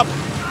this up,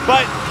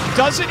 but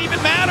does it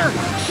even matter?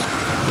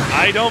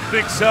 I don't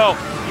think so.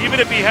 Even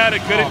if he had a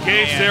good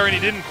engage there and he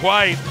didn't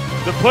quite,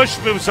 the push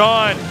moves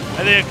on,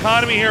 and the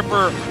economy here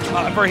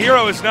for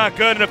Hero is not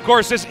good. And of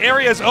course, this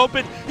area is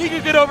open. He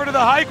can get over to the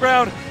high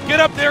ground, get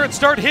up there and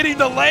start hitting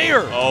the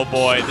layer. Oh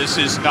boy, this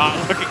is not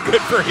looking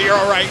good for Hero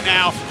right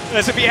now.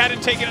 As if he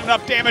hadn't taken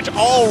enough damage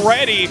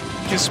already.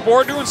 His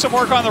Spore doing some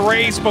work on the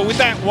race, but with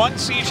that 1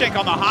 siege tank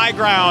on the high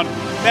ground,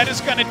 that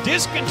is going to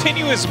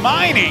discontinue his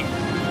mining.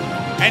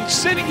 And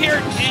sitting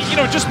here, you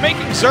know, just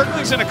making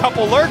Zerglings and a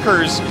couple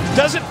Lurkers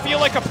doesn't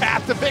feel like a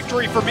path to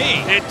victory for me.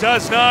 It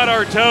does not,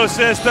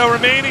 Artosis. The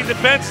remaining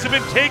defenses have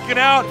been taken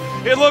out.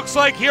 It looks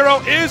like Hero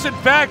is, in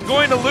fact,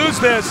 going to lose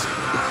this.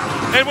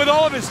 And with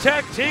all of his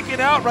tech taken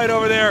out right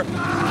over there,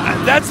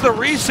 that's the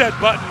reset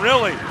button,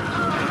 really.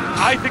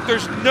 I think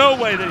there's no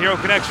way that Hero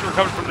can actually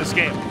recover from this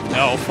game.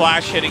 No,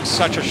 Flash hitting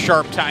such a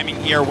sharp timing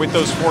here with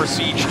those 4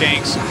 siege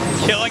tanks,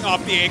 killing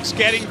off the eggs,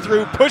 getting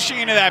through, pushing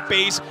into that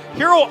base.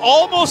 Hero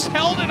almost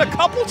held it a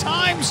couple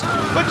times,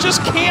 but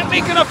just can't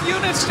make enough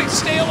units to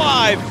stay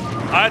alive.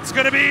 That's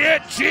going to be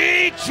it.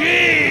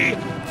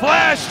 GG!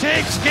 Flash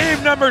takes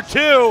game number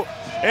 2,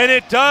 and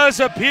it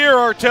does appear,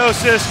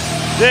 Artosis,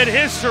 that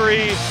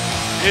history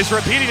is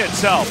repeating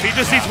itself. He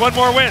just needs one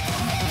more win.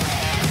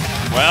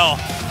 Well,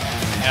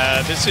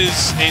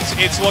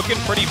 it's looking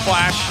pretty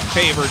Flash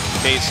favored,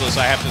 Baseless,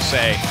 I have to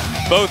say.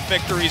 Both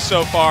victories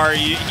so far.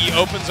 He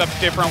opens up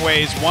different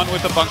ways. One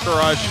with a bunker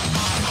rush,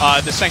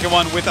 the second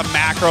one with a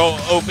macro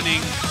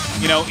opening,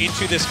 you know,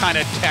 into this kind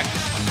of tech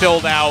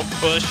filled out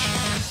bush.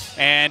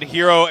 And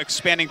Hero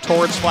expanding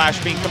towards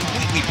Flash, being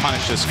completely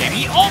punished this game.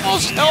 He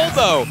almost held,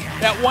 though,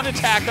 that one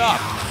attack up.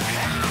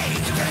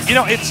 You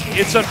know,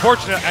 it's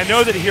unfortunate. I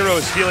know that Hero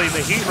is feeling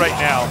the heat right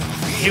now.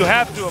 You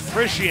have to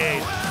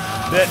appreciate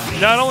that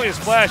not only is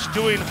Flash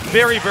doing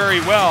very, very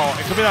well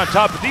and coming on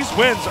top, but these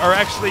wins are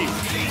actually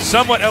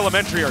somewhat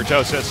elementary,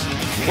 Artosis.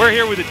 We're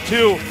here with the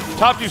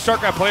top two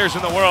StarCraft players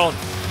in the world,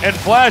 and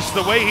Flash,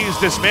 the way he's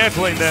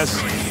dismantling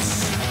this,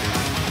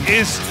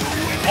 is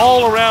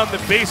all around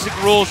the basic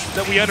rules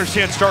that we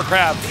understand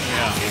StarCraft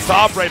to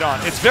operate on.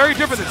 It's very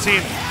different than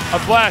seeing a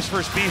Flash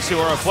versus Bisu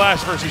or a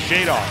Flash versus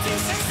Jadon.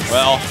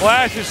 Well,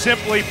 Flash is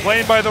simply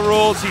playing by the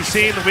rules. He's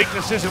seeing the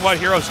weaknesses in what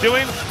Hero's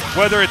doing,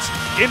 whether it's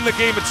in the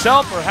game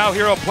itself or how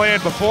Hero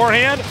planned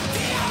beforehand,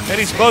 and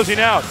he's closing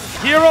out.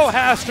 Hero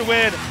has to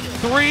win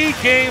 3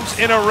 games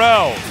in a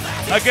row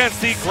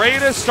against the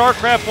greatest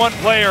StarCraft 1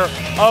 player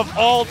of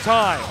all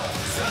time.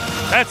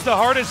 That's the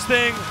hardest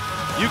thing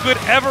you could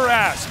ever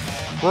ask.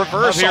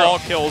 Reverse all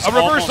kills. A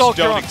reverse all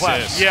kill don't on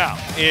Flash. exist. Yeah.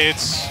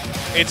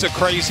 It's a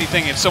crazy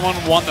thing. If someone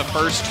won the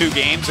first 2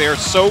 games, they are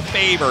so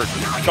favored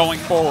going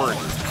forward.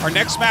 Our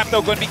next map,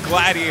 though, going to be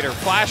Gladiator.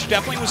 Flash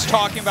definitely was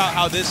talking about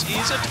how this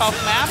is a tough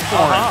map for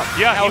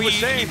him. Yeah, how he was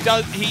saying.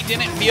 He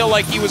didn't feel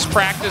like he was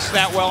practiced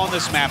that well on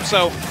this map.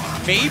 So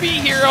maybe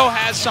Hero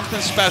has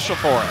something special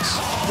for us.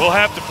 We'll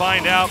have to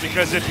find out,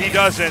 because if he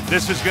doesn't,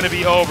 this is going to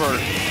be over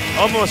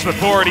almost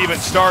before it even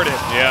started.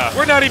 Yeah.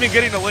 We're not even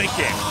getting the late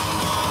game.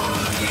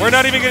 We're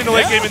not even getting the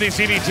late game in these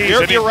CBTs.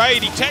 You're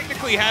right. He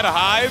technically had a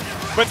hive,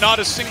 but not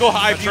a single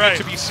hive unit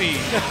to be seen.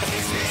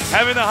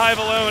 Having the hive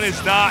alone is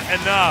not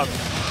enough.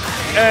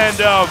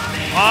 And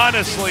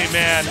honestly,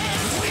 man,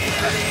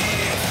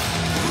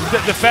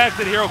 the fact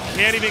that Hero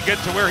can't even get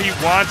to where he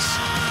wants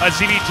a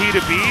CBT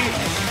to be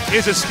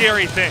is a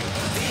scary thing.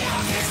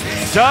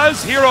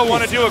 Does Hero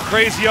want to do a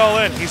crazy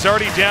all-in? He's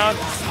already down.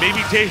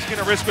 Maybe taking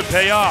a risk would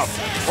pay off.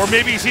 Or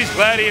maybe he sees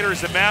Gladiator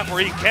as a map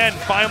where he can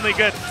finally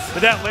get to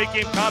that late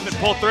game comp and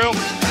pull through.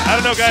 I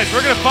don't know, guys.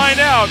 We're going to find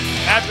out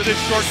after this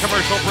short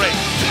commercial break.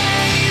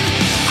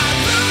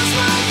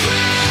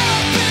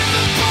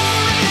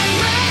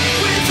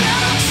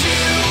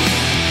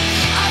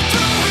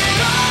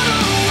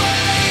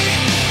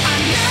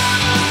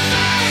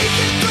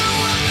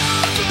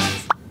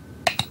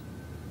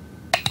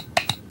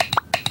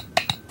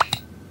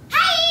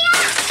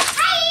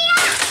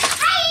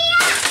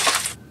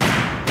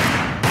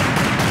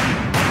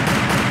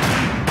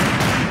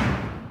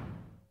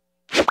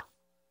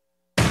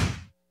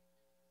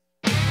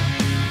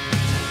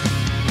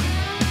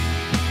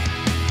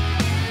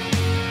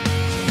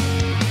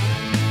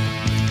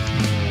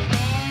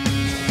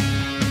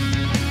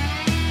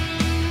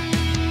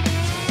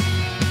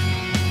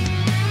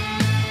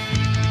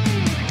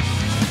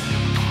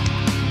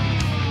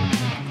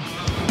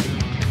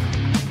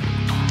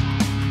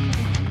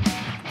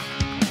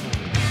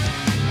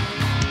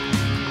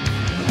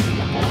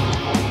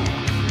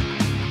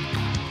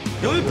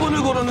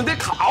 10번을 걸었는데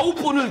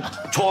 9번을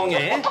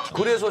저항해.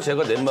 그래서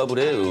제가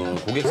넷마블에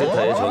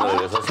고객센터에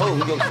전화를 해서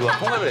서은경 씨와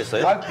통화를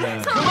했어요.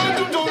 그만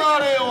좀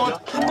전화하래요.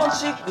 한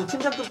번씩 그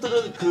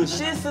팀장급들은 그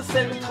CS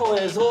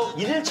센터에서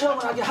일일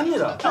체험을 하게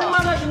합니다.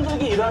 얼마나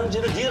힘들게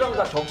일하는지를 니랑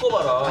다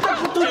겪어봐라.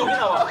 또 여기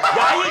나와. 야,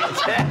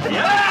 이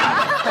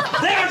야!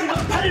 내가 지금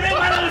 800만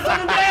원을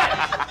썼는데!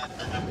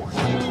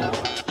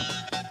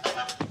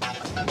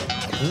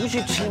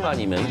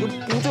 97만이면 이거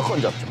무조건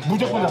잡죠.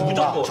 무조건 잡죠.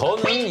 무조건.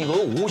 저는 이거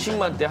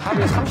 50만 대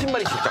하루에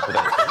 30마리씩 잡고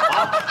다녀요.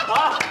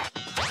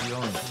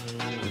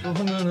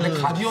 근데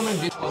가디언은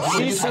이제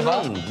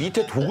시스는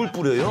밑에 독을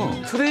뿌려요.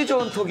 트레저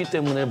헌터기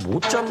때문에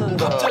못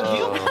잡는다.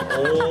 갑자기요?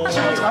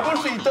 지금 잡을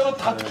수 있다고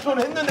다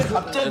투표를 했는데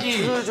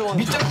갑자기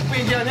밑장국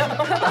얘기하냐?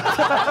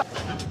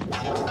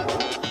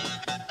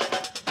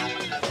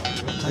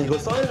 이거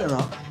써야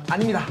되나?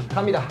 아닙니다.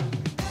 갑니다.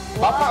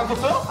 마파 안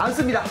썼어요? 안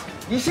씁니다.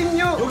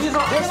 26. 여기서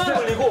한 번만 더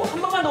올리고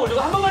한 번만 더 올리고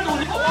한 번만 더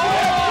올리고.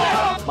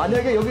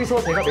 만약에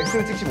여기서 제가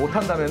맥스를 찍지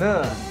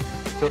못한다면은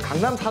저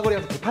강남 사거리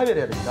가서 대파이를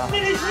해야 됩니다.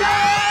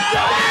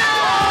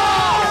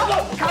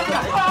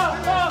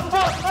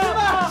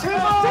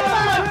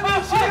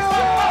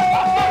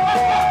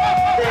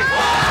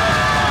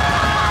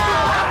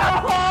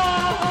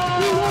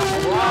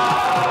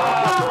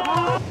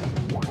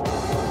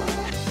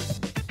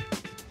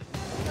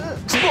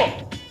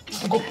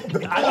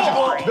 안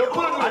죽어. 몇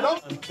번을 죽었나?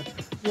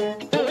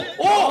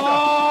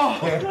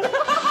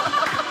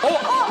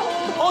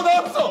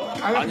 나왔어.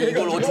 아니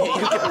이걸 어떻게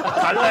이렇게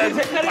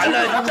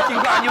발라야지 웃긴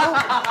거 아니오?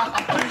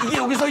 이게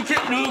여기서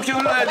이렇게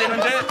흘러야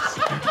되는데.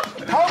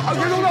 다음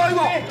계속 나와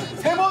이거.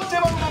 세 번째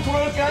방송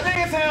돌아올게요.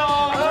 안녕히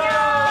계세요.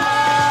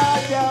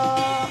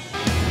 안녕.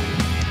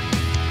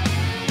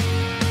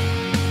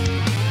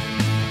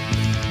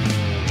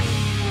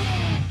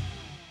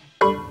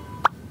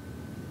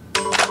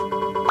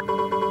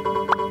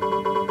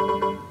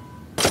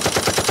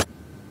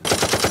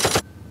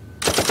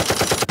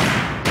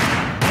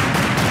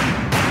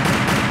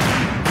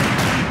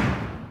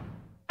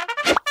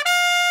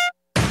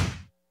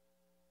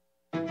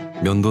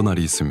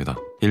 면도날이 있습니다.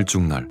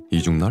 일중날,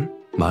 이중날,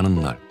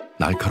 많은 날,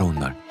 날카로운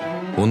날.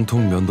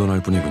 온통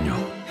면도날 뿐이군요.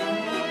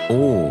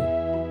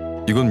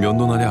 오, 이건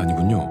면도날이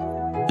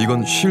아니군요.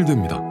 이건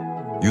쉴드입니다.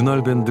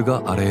 윤활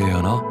밴드가 아래에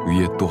하나,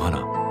 위에 또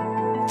하나.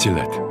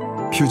 질레트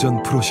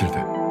퓨전 프로 실드.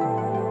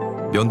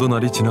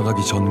 면도날이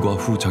지나가기 전과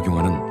후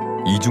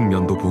작용하는 이중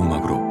면도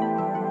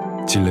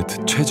보호막으로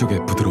질레트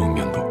최적의 부드러운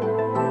면도.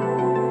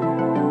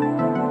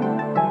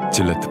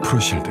 질레트 프로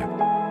실드.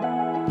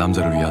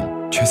 남자를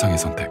위한 최상의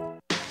선택.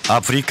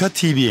 아프리카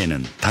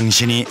TV에는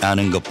당신이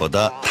아는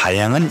것보다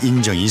다양한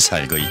인정이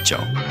살고 있죠.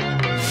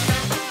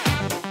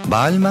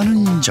 말 많은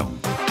인정,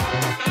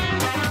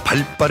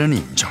 발 빠른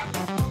인정,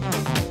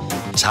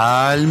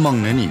 잘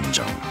먹는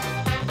인정,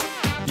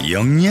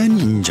 영리한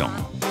인정,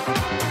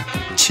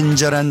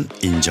 친절한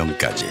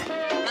인정까지.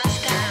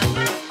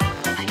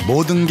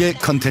 모든 게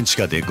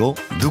컨텐츠가 되고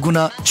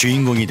누구나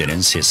주인공이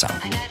되는 세상.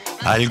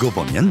 알고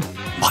보면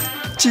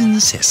멋진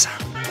세상.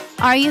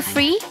 Are you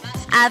free?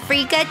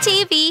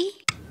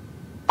 AfreecaTV.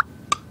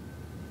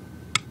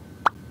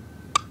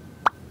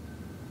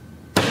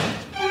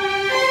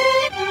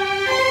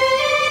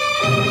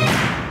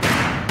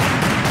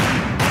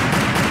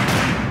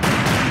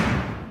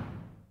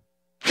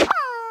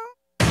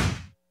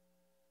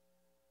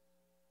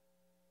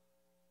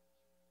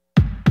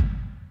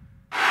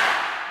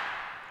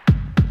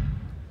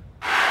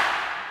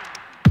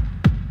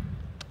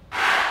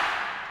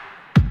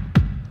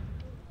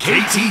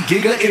 KT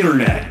Giga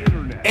Internet,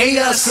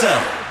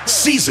 ASL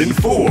Season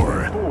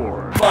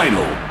 4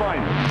 Final.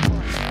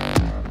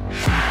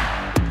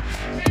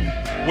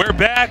 We're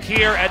back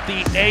here at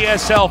the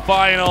ASL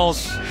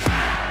Finals.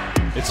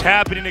 It's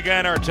happening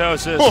again,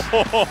 Artosis.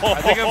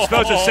 I think I'm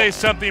supposed to say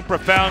something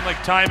profound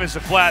like time is a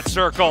flat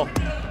circle,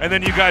 and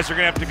then you guys are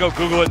going to have to go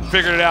Google it and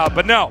figure it out.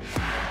 But no,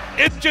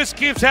 it just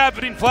keeps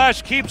happening.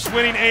 Flash keeps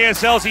winning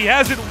ASLs. He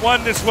hasn't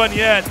won this one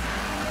yet,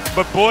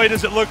 but boy,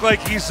 does it look like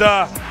he's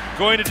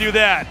going to do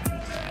that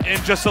in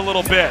just a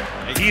little bit.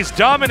 He's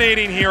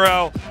dominating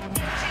Hero.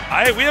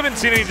 We haven't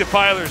seen any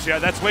defilers yet.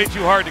 That's way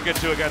too hard to get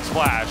to against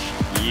Flash.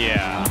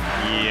 Yeah.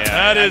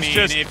 That is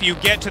just... if you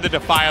get to the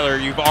defiler,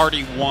 you've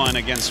already won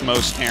against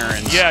most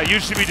Terrans. Yeah,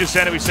 usually we just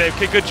send it, we say,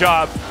 okay, good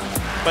job.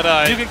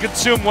 But you can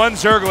consume one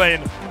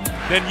Zerglane,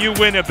 then you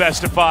win a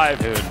best of 5.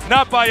 Dude.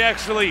 Not by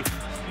actually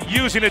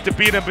using it to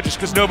beat him, but just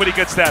because nobody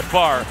gets that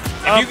far.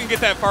 If you can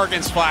get that far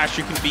against Flash,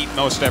 you can beat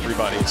most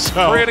everybody.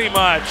 So. Pretty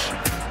much.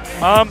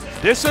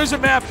 There's a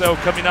map, though,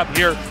 coming up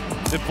here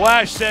that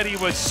Flash said he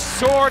was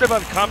sort of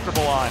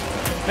uncomfortable on.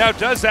 Now,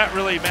 does that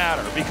really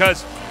matter?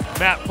 Because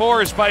map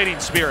 4 is Fighting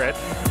Spirit,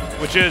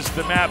 which is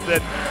the map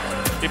that,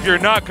 if you're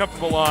not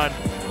comfortable on,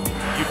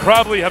 you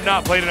probably have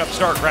not played enough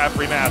StarCraft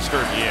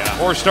Remastered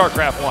or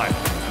StarCraft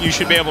 1. You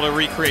should be able to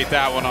recreate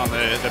that one on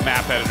the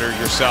map editor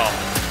yourself.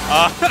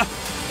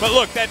 But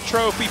look, that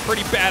trophy,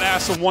 pretty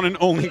badass, the one and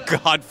only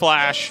God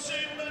Flash.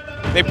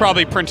 They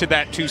probably printed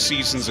that 2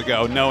 seasons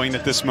ago, knowing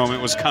that this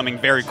moment was coming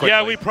very quickly.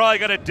 Yeah, we probably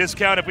got a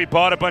discount if we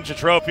bought a bunch of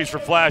trophies for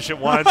Flash at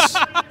once.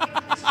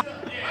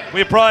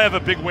 We probably have a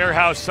big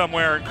warehouse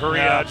somewhere in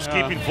Korea just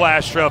keeping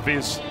Flash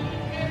trophies.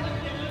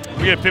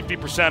 We get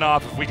 50%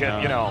 off if we get,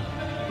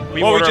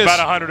 we order about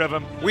 100 of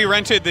them. We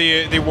rented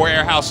the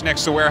warehouse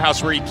next to the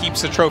warehouse where he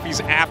keeps the trophies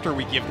after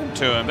we give them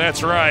to him.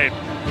 That's right.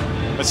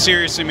 But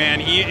seriously, man,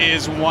 he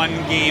is 1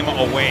 game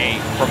away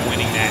from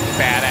winning that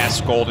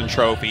badass golden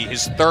trophy,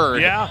 his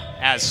 3rd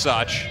as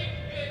such.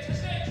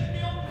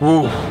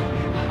 Whew.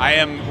 I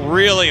am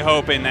really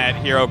hoping that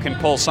Hero can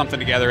pull something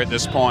together at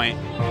this point.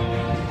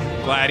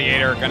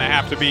 Gladiator going to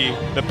have to be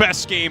the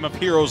best game of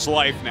Hero's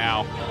life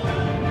now.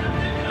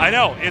 I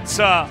know. It's,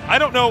 I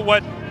don't know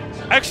what...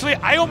 Actually,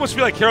 I almost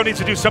feel like Hero needs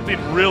to do something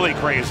really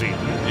crazy.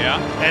 Yeah?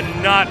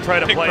 And not try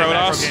to play a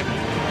macro game.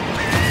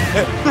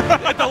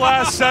 At the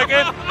last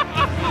second.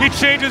 He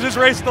changes his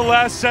race at the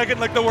last second,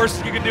 like the worst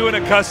thing you can do in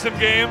a custom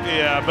game.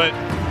 Yeah, but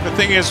the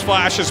thing is,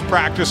 Flash has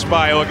practiced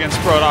bio against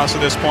Protoss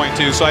at this point,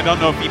 too, so I don't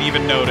know if he'd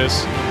even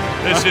notice.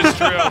 This is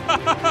true.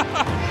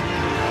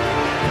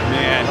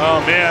 Man.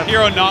 Oh, man.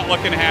 Hero not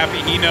looking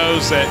happy. He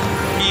knows that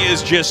he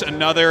is just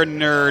another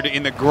nerd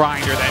in the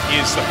grinder that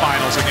is the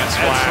finals against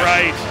Flash. That's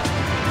right.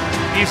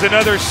 He's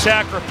another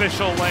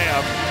sacrificial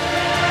lamb.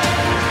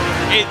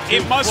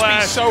 It must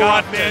be so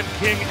rough. Godman,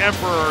 King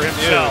Emperor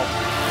himself.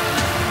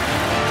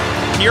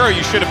 Ew. Hero,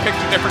 you should have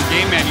picked a different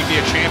game, man. You'd be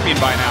a champion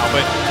by now.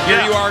 But here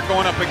you are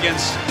going up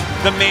against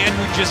the man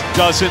who just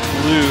doesn't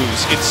lose.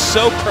 It's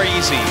so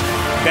crazy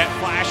that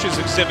Flash is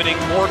exhibiting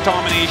more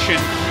domination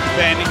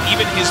than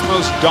even his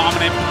most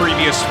dominant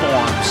previous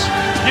forms.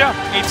 Yeah.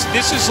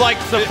 This is like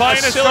the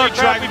finest silly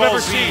StarCraft Dragon we've Ball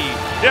ever Z seen.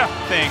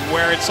 thing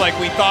where it's like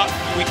we thought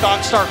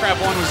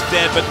StarCraft 1 was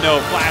dead, but no,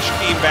 Flash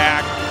came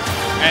back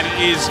and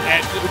is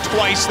at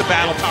twice the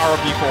battle power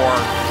before.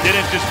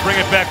 Didn't just bring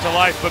it back to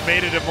life, but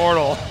made it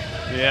immortal.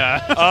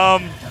 Yeah.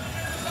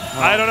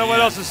 I don't know what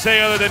else to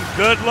say other than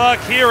good luck,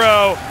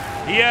 Hero.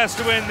 He has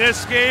to win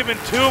this game and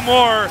 2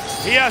 more.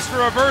 He has to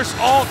reverse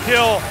alt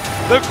kill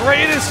the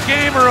greatest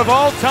gamer of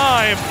all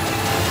time.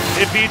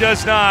 If he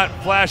does not,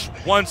 Flash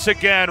once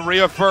again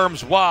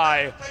reaffirms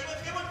why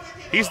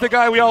he's the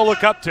guy we all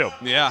look up to.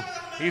 Yeah.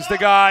 He's the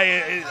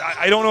guy.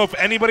 I don't know if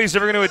anybody's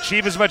ever going to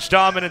achieve as much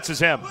dominance as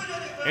him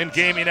in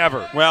gaming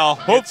ever. Well,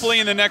 hopefully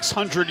in the next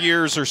 100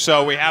 years or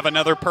so, we have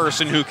another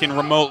person who can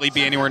remotely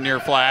be anywhere near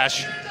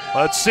Flash.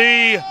 Let's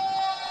see.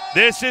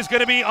 This is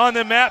going to be on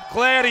the map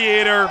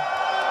Gladiator.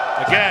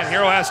 Again,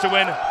 Hero has to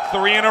win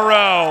 3 in a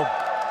row.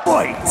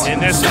 Fight! In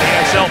this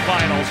ASL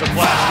Finals of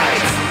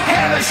Flash.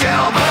 Heaven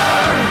shall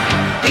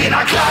burn in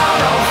a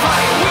cloud of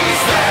fire. We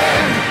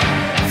stand.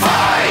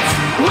 Fight!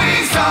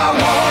 We start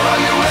war. Are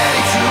you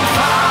ready to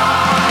fight?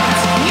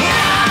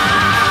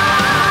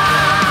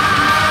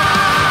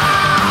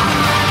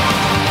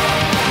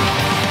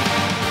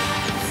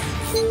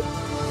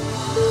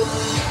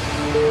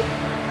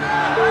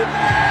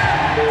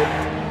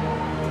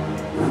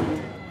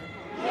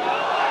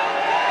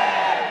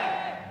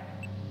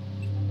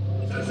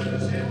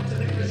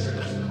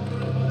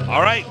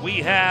 All right, we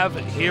have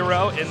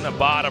Hero in the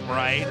bottom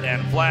right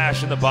and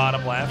Flash in the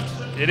bottom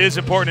left. It is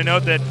important to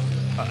note that,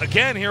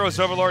 again, Hero's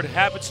Overlord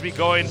happens to be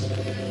going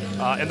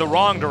in the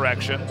wrong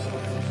direction.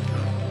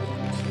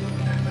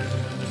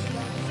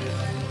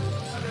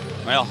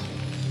 Well,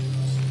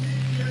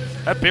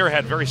 that bear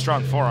had very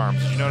strong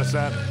forearms. Did you notice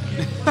that?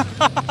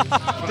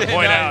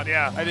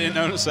 I didn't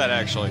notice that,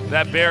 actually.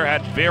 That bear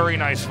had very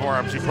nice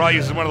forearms. He probably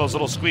uses one of those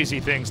little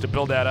squeezy things to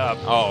build that up.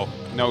 Oh,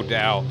 no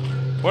doubt.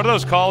 What are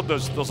those called?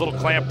 Those little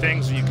clamp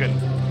things you can...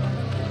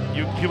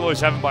 people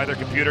always have them by their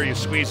computer. You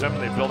squeeze them,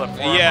 they build up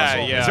forearm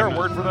muscle. Yeah. Is there a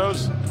word for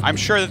those? I'm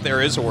sure that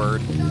there is a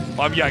word.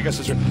 Well, yeah, I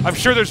guess I'm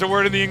sure there's a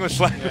word in the English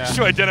language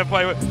to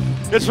identify what.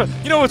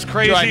 You know what's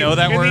crazy? Do I know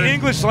that in word? In the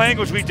English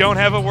language, we don't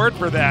have a word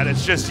for that.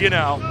 It's just,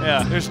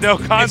 there's no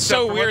concept. It's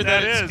so for weird what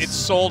that is. It's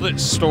sold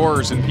at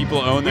stores and people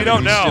own them. We don't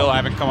and know. Still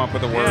haven't come up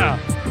with a word. Yeah.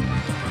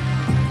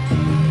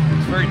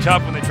 It's very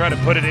tough when they try to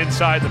put it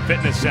inside the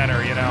fitness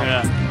center,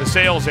 the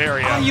sales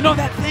area. Oh, you know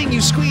that thing? You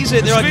squeeze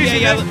it. They're like,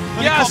 let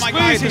me call my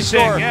guy at the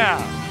store.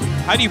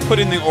 How do you put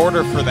in the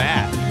order for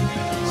that?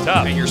 It's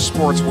tough. At your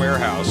sports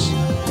warehouse.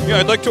 Yeah,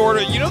 I'd like to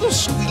order,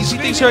 those squeezy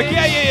things? They're like,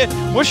 yeah.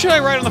 What should I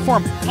write on the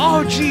form?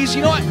 Oh, geez,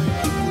 you know what?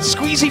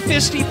 Squeezy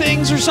fisty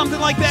things or something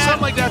like that?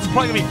 Something like that's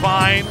probably going to be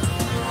fine.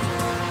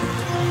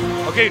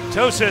 Okay,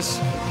 Tosis,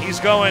 he's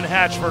going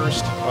hatch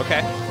first.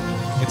 Okay.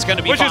 It's going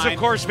to be fine. Which is, of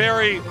course,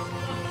 very,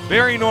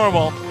 very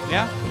normal.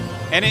 Yeah.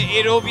 And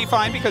it'll be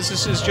fine because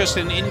this is just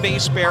an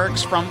in-base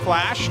barracks from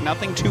Flash.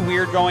 Nothing too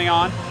weird going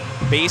on.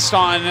 Based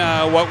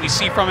on what we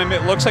see from him,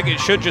 it looks like it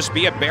should just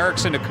be a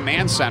barracks and a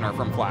command center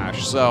from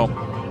Flash. So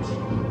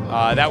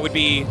that would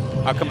be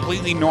a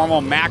completely normal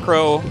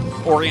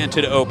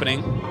macro-oriented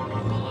opening.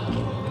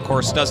 Of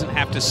course, doesn't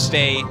have to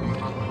stay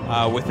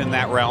within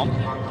that realm.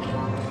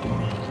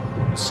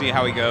 We'll see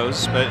how he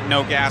goes, but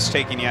no gas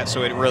taken yet,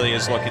 so it really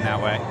is looking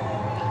that way.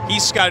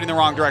 He's scouting the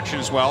wrong direction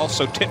as well,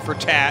 so tit for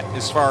tat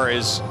as far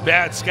as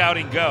bad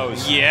scouting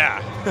goes.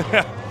 Yeah.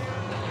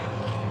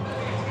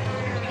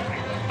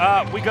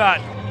 we got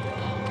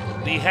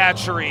the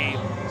hatchery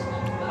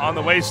on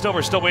the way still.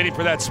 We're still waiting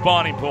for that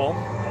spawning pool.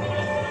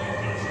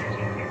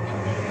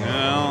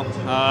 No,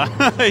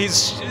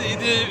 he's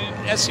the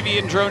SCV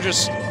and drone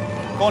just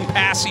going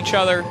past each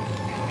other.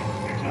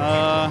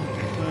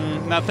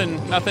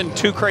 Nothing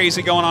too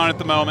crazy going on at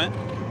the moment.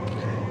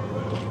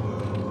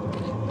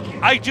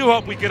 I do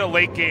hope we get a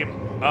late game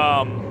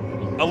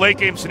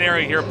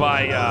scenario here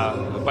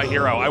by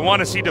Hero. I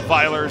want to see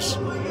Defilers,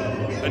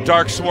 a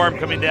Dark Swarm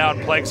coming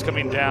down, Plagues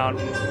coming down.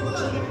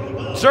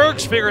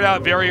 Zerg's figured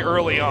out very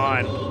early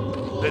on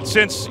that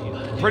since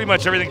pretty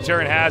much everything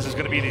Terran has is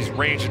going to be these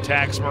ranged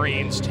attacks,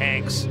 Marines,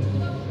 tanks,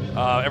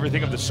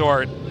 everything of the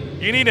sort,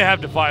 you need to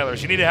have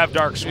Defilers. You need to have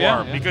Dark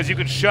Swarm because you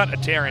can shut a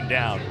Terran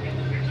down.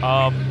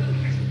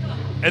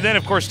 And then,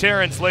 of course,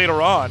 Terrans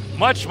later on,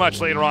 much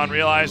later on,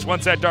 realize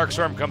once that Dark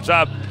Swarm comes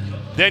up,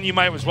 then you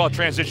might as well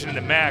transition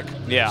into mech.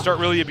 Yeah. Start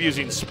really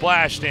abusing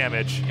splash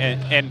damage.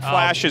 And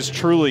Flash is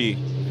truly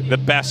the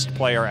best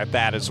player at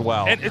that as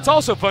well. And it's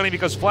also funny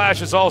because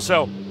Flash is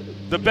also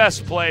the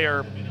best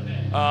player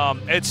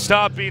at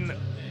stopping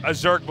a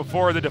Zerg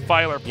before the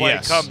Defiler play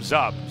comes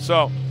up.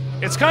 So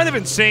it's kind of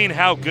insane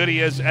how good he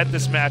is at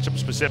this matchup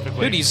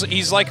specifically. Dude,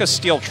 he's like a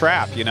steel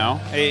trap, you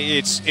know?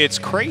 It's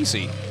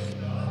crazy.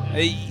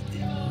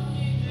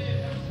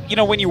 You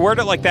know, when you word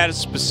it like that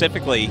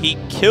specifically, he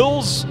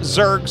kills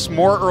Zergs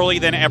more early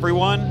than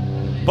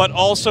everyone, but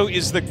also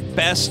is the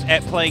best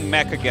at playing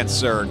mech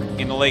against Zerg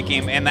in the late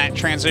game, and that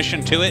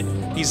transition to it,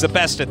 he's the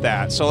best at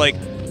that. So, like,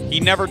 he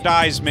never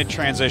dies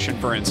mid-transition,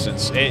 for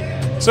instance.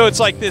 So it's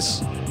like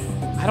this,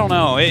 I don't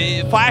know,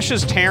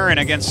 Flash's Terran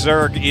against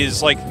Zerg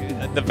is like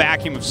the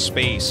vacuum of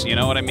space, you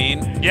know what I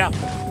mean? Yeah.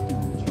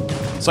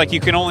 It's like you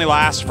can only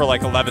last for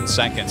like 11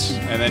 seconds,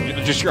 and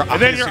then just your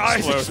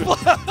eyes explode.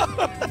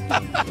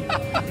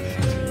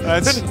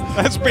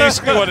 That's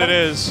basically what it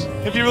is.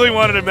 If you really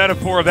wanted a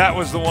metaphor, that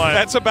was the one.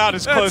 That's about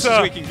as close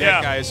as we can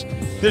get, guys.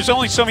 There's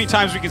only so many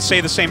times we can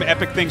say the same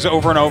epic things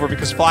over and over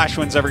because Flash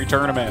wins every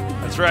tournament.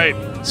 That's right.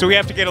 So we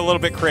have to get a little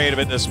bit creative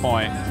at this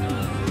point.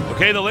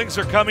 Okay, the links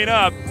are coming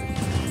up.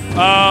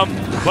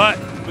 But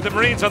with the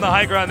Marines on the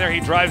high ground there, he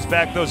drives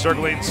back those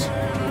Zerglings.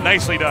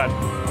 Nicely done.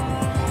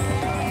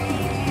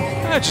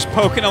 Just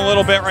poking a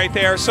little bit right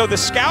there. So the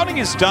scouting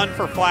is done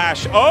for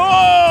Flash.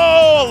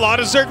 Oh, a lot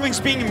of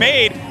Zerglings being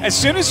made. As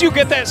soon as you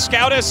get that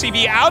scout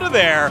SCV out of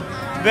there,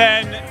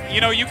 then,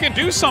 you know, you can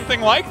do something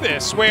like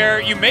this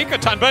where you make a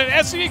ton. But an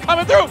SCV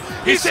coming through.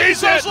 He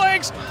sees those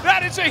links.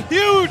 That is a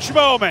huge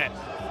moment.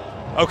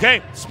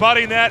 Okay,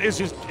 spotting that is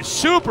just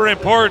super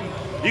important.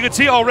 You can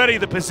see already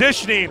the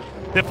positioning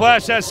that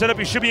Flash has set up.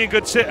 He should be in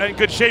good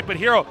shape, but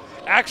Hero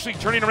actually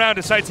turning around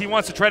decides he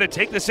wants to try to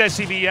take this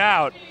SCV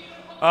out.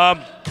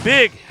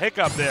 Big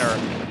hiccup there.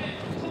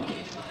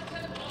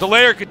 The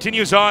layer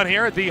continues on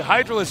here. The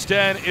Hydralisk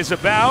Den is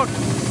about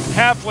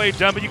halfway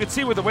done, but you can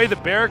see with the way the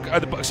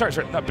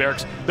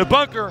the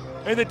bunker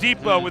and the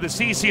depot with the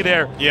CC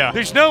there. Yeah.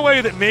 There's no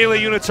way that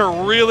melee units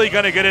are really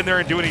going to get in there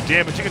and do any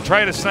damage. You can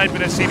try to snipe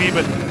an SCV,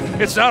 but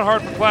it's not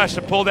hard for Flash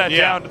to pull that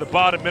down to the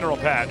bottom mineral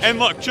patch. And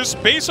look,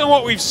 just based on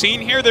what we've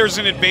seen here, there's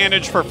an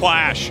advantage for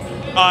Flash.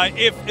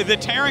 If the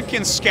Terran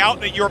can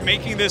scout that you're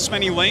making this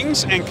many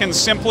lings and can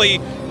simply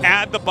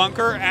add the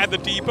bunker, add the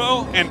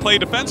depot, and play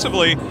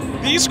defensively,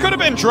 these could have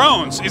been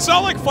drones. It's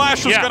not like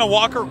Flash was going to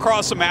walk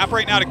across the map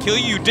right now to kill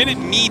you. You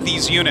didn't need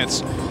these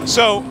units.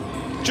 So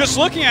just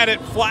looking at it,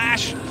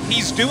 Flash,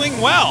 he's doing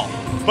well,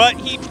 but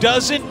he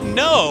doesn't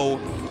know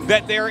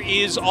that there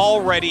is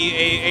already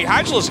a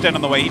Hydralisk Den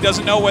on the way. He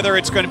doesn't know whether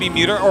it's going to be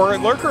Muta or a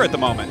Lurker at the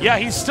moment. Yeah,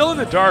 he's still in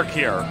the dark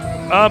here.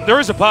 There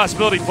is a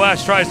possibility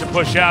Flash tries to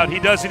push out. He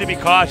does need to be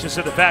cautious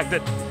of the fact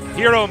that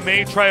Hero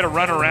may try to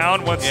run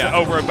around once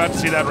we're about to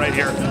see that right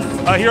here.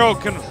 Hero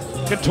can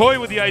toy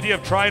with the idea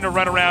of trying to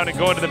run around and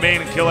go into the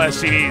main and kill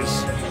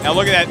SCVs. Now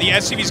look at that, the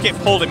SCVs get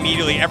pulled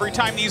immediately. Every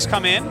time these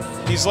come in,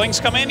 these links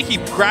come in, he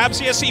grabs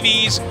the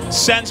SCVs,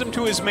 sends them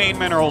to his main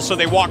minerals, so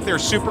they walk there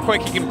super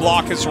quick, he can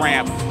block his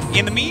ramp.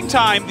 In the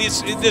meantime,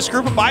 this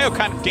group of Bio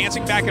kind of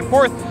dancing back and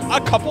forth,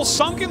 a couple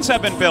Sunkens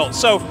have been built,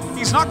 so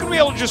he's not going to be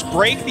able to just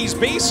break these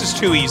bases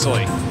too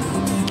easily.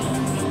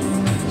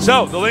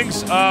 So the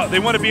Lynx, they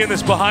want to be in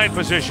this behind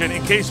position.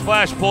 In case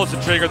Flash pulls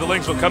the trigger, the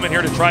Lynx will come in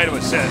here to try to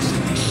assist.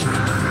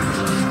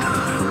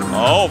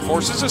 Oh,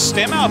 forces a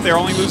stim out there,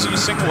 only losing a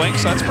single link,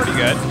 so that's pretty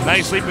good.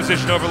 Nicely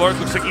positioned Overlord.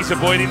 Looks like he's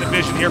avoiding the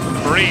vision here from the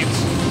Marines.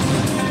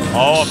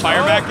 Oh, a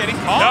fireback getting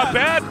caught.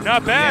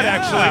 Not bad,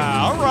 actually.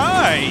 All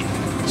right.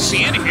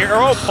 Seeing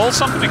Hero pull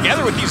something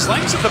together with these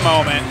links at the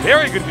moment.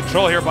 Very good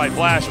control here by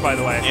Flash, by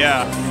the way.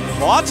 Yeah.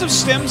 Lots of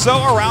stims,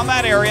 though, around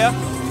that area.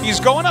 He's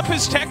going up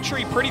his tech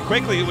tree pretty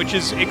quickly, which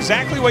is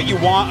exactly what you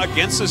want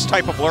against this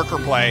type of lurker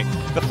play.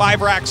 The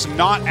 5-rack's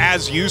not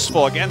as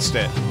useful against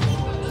it.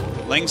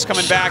 Lings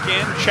coming back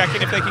in,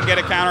 checking if they can get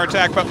a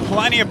counterattack, but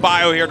plenty of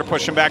bio here to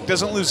push him back.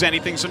 Doesn't lose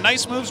anything, so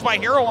nice moves by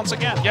Hero once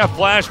again. Yeah,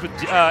 Flash with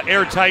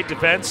airtight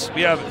defense.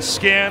 We have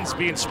scans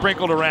being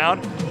sprinkled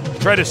around.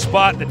 Try to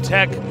spot the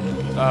tech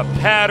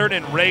pattern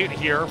and rate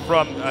here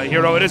from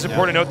Hero. It is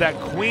important to note that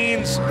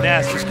Queen's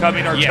Nest is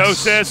coming.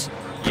 Artosis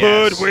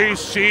Could we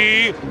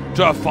see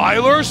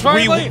Defilers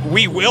finally?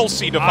 We will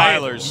see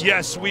Defilers.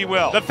 Yes, we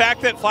will. The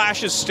fact that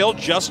Flash is still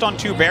just on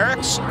 2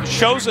 barracks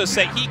shows us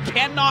that he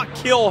cannot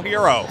kill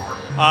Hero.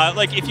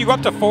 Like, if you go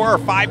up to 4 or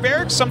 5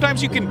 barracks,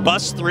 sometimes you can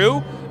bust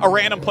through a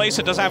random place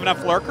that doesn't have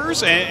enough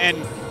lurkers and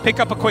pick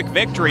up a quick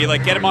victory,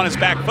 like get him on his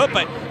back foot,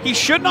 but he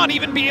should not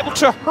even be able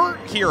to hurt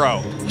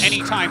Hero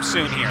anytime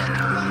soon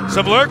here.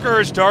 Some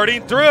lurkers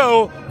darting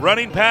through,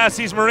 running past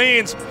these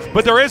Marines,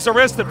 but there is a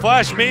risk that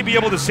Flash may be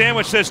able to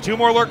sandwich this. 2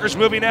 more lurkers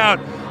moving out.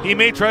 He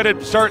may try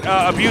to start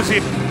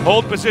abusing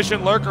hold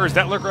position lurkers.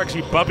 That lurker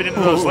actually bumping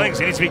into those lanes.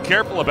 He needs to be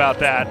careful about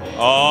that.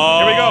 Oh.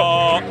 Here we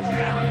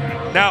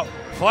go. Now,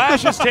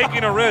 Flash is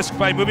taking a risk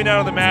by moving out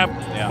of the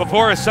map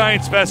before a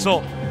science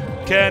vessel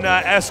can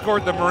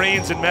escort the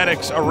Marines and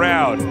medics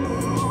around.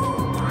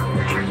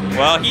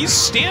 Well, he's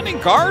standing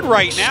guard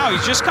right now.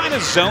 He's just kind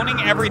of zoning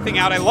everything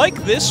out. I like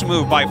this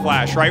move by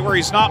Flash, right, where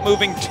he's not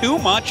moving too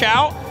much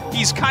out.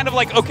 He's kind of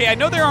like, okay, I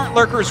know there aren't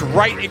lurkers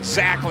right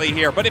exactly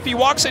here, but if he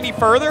walks any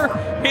further,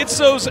 hits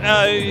those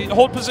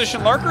hold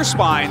position lurker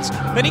spines,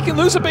 then he can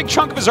lose a big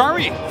chunk of his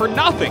army for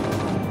nothing.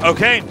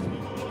 Okay,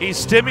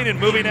 he's stimming and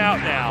moving out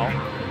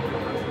now.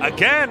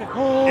 Again,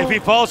 if he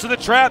falls to the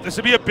trap, this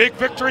would be a big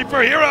victory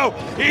for Hero.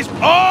 He's,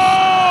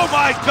 oh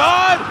my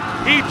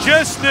God, he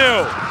just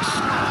knew.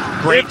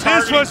 Great if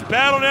this was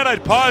BattleNet,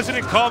 I'd pause it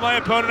and call my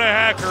opponent a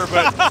hacker,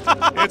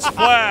 but it's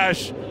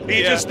Flash.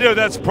 He just knew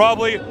that's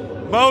probably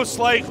most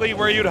likely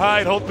where you'd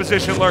hide hold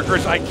position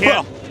lurkers. I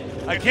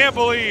can't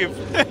believe.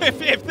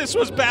 if this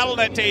was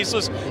BattleNet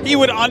Tasteless, he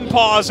would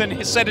unpause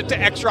and set it to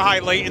extra high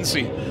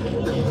latency.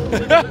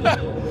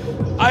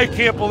 I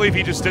can't believe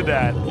he just did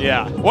that.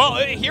 Yeah. Well,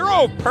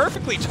 Hero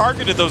perfectly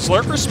targeted those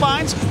lurker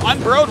spines.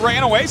 Unbroed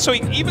ran away, so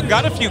he even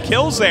got a few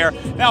kills there.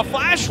 Now,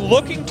 Flash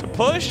looking to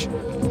push,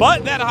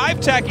 but that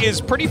Hive Tech is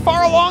pretty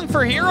far along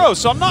for Hero,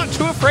 so I'm not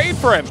too afraid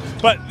for him.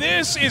 But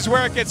this is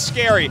where it gets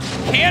scary.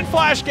 Can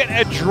Flash get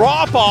a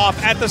drop-off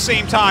at the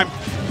same time?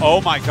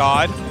 Oh, my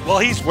God. Well,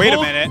 Wait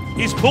a minute.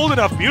 He's pulled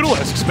enough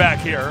Mutalisks back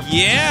here.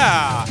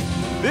 Yeah.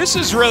 This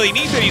is really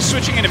neat that he's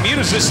switching into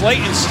Mutas this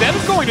late instead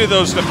of going to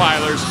those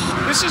Defilers.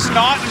 This is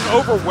not an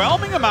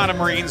overwhelming amount of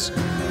Marines,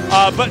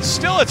 but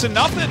still it's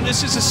enough that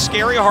this is a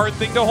scary, hard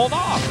thing to hold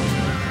off.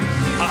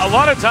 A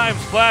lot of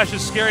times Flash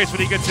is scariest when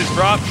he gets his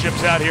drop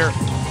ships out here,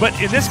 but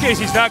in this case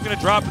he's not going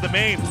to drop to the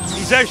main.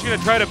 He's actually going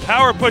to try to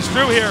power push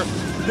through here.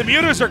 The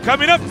Mutas are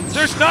coming up.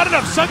 There's not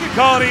enough sunken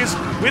colonies.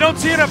 We don't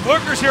see enough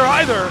lurkers here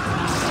either.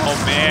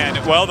 Oh,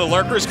 man. Well, the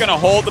lurker's going to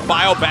hold the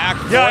bio back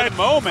for the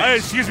moment.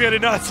 Excuse me, I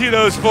did not see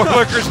those 4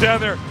 lurkers down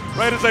there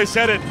right as I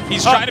said it.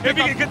 He's trying to if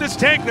he can get this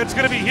tank, that's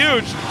going to be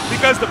huge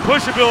because the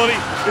push ability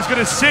is going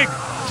to sink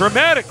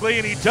dramatically,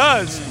 and he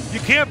does. You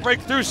can't break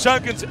through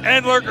Sunkens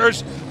and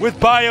lurkers with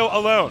bio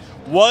alone.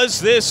 Was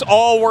this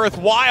all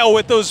worthwhile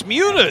with those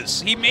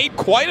Mutas? He made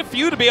quite a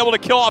few to be able to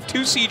kill off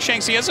 2 Siege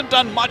Tanks. He hasn't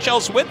done much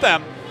else with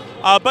them,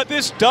 but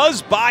this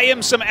does buy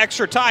him some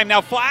extra time.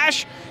 Now,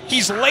 Flash,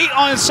 he's late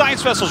on his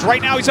science vessels.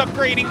 Right now he's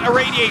upgrading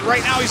Irradiate.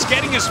 Right now he's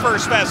getting his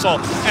first vessel,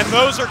 and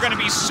those are going to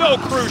be so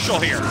crucial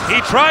here.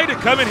 He tried to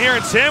come in here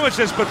and sandwich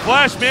this, but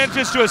Flash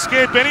manages to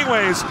escape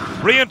anyways.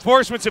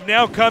 Reinforcements have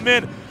now come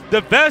in.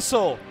 The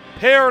vessel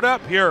paired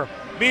up here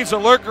means the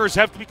lurkers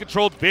have to be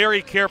controlled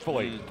very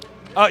carefully.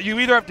 You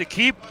either have to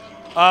keep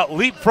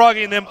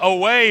leapfrogging them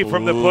away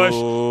from the push,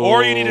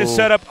 or you need to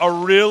set up a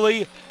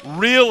really,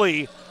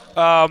 really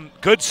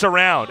good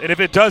surround. And if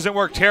it doesn't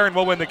work, Terran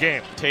will win the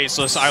game.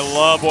 Tasteless, I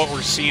love what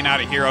we're seeing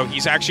out of Hero.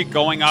 He's actually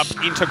going up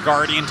into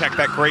Guardian Tech,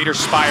 that Greater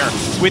Spire.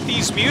 With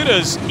these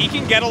Mutas, he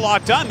can get a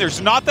lot done.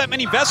 There's not that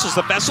many vessels.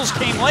 The vessels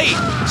came late,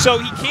 so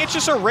he can't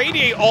just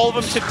irradiate all of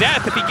them to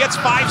death if he gets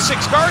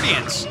 5-6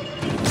 Guardians.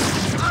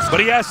 But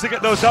he has to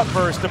get those up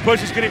first. The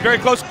push is getting very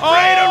close. Great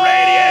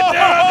irradiate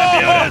there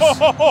on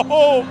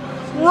the Mutas.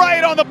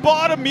 Right on the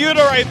bottom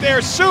Muta right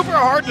there. Super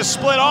hard to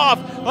split off.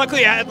 Luckily,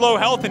 he had low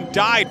health and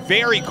died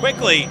very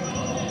quickly.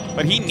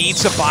 But he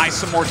needs to buy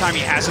some more time.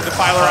 He has a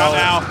Defiler out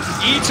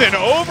now. Eats an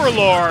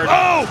Overlord.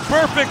 Oh,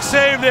 perfect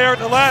save there at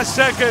the last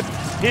second.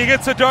 He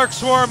gets a Dark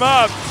Swarm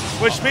up,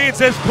 which means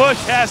this push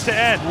has to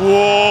end.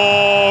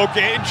 Whoa,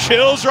 getting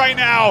chills right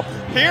now.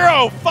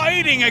 Hero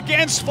fighting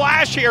against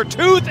Flash here,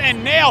 tooth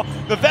and nail.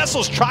 The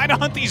vessel's trying to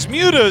hunt these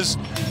Mutas,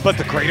 but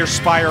the Greater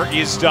Spire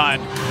is done.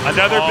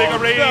 Another big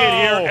irradiate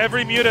here.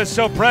 Every Muta is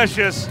so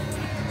precious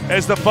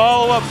as the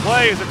follow-up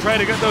play is to try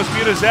to get those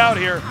Mutas out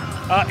here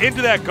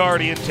into that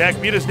Guardian Tech.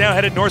 Muta's now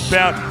headed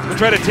northbound to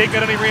try to take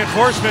out any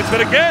reinforcements, but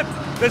again,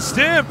 the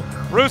stim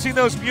bruising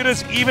those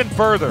Mutas even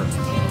further.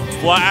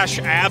 Flash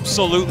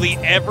absolutely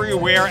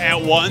everywhere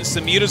at once.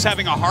 The Muta's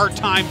having a hard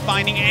time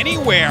finding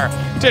anywhere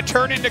to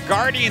turn into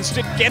Guardians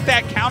to get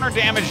that counter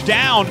damage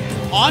down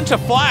onto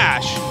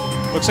Flash.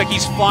 Looks like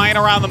he's flying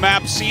around the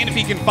map, seeing if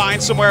he can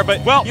find somewhere,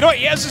 but well, you know what?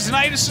 He has his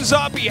Nidus's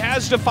up, he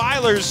has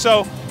Defilers,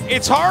 so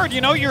it's hard,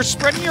 you know, you're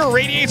spreading your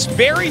Irradiates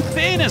very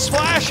thin as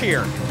Flash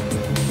here.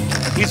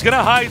 He's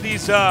gonna hide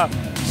these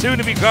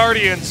soon-to-be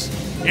Guardians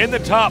in the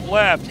top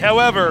left.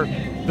 However,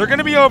 They're going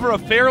to be over a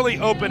fairly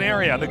open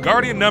area. The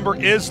Guardian number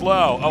is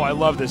low. Oh, I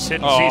love this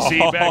hidden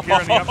CC back here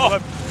on the upper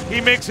left.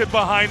 He makes it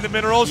behind the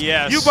minerals.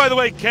 Yes. You, by the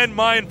way, can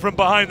mine from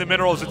behind the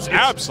minerals.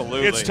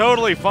 Absolutely. It's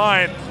totally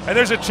fine. And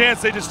there's a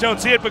chance they just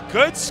don't see it. But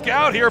good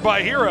scout here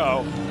by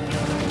Hero.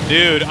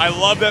 Dude, I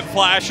love that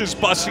Flash is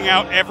busting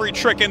out every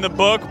trick in the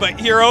book, but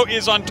Hero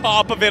is on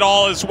top of it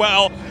all as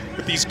well.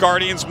 With these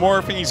Guardians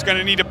morphing, he's going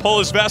to need to pull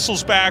his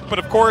vessels back, but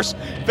of course,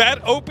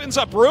 that opens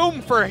up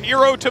room for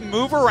Hero to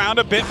move around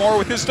a bit more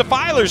with his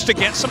Defilers to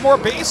get some more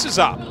bases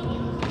up.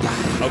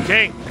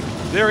 Okay,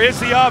 there is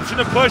the option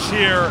to push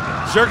here.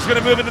 Zerg's going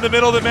to move into the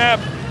middle of the map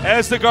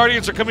as the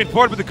Guardians are coming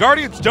forward, but the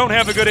Guardians don't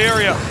have a good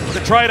area to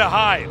try to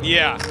hide.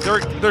 Yeah.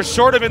 They're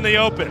sort of in the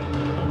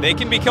open. They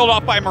can be killed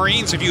off by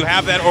Marines if you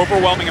have that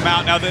overwhelming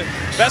amount. Now, the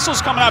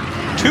vessel's coming up.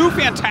 2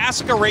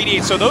 Fantastic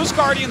Irradiate, so those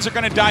Guardians are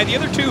going to die. The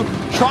other 2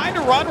 trying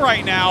to run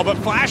right now, but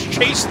Flash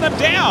chasing them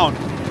down.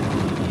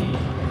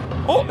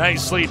 Oh,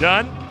 nicely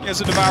done. He has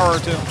a Devourer,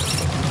 too.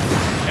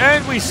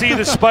 And we see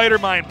the Spider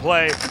Mine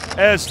play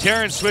as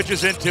Terran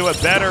switches into a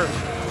better,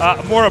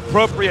 more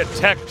appropriate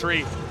tech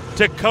tree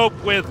to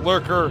cope with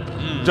Lurker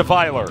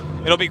Defiler.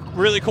 It'll be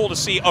really cool to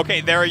see.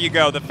 Okay, there you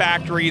go. The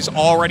factory's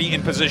already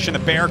in position. The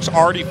barracks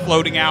already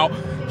floating out.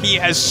 He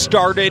has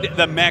started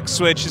the mech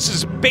switch. This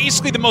is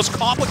basically the most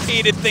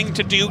complicated thing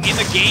to do in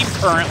the game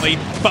currently,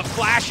 but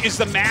Flash is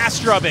the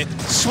master of it,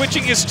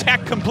 switching his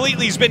tech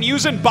completely. He's been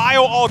using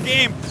bio all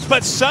game,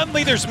 but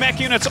suddenly there's mech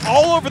units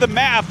all over the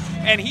map,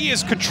 and he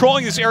is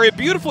controlling this area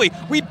beautifully.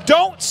 We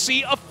don't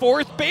see a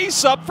 4th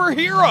base up for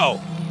Hero.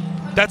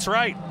 That's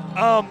right.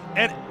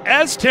 And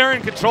as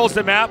Terran controls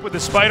the map with the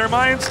Spider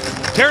Mines,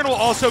 Terran will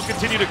also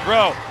continue to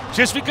grow.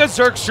 Just because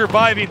Zerg's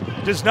surviving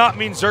does not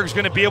mean Zerg's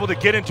going to be able to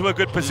get into a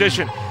good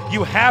position.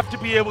 You have to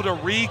be able to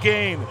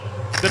regain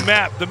the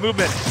map, the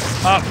movement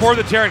for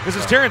the Terran, because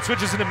as Terran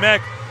switches into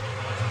mech,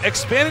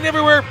 expanding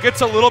everywhere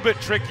gets a little bit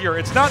trickier.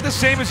 It's not the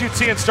same as you'd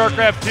see in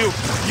StarCraft 2.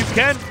 You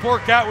can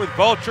fork out with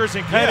vultures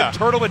and kind of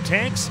turtle with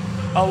tanks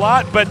a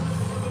lot, but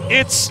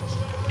it's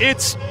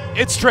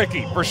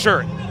tricky for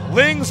sure.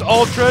 Lings,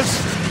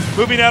 Ultras,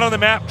 moving out on the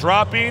map,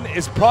 dropping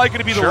is probably going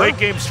to be the late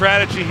game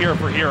strategy here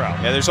for Hero.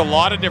 Yeah, there's a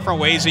lot of different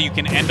ways that you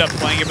can end up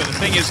playing it, but the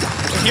thing is,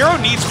 Hero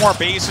needs more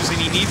bases, and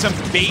he needs them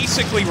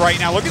basically right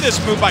now. Look at this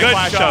move by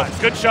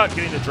Flash. Good shot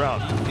getting the drone.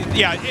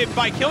 Yeah,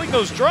 by killing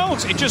those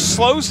drones, it just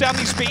slows down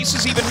these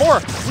bases even more.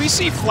 We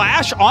see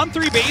Flash on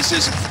 3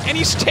 bases, and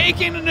he's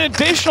taking an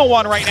additional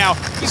one right now.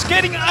 He's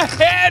getting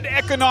ahead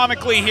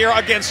economically here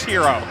against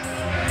Hero.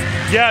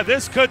 Yeah,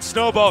 this could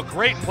snowball.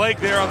 Great play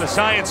there on the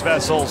science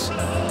vessels.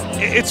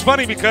 It's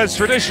funny because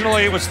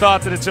traditionally it was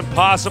thought that it's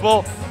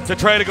impossible to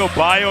try to go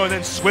bio and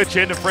then switch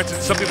into, for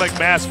instance, something like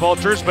mass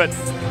vultures, but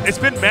it's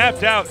been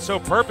mapped out so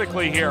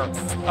perfectly here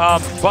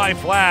by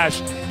Flash.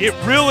 It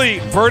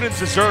really burdens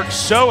the Zerg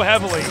so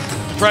heavily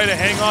to try to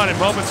hang on in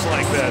moments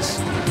like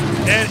this.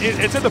 And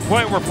it's at the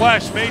point where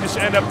Flash may just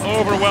end up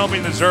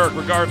overwhelming the Zerg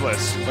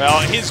regardless. Well,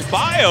 his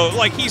bio,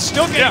 like he's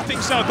still getting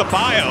things done with the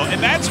bio,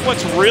 and that's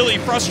what's really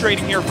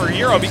frustrating here for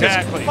Hero,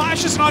 because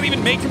Flash is not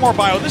even making more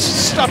bio. This is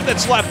stuff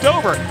that's left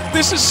over.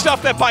 This is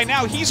stuff that by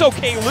now he's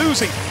okay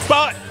losing.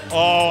 But,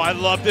 oh, I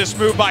love this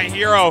move by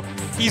Hero.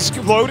 He's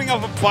loading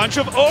up a bunch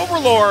of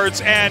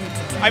Overlords, and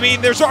I mean,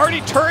 there's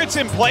already turrets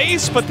in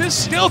place, but this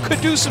still could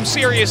do some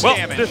serious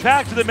damage. The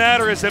fact of the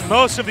matter is that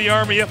most of the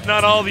army, if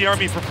not all of the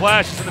army for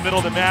Flash, is in the middle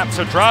of the map,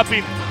 so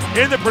dropping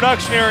in the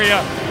production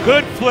area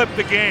could flip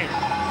the game.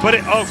 But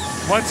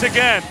once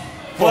again,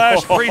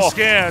 Flash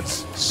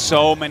pre-scans.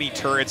 So many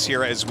turrets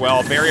here as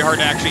well. Very hard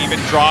to actually even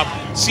drop.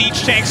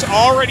 Siege tanks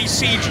already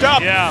sieged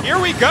up. Yeah. Here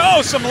we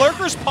go. Some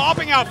lurkers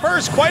popping out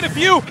first. Quite a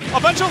few.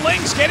 A bunch of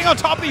Lings getting on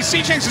top of these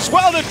siege tanks as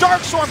well. The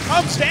Dark Swarm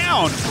comes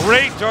down.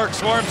 Great Dark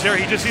Swarms here.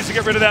 He just needs to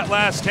get rid of that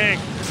last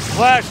tank.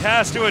 Flash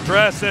has to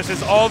address this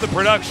as all the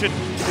production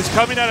is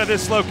coming out of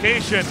this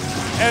location.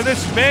 And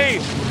this may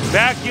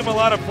vacuum a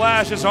lot of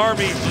Flash's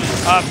army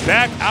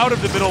back out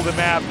of the middle of the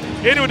map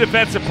into a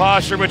defensive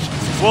posture, which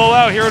will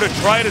allow Hero to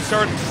try to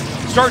start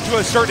to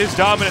assert his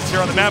dominance here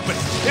on the map, but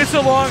it's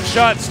a long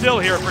shot still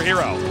here for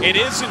Hero. It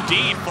is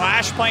indeed.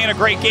 Flash playing a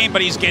great game,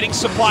 but he's getting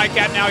supply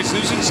cap now. He's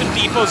losing some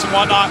depots and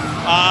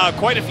whatnot.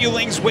 Quite a few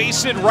Lings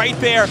wasted right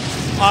there.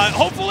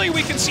 Hopefully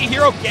we can see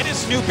Hero get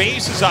his new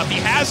bases up. He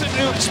has a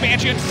new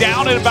expansion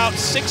down at about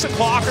 6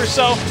 o'clock or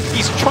so.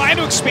 He's trying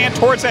to expand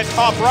towards that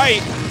top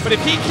right, but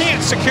if he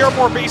can't secure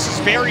more bases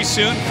very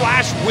soon,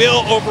 Flash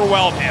will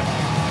overwhelm him.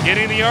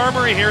 Getting the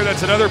armory here,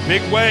 that's another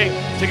big way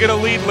to get a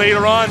lead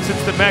later on,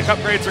 since the mech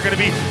upgrades are going to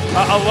be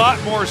a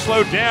lot more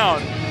slowed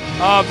down.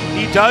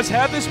 He does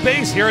have this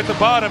base here at the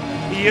bottom.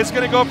 He is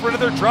going to go for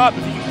another drop.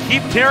 If he can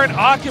keep Terran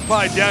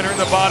occupied down here in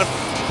the bottom,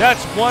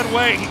 that's one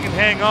way he can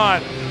hang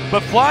on.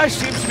 But Flash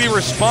seems to be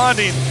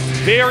responding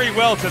very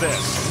well to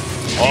this.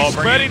 He's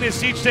spreading his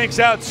siege tanks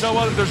out so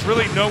well that there's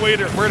really no way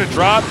where to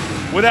drop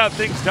without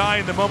things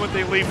dying the moment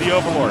they leave the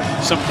Overlord.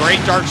 Some great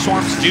Dark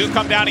Swarms do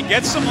come down and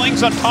get some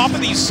Lings on top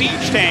of these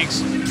siege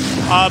tanks.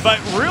 But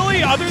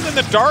really, other than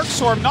the Dark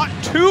Swarm, not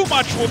too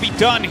much will be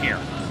done here.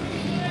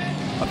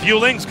 A few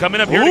Lings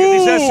coming up here to get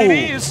these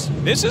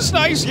SCVs. This is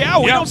nice. Yeah,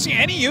 we don't see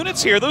any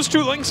units here. Those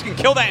 2 Lings can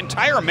kill that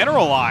entire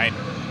mineral line.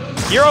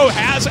 Hero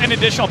has an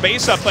additional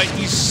base up, but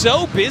he's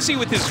so busy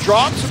with his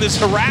drops, with his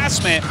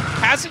harassment,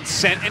 hasn't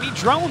sent any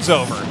drones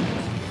over.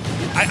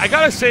 I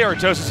gotta say,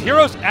 Artosis,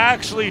 Hero's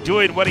actually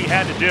doing what he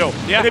had to do.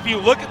 Yeah. And if you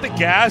look at the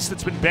gas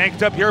that's been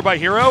banked up here by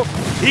Hero,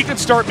 he can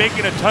start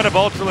making a ton of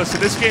Ultralists,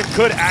 and this game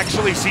could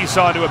actually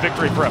seesaw into a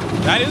victory for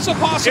him. That is a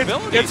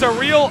possibility. It's a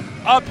real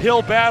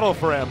uphill battle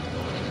for him,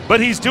 but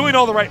he's doing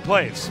all the right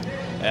plays.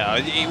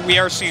 We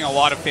are seeing a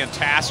lot of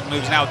fantastic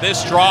moves now.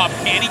 This drop,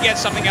 can he get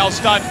something else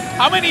done?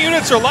 How many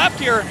units are left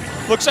here?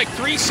 Looks like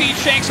 3 Siege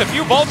Shanks, a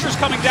few Vultures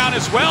coming down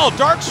as well.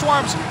 Dark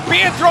Swarms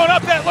being thrown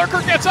up. That Lurker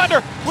gets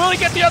under. Will he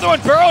get the other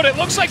one burrowed? It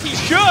looks like he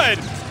should.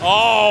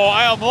 Oh,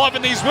 I am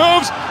loving these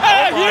moves.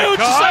 And a huge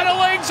set of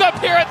Lings up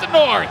here at the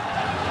north.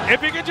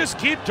 If you could just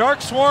keep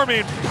Dark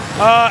Swarming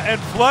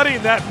and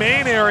flooding that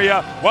main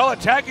area while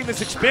attacking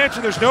this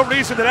expansion, there's no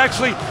reason that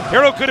actually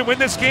Hero couldn't win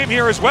this game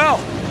here as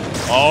well.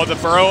 Oh, the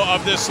burrow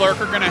of this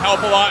Lurker going to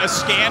help a lot. A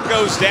scan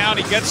goes down.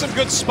 He gets some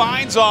good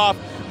spines off.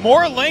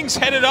 More Lings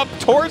headed up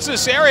towards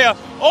this area.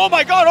 Oh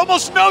my god,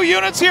 almost no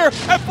units here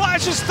at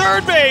Flash's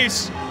third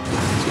base.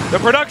 The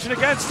production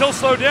again still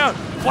slowed down.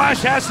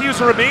 Flash has to use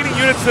the remaining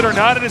units that are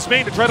not in his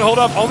main to try to hold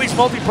off all these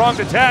multi-pronged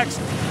attacks.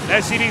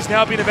 SCVs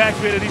now being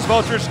evacuated. These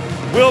Vultures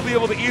will be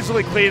able to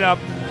easily clean up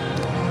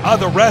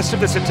the rest of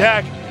this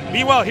attack.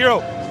 Meanwhile, Hero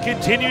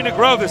continuing to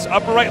grow this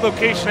upper right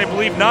location, I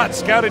believe not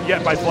scouted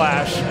yet by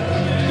Flash.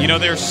 You know,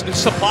 their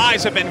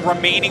supplies have been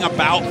remaining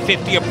about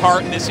 50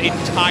 apart this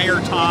entire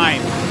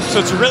time. So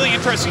it's really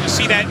interesting to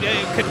see that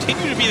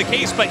continue to be the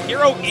case, but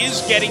Hero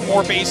is getting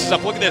more bases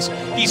up. Look at this.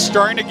 He's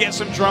starting to get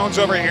some drones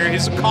over here.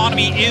 His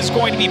economy is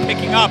going to be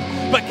picking up,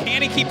 but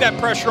can he keep that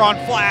pressure on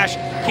Flash?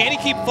 Can he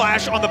keep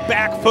Flash on the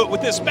back foot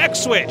with this mech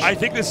switch? I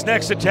think this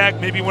next attack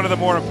may be one of the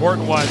more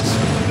important ones.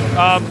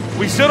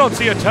 We still don't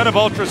see a ton of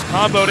Ultras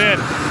comboed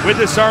in with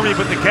this army,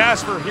 but the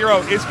gas for Hero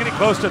is getting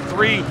close to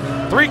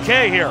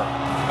 3K here.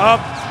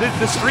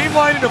 The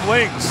streamlining of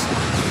Lings,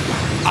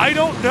 I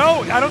don't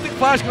know. I don't think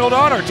Flash can hold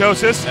on,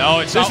 Artosis. No,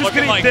 it's not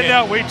looking like it. This is getting thinned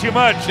out way too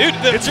much. Dude,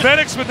 it's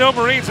Medics with no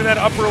Marines in that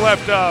upper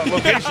left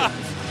location. Yeah,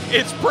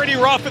 it's pretty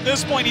rough at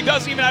this point. He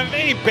doesn't even have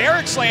any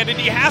barracks landed.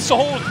 He has to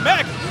hold his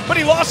mech, but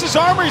he lost his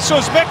armory, so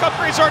his mech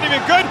upgrades aren't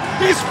even good.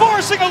 He's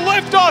forcing a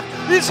liftoff.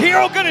 Is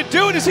Hero going to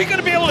do it? Is he going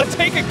to be able to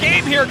take a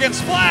game here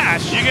against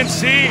Flash? You can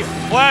see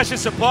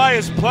Flash's supply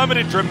has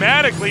plummeted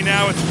dramatically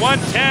now. It's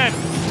 110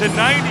 to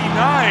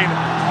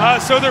 99.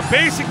 So they're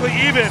basically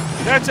even.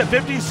 That's a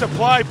 50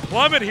 supply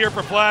plummet here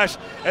for Flash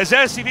as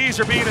SCVs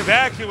are being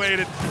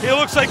evacuated. It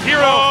looks like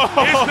Hero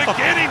is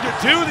beginning to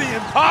do the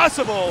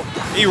impossible.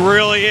 He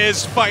really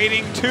is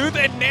fighting tooth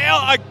and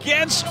nail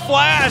against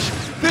Flash.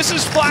 This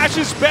is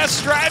Flash's best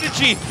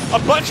strategy. A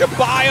bunch of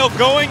bio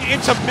going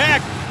into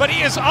mech, but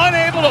he is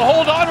unable to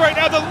hold on right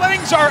now. The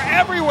Lings are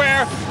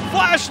everywhere.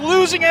 Flash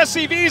losing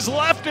SCVs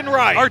left and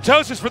right.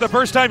 Artosis, for the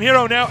first time,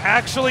 Hero now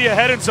actually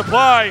ahead in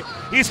supply.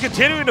 He's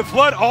continuing to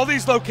flood all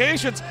these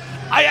locations.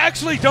 I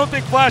actually don't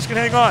think Flash can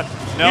hang on.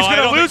 No, he's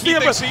going to lose the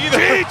either.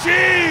 GG!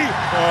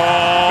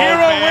 Oh,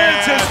 Hero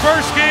man. wins his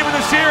first game of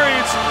the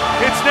series.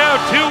 It's now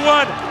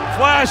 2-1.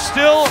 Flash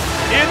still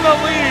in the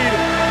lead,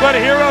 but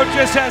Hero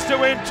just has to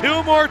win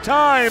 2 more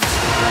times,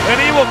 and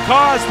he will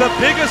cause the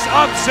biggest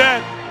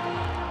upset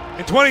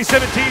in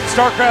 2017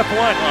 StarCraft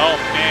 1. Oh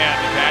man,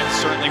 that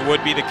certainly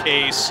would be the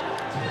case.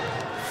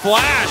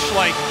 Flash,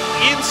 like,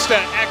 insta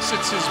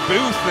exits his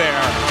booth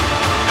there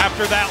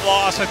after that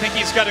loss. I think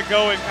he's got to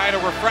go and kind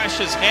of refresh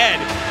his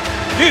head.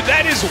 Dude,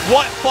 that is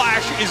what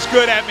Flash is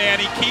good at, man.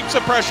 He keeps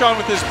the pressure on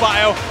with his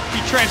bio.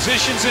 He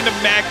transitions into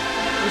mech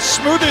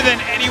smoother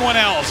than anyone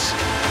else.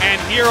 And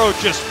Hero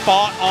just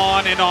fought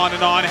on and on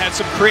and on. Had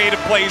some creative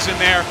plays in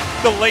there.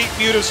 The late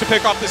mutas to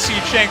pick off the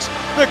Siege Shanks.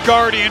 The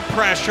Guardian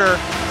pressure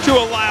to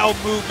allow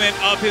movement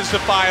of his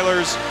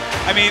Defilers.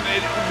 I mean,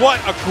 what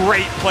a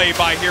great play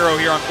by Hero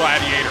here on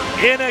Gladiator.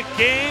 In a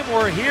game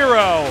where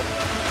Hero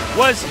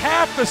was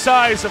half the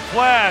size of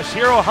Flash,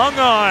 Hero hung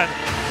on,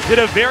 did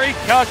a very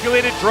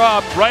calculated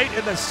drop right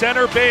in the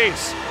center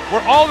base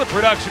where all the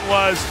production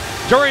was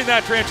during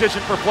that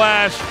transition for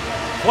Flash.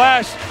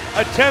 Flash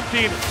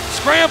attempting,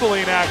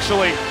 scrambling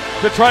actually,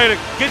 to try to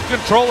get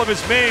control of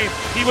his main.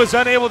 He was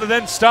unable to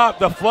then stop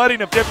the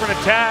flooding of different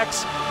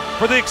attacks.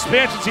 For the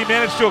expansions he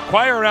managed to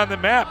acquire around the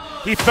map,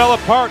 he fell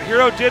apart.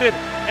 Hero did it,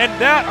 and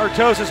that,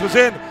 Artosis, was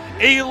in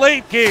a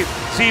late game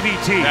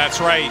CBT.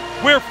 That's right.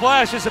 Where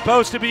Flash is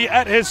supposed to be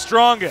at his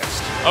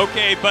strongest.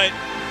 Okay, but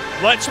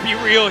let's be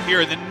real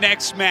here. The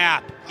next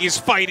map is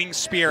Fighting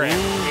Spirit.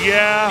 Ooh,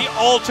 yeah. The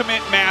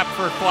ultimate map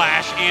for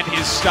Flash and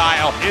his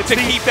style. It's to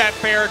keep that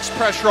barracks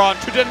pressure on,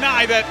 to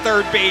deny that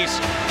third base.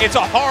 It's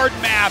a hard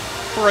map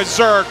for a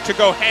Zerg to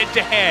go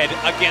head-to-head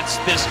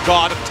against this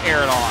god of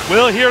Pterodon.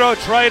 Will Hero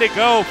try to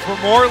go for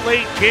more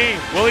late game?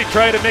 Will he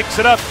try to mix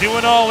it up, do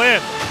an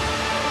all-in?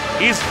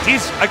 He's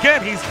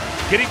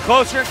getting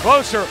closer and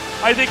closer.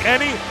 I think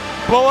any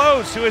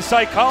blows to his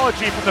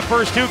psychology from the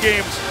first 2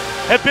 games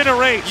have been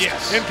erased.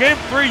 Yes. In game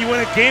 3, you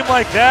win a game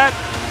like that,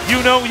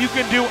 you know you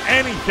can do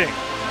anything.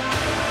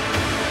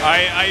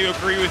 I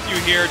agree with you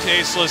here,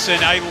 Tace. Listen,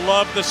 I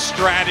love the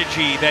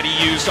strategy that he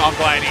used on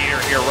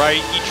Gladiator here,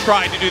 right? He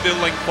tried to do the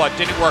link flood,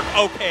 didn't work.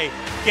 Okay,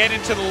 get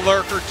into the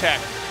lurker tech.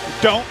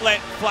 Don't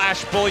let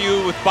Flash bully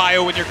you with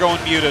bio when you're going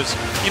mutas.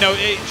 You know,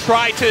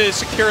 try to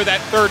secure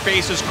that third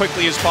base as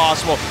quickly as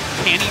possible.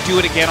 Can he do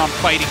it again on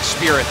Fighting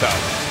Spirit,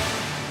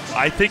 though?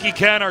 I think he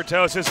can,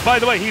 Artosis. By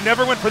the way, he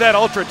never went for that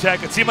Ultra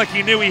Tech. It seemed like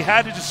he knew he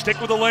had to just stick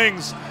with the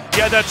Lings. He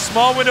had that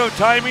small window of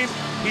timing.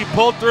 He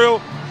pulled through.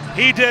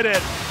 He did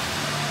it.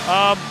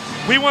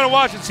 We want to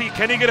watch and see,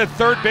 can he get a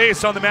third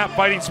base on the map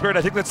Fighting Spirit?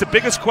 I think that's the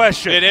biggest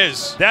question. It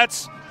is.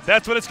 That's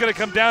what it's going to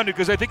come down to,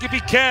 because I think if he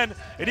can,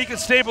 and he can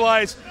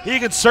stabilize, he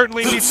can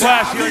certainly beat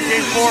Flash here in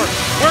Game 4.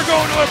 We're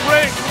going to a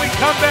break. When we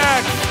come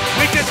back,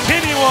 we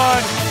continue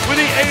on with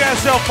the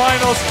ASL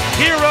Finals,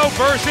 Hero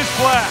versus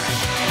Flash.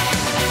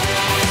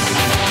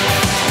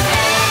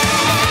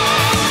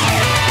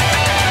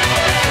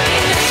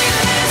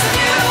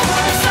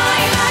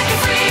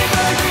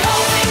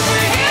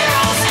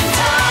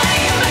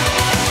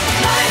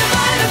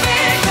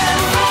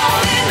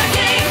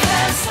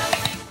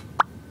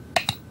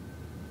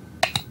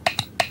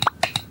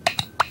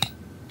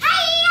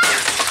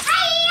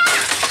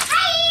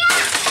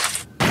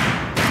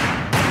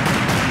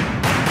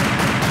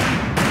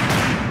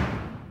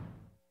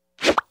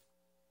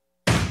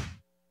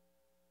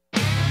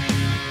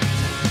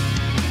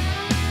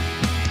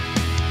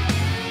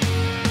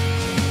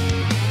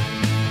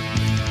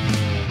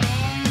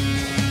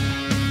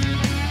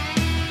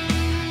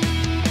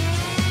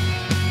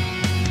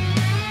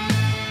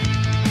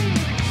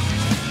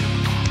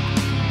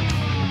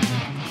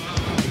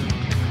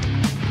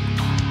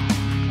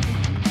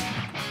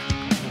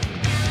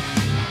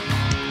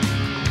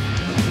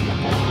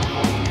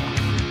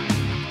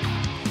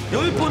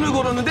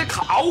 걸었는데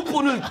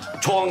 9번을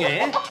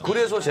저항해.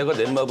 그래서 제가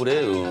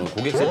넷마블에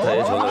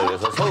고객센터에 전화를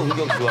해서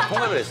서은경 씨와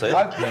통화를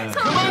했어요.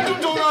 그만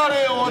좀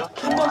전화하래요.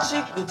 한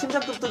번씩 그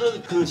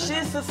팀장급들은 그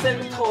CS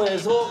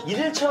센터에서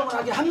일일 체험을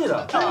하게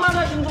합니다.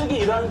 얼마나 힘들게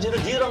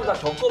일하는지를 니랑 다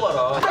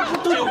겪어봐라.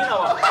 딱부터 여기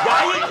나와.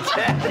 야,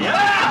 이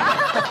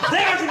야!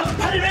 내가 지금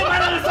 800만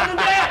원을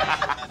썼는데!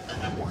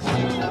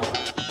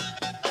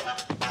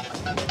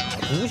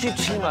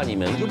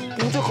 97만이면 이거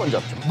무조건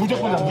잡죠.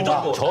 무조건 잡죠.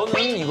 무조건.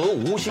 저는 이거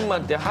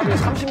 50만 대 하루에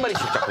 30마리씩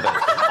잡고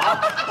다녀요.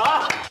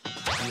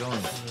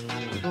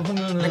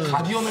 근데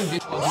가디언은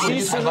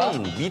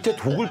시스는 밑에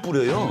독을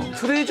뿌려요.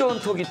 트레이저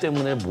헌터기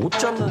때문에 못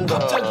잡는다.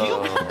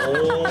 갑자기요?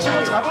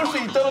 지금 잡을 수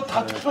있다고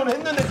다 투표를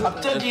했는데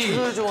갑자기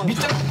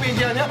밑장국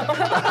얘기하냐?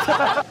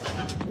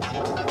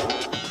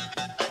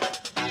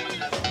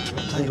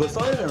 이거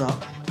써야 되나?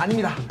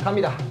 아닙니다.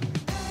 갑니다.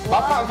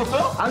 마파 안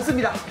썼어요? 안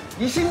씁니다.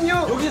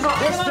 26. 여기서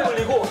한 번만 더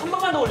올리고 한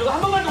번만 더 올리고 한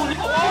번만 더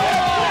올리고.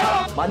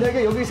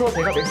 만약에 여기서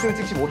제가 맥스를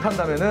찍지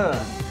못한다면은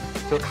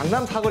저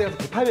강남 사거리 가서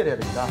대팔배를 해야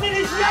됩니다.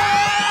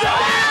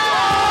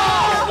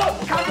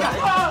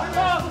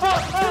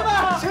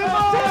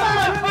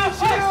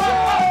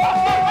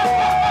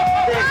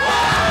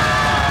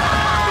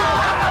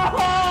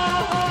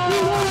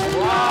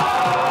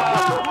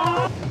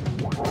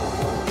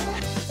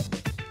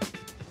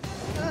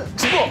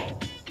 죽어.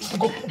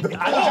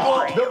 안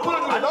죽어. 몇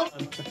번을 죽었나?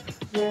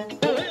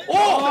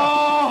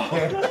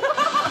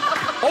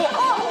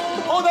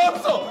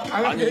 나왔어.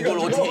 아니 이걸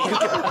어떻게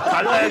이렇게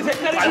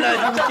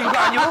발라야지 웃긴 거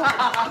아니오?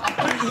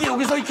 이게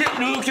여기서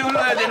이렇게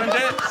흘러야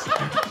되는데.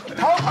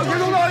 다음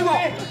계속 나와 이거.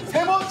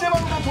 세 번째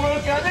방송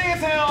돌아올게요. 안녕히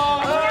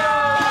계세요.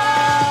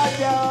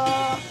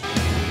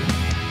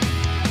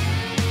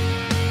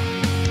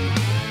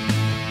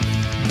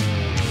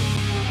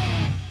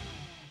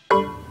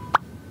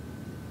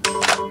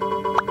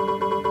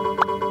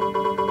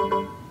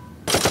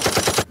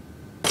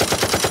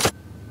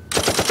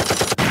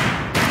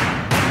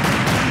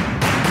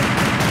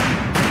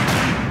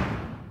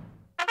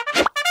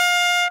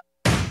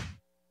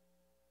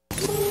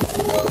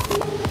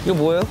 이거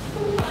뭐예요?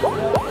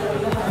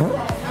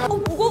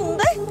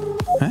 무거운데?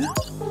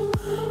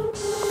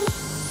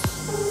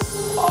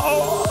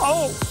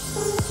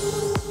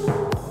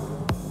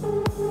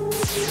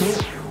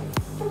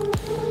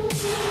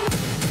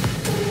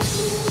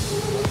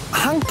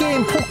 한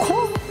게임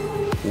포커?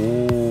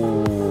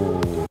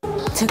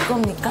 제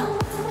겁니까?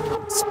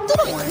 쑥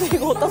들어있는데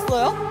이거 어디다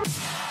써요?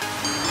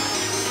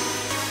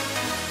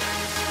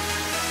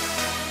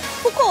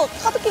 포커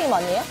카드 게임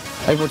아니에요?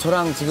 아니 뭐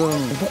저랑 지금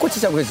포커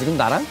치자고 그래 지금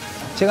나랑?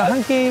 제가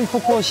한 게임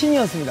포커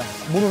신이었습니다.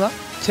 모르나?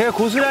 제가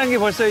고수라는 게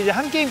벌써 이제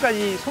한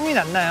게임까지 소문이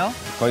났나요?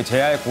 거의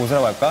제야의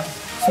고수라고 할까?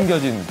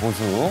 숨겨진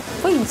고수. 뭐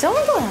이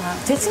정도야.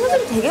 제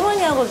친구들이 되게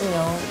많이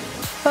하거든요.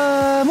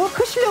 뭐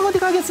그 실력 어디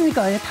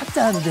가겠습니까?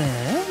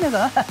 타짜인데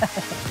내가.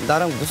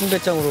 나랑 무슨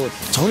배짱으로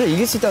저를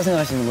이길 수 있다고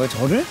생각하시는 거예요?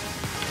 저를?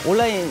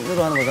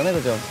 온라인으로 하는 거잖아요,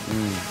 그죠?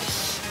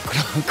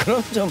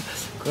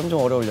 그럼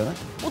좀 어려우려나?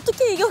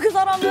 어떻게 이겨 그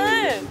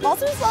사람을?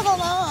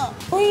 마술사잖아.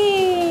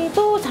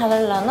 호이도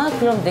잘하려나?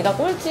 그럼 내가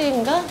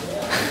꼴찌인가?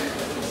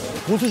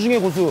 고수 중에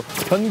고수,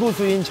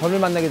 변고수인 저를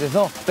만나게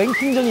돼서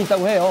랭킹전이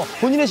있다고 해요.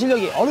 본인의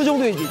실력이 어느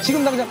정도인지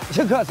지금 당장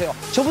체크하세요.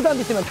 저보다 안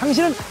비슷하면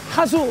당신은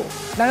하수,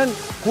 나는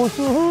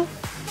고수.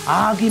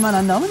 아기만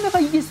안 나오면 내가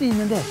이길 수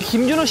있는데.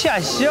 김준호 씨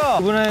아시죠?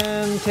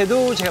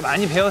 그분한테도 제가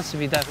많이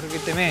배웠습니다.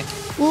 그렇기 때문에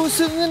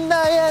우승은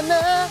나야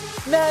나,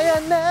 나야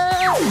나.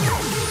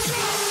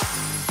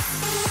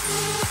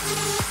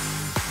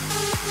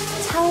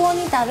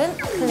 차원이 다른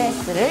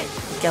클래스를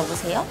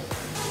느껴보세요.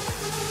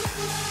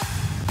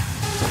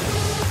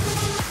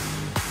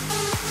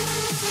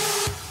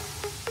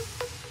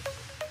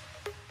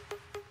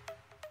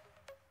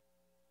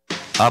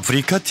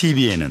 아프리카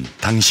TV에는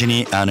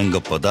당신이 아는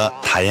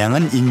것보다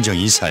다양한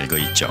인정이 살고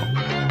있죠.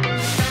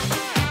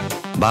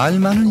 말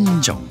많은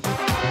인정,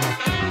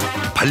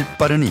 발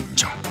빠른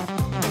인정,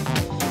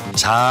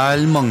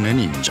 잘 먹는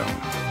인정,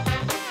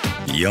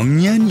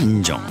 영리한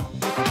인정,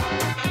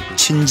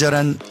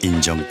 친절한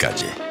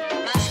인정까지.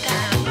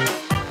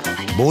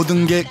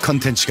 모든 게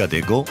컨텐츠가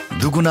되고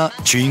누구나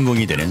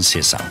주인공이 되는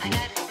세상.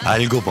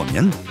 알고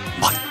보면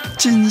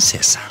멋진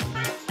세상.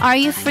 Are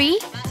you free?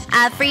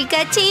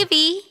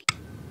 AfreecaTV.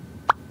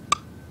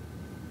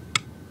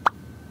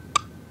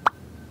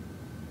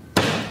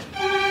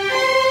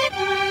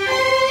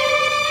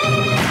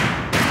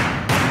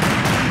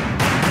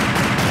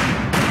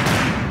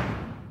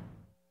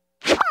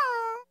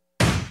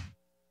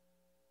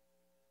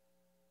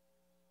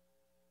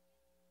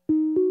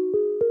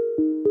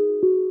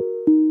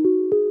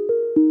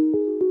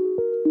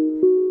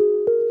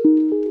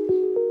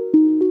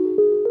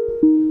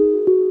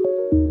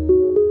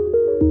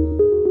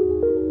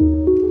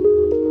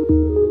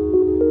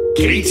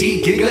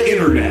 KT Giga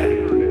Internet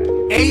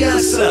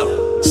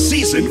ASL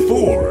Season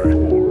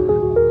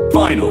 4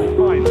 Final.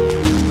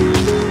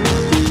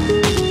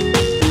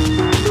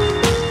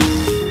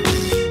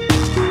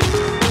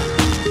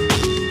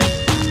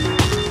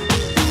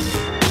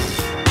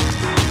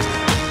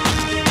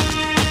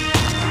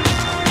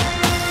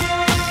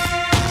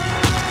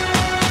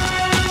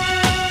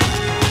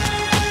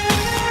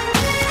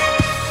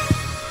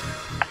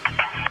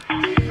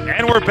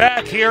 And we're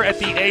back here at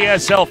the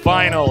ASL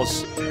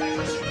Finals.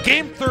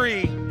 Game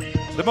 3,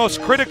 the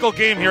most critical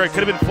game here. It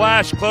could have been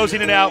Flash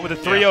closing it out with a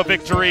 3-0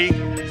 victory.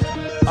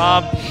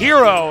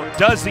 Hero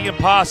does the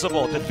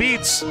impossible,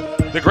 defeats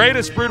the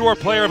greatest Brood War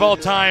player of all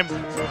time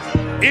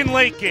in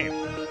late game.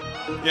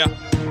 Yeah.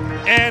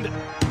 And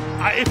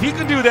if he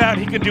can do that,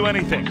 he can do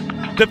anything.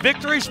 The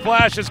victories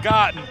Flash has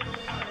gotten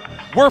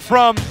were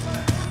from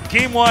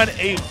Game 1,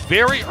 a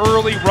very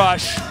early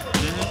rush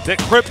that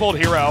crippled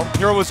Hero.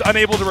 Hero was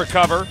unable to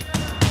recover.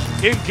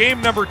 In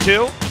game number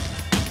 2,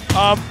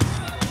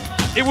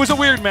 it was a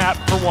weird map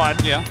for one,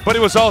 but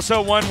it was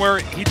also one where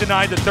he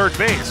denied the third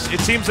base. It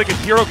seems like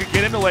if Hero could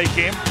get into late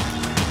game,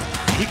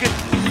 he could.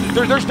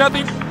 There's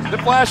nothing that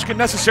Flash can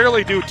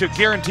necessarily do to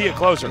guarantee a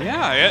closer.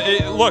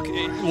 Yeah,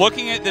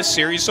 looking at this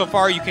series so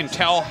far, you can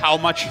tell how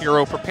much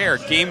Hero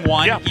prepared. Game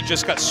 1, he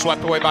just got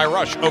swept away by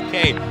Rush.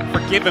 Okay,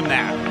 forgive him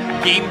that.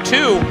 Game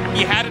 2,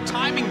 he had a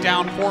timing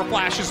down for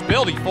Flash's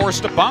build. He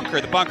forced a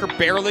bunker. The bunker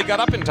barely got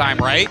up in time,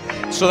 right?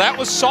 So that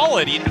was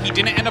solid. He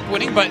didn't end up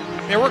winning, but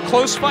there were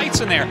close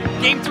fights in there.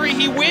 Game 3,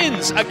 he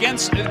wins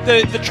against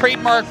the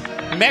trademark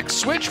mech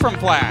switch from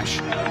Flash.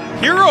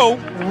 Hero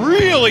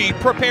really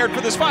prepared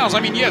for this finals.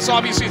 I mean, yes,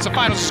 obviously it's a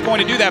finals, he's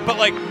going to do that, but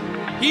like,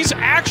 he's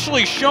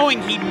actually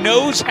showing he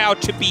knows how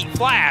to beat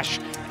Flash.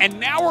 And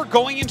now we're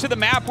going into the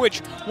map, which,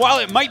 while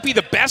it might be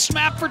the best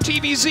map for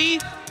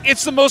TVZ,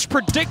 it's the most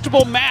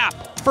predictable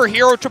map for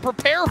Hero to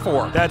prepare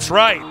for. That's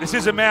right. This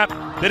is a map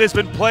that has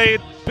been played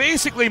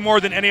basically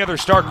more than any other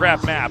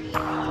StarCraft map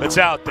that's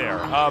out there.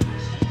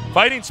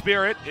 Fighting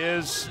Spirit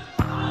is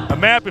a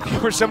map, if you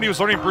were somebody who was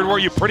learning Brood War,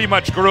 you pretty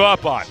much grew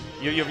up on.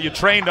 You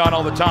trained on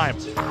all the time.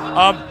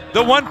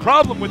 The one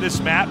problem with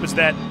this map is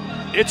that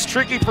it's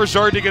tricky for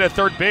Zerg to get a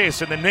third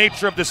base, and the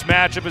nature of this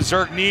matchup is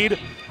Zerg need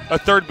a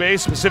third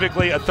base,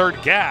 specifically a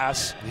third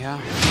gas,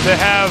 to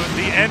have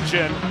the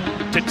engine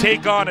to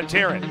take on a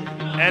Terran.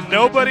 And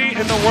nobody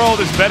in the world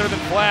is better than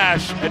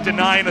Flash at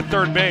denying a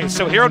third base.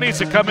 So Hero needs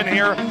to come in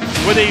here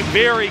with a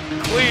very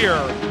clear,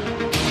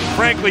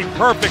 frankly,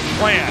 perfect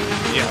plan.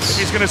 If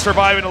he's going to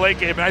survive in the late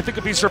game. And I think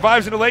if he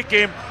survives in the late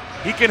game,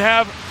 he can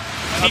have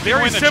a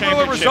very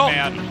similar result.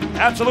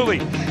 Absolutely.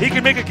 He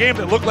can make a game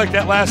that looked like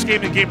that last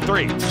game in Game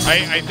 3.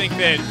 I think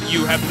that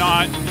you have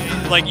not,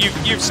 like,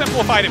 you've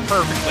simplified it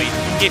perfectly.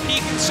 If he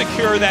can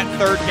secure that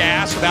third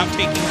gas without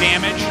taking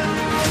damage,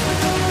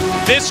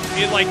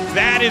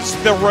 that is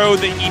the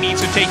road that he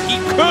needs to take. He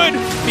could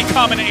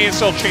become an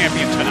ASL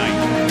champion tonight.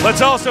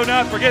 Let's also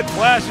not forget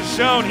Flash has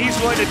shown he's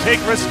willing to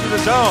take risks to the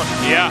zone.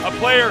 A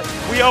player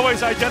we always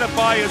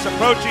identify as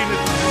approaching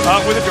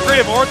with a degree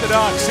of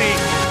orthodoxy.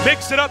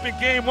 Mixed it up in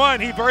Game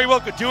 1. He very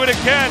well could do it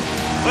again.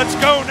 Let's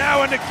go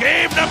now into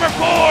game number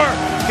 4.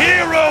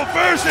 Hero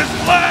versus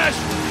Flash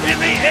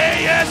in the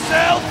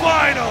ASL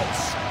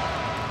Finals.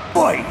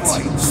 Fight!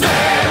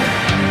 Stand!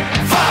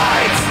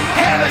 Fight!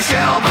 Heaven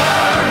shall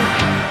burn!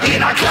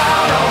 In a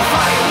cloud of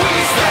fire we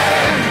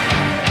stand!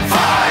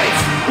 Fight!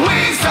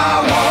 We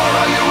start war,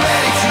 are you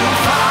ready to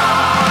fight?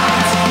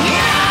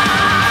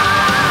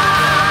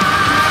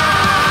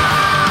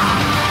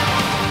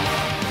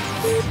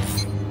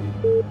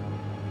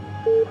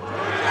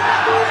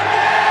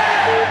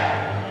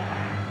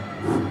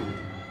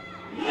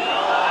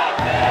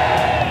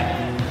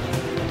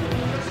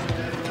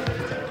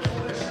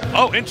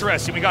 Oh,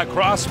 interesting. We got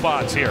cross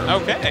spots here.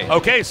 Okay.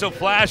 Okay, so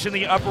Flash in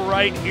the upper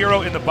right,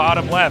 Hero in the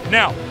bottom left.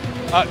 Now,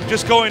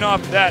 just going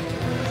off that,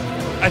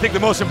 I think the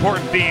most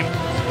important theme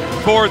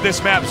for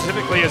this map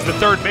specifically is the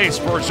third base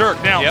for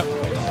Zerg. Now,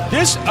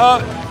 this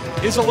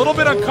is a little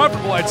bit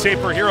uncomfortable, I'd say,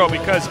 for Hero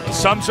because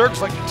some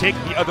Zergs like to take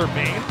the other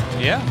main.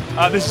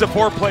 Yeah. This is a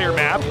 4-player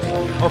map,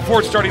 or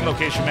 4 starting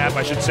location map,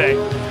 I should say.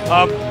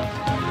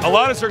 A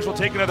lot of Zergs will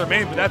take another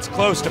main, but that's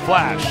close to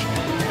Flash.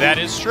 That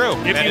is true.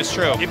 That is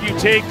true. If you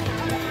take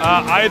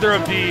either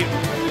of the,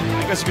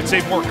 I guess you could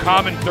say, more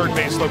common third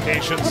base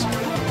locations,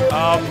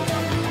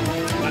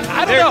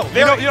 I don't know.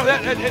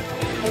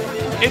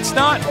 It's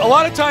not, a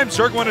lot of times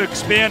Zerg want to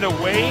expand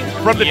away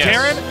from the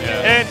Terran,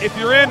 and if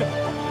you're in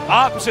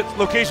opposite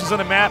locations on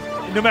the map,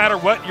 no matter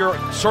what, you're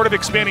sort of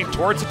expanding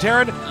towards the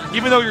Terran,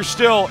 even though you're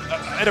still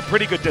at a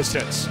pretty good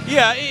distance.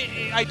 Yeah,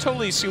 I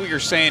totally see what you're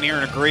saying here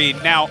and agree.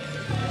 Now,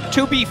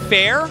 to be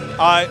fair,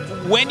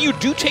 when you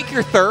do take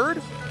your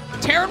third,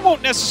 Terran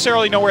won't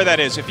necessarily know where that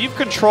is. If you've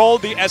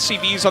controlled the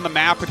SCVs on the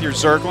map with your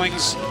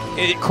Zerglings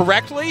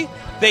correctly,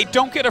 they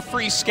don't get a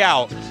free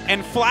scout.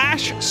 And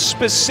Flash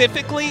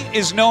specifically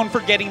is known for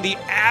getting the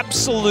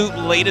absolute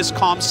latest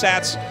comm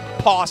stats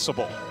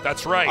possible.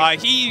 That's right.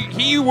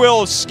 He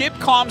will skip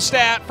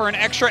Comstat for an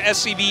extra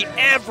SCV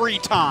every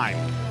time.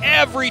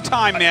 Every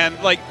time, man.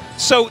 Like,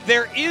 so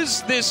there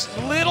is this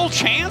little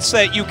chance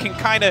that you can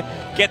kind of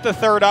get the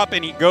third up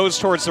and he goes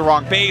towards the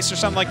wrong base or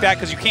something like that,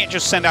 because you can't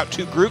just send out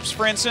 2 groups,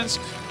 for instance.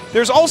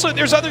 There's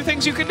other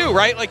things you can do,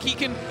 right? Like he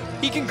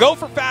can go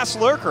for fast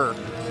lurker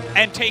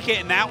and take it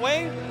in that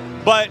way.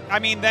 But I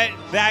mean that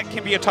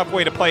can be a tough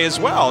way to play as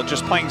well,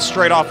 just playing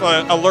straight off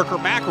a lurker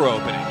macro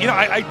opening. You know,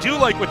 I do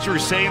like what you were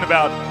saying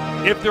about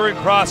if they're in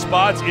cross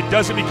spots, it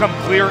doesn't become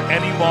clear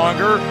any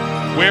longer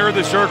where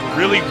the Zerg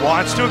really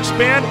wants to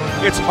expand.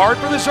 It's hard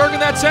for the Zerg in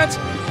that sense,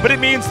 but it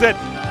means that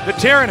the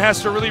Terran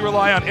has to really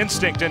rely on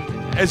instinct. And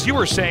as you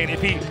were saying,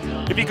 if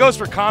he goes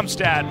for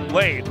Comstat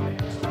late,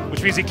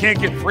 which means he can't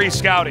get free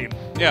scouting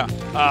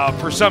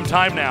for some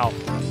time now,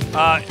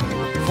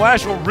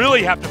 Flash will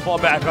really have to fall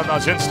back on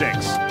those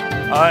instincts.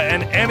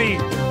 And any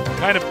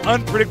kind of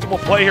unpredictable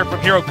play here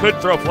from Hero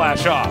could throw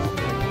Flash off.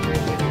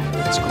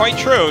 It's quite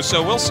true.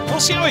 So we'll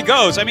see how he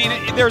goes. I mean,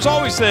 there's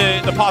always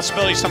the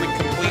possibility something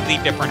completely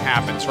different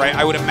happens, right?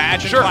 I would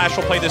imagine Flash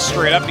will play this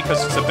straight up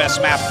because it's the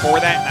best map for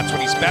that, and that's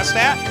what he's best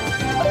at.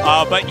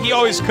 But he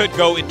always could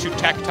go into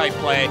tech-type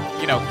play,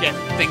 you know, get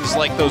things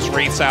like those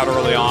wraiths out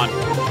early on.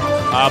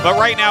 But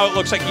right now it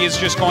looks like he is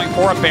just going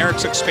for a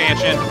barracks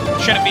expansion.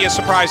 Shouldn't be a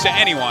surprise to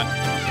anyone.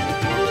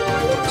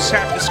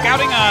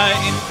 Scouting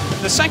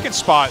in the second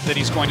spot that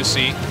he's going to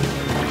see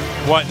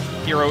what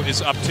Hero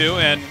is up to,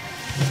 and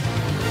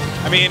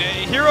I mean,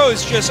 Hero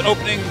is just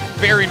opening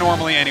very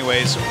normally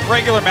anyways.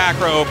 Regular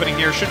macro opening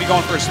here. Should be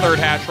going for his third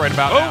hatch right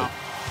about now.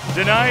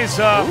 Denies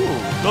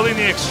building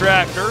the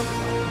extractor.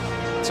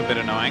 It's a bit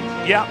annoying.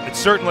 Yeah, it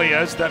certainly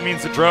is. That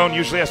means the drone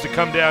usually has to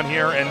come down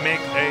here and make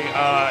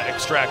a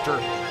extractor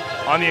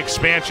on the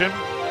expansion.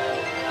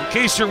 In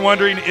case you're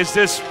wondering, is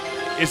this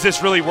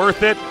really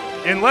worth it?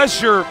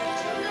 Unless you're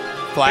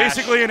Flash.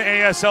 Basically an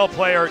ASL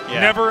player,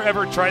 never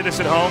ever try this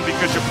at home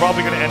because you're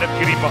probably going to end up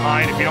getting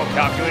behind if you don't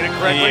calculate it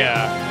correctly.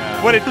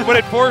 What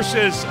it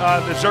forces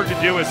the Zerg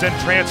to do is then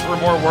transfer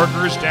more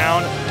workers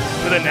down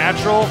to the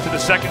natural, to the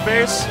second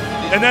base,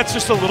 and that's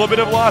just a little bit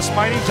of lost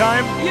mining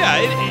time. Yeah,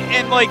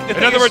 and like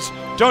in other words,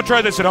 don't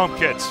try this at home,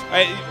 kids.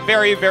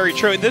 Very, very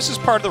true. And this is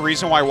part of the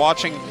reason why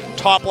watching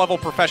top-level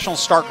professional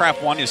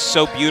StarCraft 1 is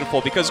so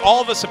beautiful, because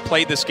all of us have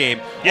played this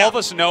game. All of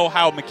us know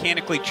how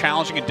mechanically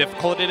challenging and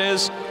difficult it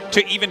is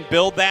to even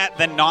build that,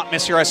 then not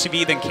miss your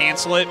SCV, then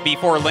cancel it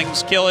before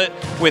Lings kill it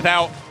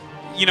without,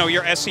 you know,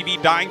 your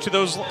SCV dying to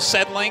those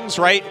said Lings,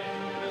 right?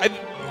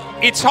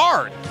 It's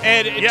hard.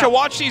 And to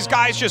watch these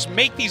guys just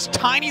make these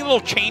tiny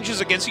little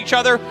changes against each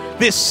other,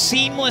 this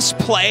seamless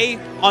play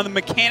on the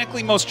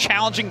mechanically most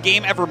challenging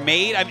game ever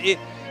made, I mean,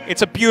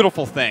 it's a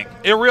beautiful thing.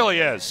 It really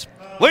is.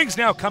 Lings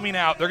now coming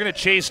out. They're going to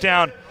chase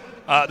down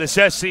this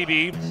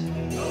SCV.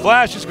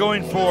 Flash is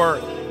going for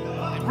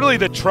really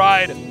the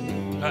tried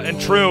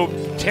and true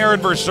Terran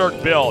vs.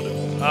 Zerg build.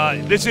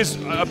 This is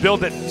a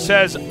build that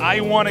says,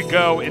 I want to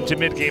go into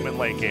mid-game and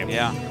late game.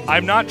 Yeah.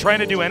 I'm not trying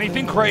to do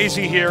anything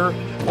crazy here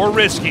or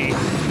risky.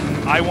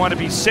 I want to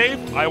be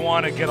safe, I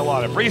want to get a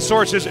lot of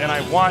resources, and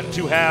I want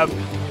to have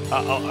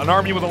an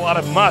army with a lot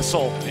of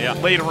muscle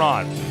later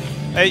on.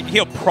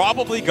 He'll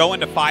probably go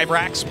into 5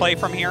 racks play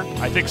from here.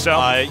 I think so.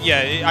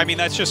 Yeah, I mean,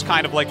 that's just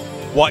kind of like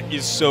what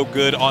is so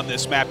good on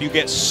this map. You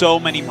get so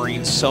many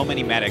Marines, so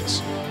many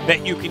medics,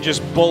 that you can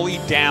just bully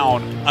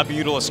down a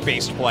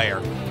Mutalisk-based player.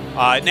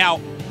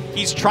 Now,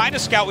 he's trying to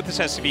scout with this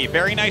SCV.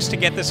 Very nice to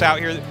get this out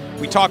here.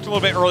 We talked a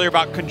little bit earlier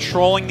about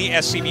controlling the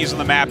SCVs on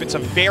the map. It's a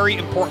very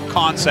important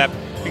concept,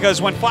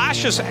 because when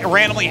Flash just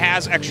randomly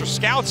has extra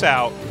scouts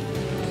out,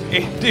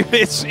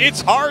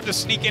 it's hard to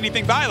sneak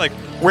anything by, like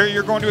where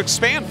you're going to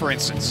expand, for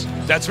instance.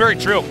 That's very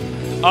true.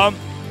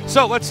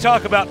 So let's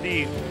talk about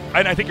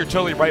and I think you're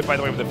totally right, by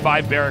the way, with the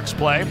 5 barracks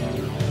play.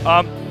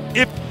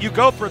 if you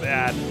go for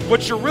that,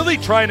 what you're really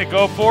trying to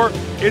go for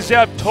is to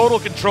have total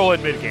control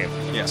in mid-game.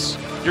 Yes.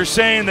 You're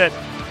saying that,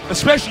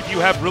 especially if you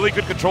have really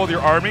good control of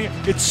your army,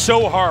 it's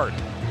so hard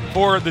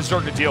for the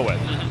Zerg to deal with.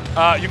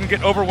 You can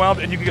get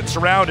overwhelmed and you can get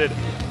surrounded,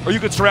 or you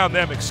could surround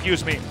them,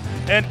 excuse me.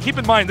 And keep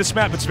in mind, this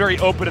map is very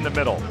open in the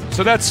middle,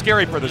 so that's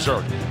scary for the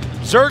Zerg.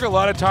 Zerg, a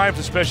lot of times,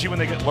 especially when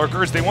they get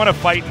lurkers, they want to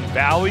fight in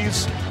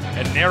valleys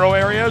and narrow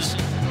areas,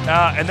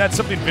 and that's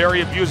something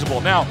very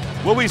abusable. Now,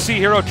 will we see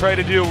Hero try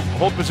to do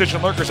hold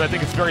position lurkers? I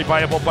think it's very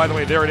viable. By the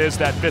way, there it is,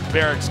 that 5th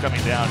barracks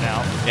coming down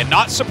now. And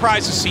not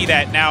surprised to see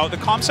that. Now, the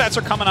comsats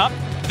are coming up.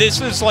 This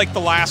is like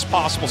the last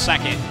possible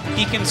second.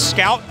 He can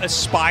scout a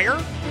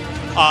spire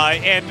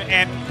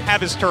and have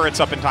his turrets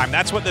up in time.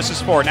 That's what this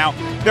is for. Now,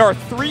 there are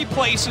 3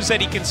 places that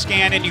he can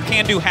scan, and you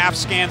can do half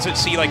scans that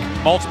see like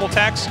multiple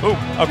techs. Ooh.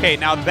 Okay,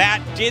 now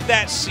did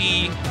that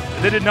see?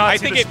 They did not I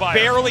see think the it spire.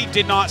 barely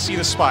did not see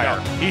the spire.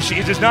 No,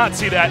 he does not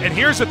see that. And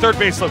here's the 3rd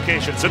base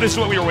location. So this is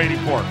what we were waiting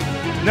for.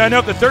 Now,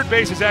 note the 3rd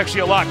base is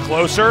actually a lot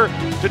closer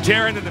to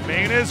Terran than the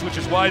main is, which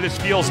is why this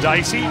feels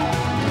dicey.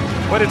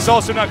 But it's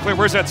also not clear.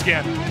 Where's that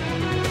scan?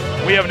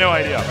 We have no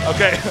idea.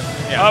 Okay.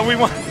 Yeah.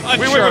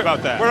 Unsure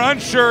about that. We're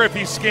unsure if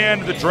he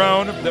scanned the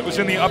drone that was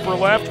in the upper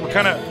left. We're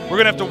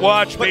gonna have to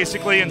watch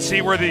basically and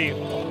see where the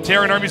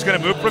Terran army is going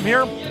to move from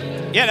here.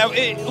 Yeah, now,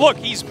 look,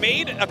 he's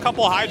made a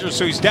couple of Hydras,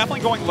 so he's definitely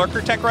going Lurker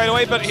Tech right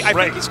away, but I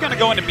think he's going to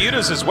go into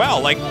Mutas as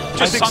well. Like,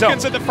 just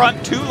Sunkens at the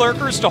front, 2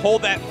 Lurkers to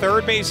hold that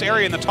 3rd base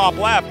area in the top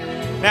left.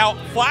 Now,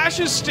 Flash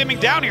is stimming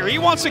down here. He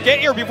wants to get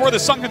here before the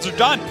Sunkens are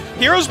done.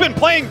 Hero's been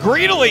playing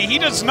greedily. He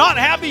does not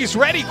have these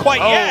ready quite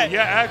yet. Oh,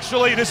 yeah,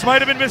 actually, this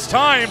might have been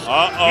mistimed.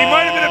 Uh-oh. He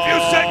might have been a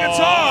few seconds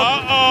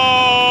off.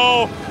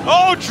 Uh-oh.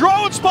 Oh,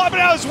 drones popping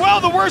out as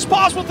well. The worst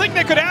possible thing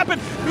that could happen.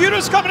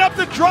 Muta's coming up,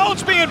 the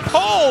drone's being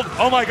pulled.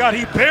 Oh my God,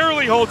 he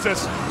barely holds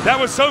this. That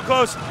was so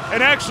close.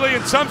 And actually,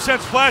 in some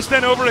sense, Flash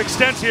then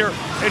overextends here,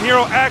 and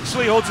Hero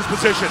actually holds his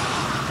position.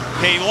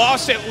 He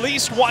lost at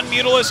least 1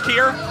 Mutalisk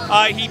here.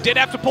 He did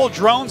have to pull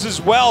drones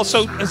as well,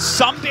 so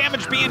some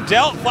damage being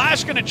dealt.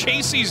 Flash going to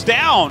chase these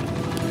down.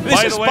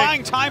 This is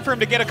buying time for him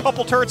to get a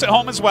couple turrets at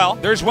home as well.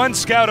 There's 1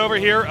 scout over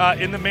here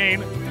in the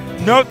main.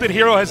 Note that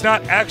Hero has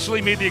not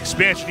actually made the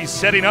expansion. He's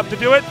setting up to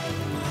do it.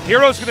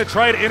 Hero's going to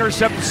try to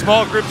intercept the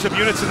small groups of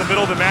units in the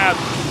middle of the map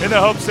in the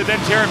hopes that then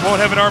Terran won't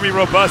have an army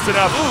robust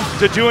enough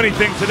to do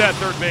anything to that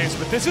 3rd base.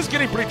 But this is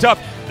getting pretty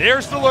tough.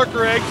 There's the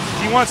Lurker Egg.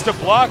 He wants to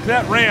block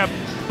that ramp.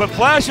 But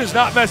Flash is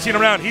not messing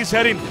around. He's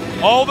heading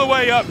all the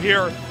way up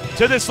here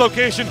to this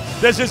location.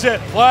 This is it.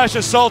 Flash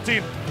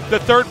assaulting the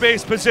 3rd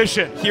base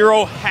position.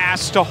 Hero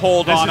has to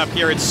hold on up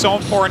here. It's so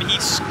important.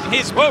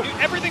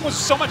 Everything was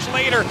so much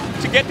later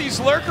to get these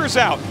lurkers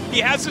out. He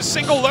has a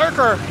single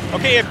lurker.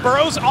 Okay, it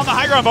burrows on the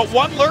high ground, but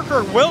 1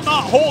 lurker will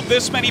not hold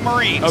this many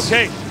Marines.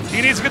 Okay,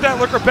 he needs to get that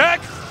lurker back.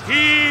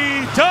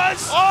 He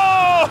does.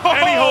 Oh!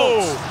 And he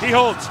holds. He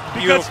holds.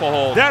 Because beautiful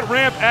hold. That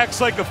ramp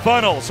acts like a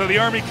funnel, so the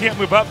army can't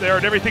move up there,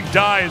 and everything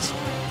dies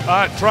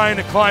trying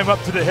to climb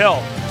up to the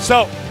hill.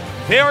 So,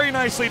 very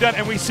nicely done.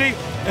 And we see,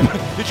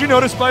 did you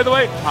notice, by the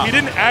way, he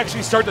didn't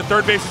actually start the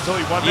 3rd base until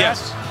he won that?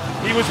 Yes.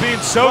 He was being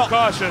so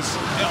cautious.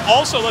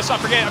 Also, let's not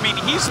forget, I mean,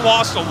 he's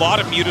lost a lot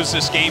of Mutas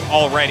this game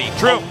already.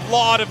 True. A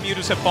lot of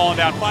Mutas have fallen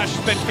down. Flash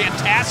has been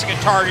fantastic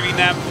at targeting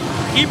them,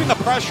 keeping the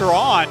pressure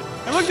on.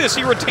 And look at this,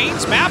 he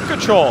retains map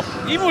control.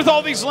 Even with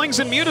all these Lings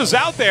and Mutas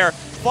out there,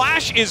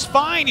 Flash is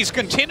fine. He's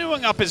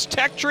continuing up his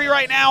tech tree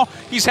right now.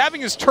 He's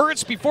having his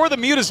turrets before the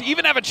Mutas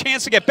even have a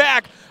chance to get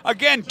back.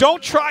 Again,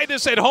 don't try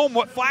this at home.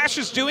 What Flash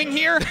is doing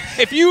here,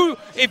 if you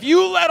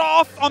let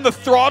off on the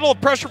throttle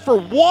of pressure for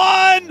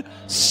 1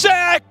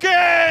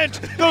 second,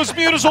 those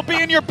Mutas will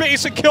be in your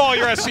base and kill all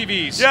your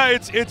SCVs. Yeah,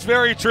 it's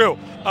very true.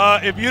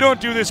 If you don't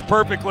do this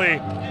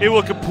perfectly, it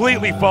will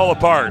completely fall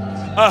apart.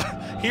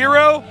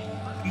 Hero,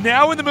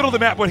 now in the middle of the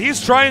map, what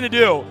he's trying to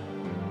do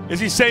is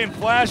he's saying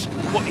Flash,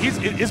 well,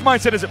 his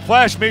mindset is that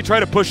Flash may try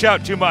to push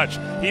out too much.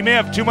 He may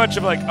have too much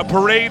of like a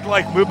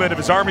parade-like movement of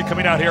his army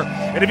coming out here.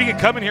 And if he can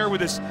come in here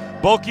with this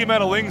bulky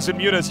amount of Lings and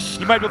Mutas,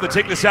 he might be able to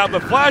take this out.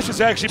 But Flash has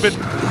actually been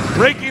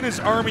breaking his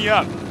army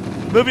up,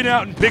 moving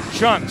out in big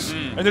chunks.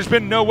 And there's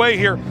been no way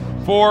here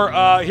for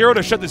Hero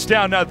to shut this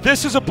down. Now,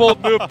 this is a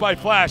bold move by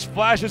Flash.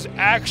 Flash is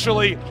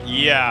actually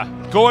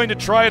going to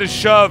try to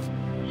shove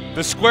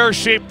the square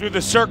shape through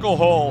the circle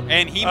hole.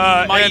 And he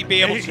might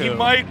be able to. He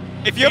might.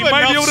 If you have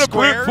might be enough able to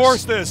brute squares,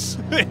 force this.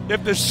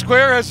 If the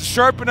square has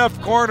sharp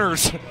enough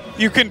corners,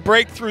 you can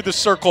break through the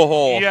circle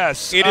hole.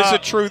 Yes. It is a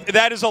truth.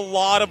 That is a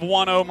lot of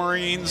 1-0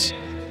 Marines.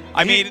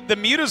 I mean, the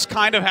Mutas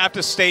kind of have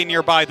to stay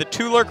nearby. The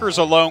 2 lurkers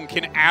alone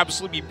can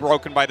absolutely be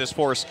broken by this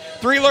force.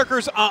 3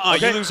 lurkers,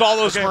 you lose all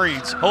those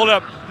Marines. Hold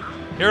up.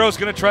 Hero's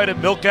going to try to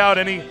milk out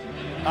any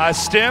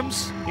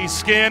stims. He's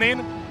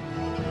scanning.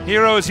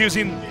 Hero is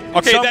using,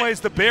 in some ways,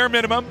 the bare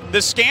minimum.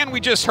 The scan we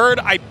just heard,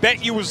 I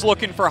bet you was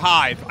looking for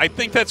Hive. I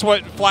think that's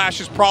what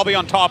Flash is probably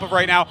on top of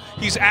right now.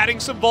 He's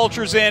adding some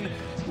vultures in.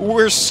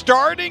 We're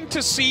starting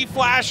to see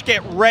Flash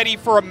get ready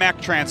for a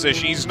mech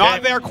transition. He's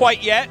not there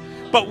quite yet,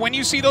 but when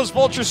you see those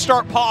vultures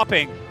start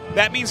popping,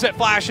 that means that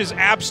Flash is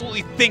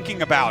absolutely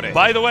thinking about it.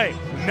 By the way,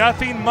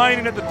 nothing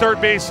mining at the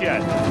third base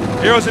yet.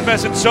 Hero's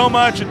invested so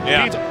much.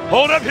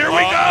 Hold up, here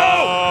we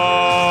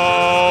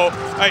go!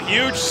 A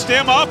huge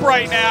stim up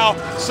right now.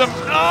 Some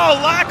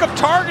lack of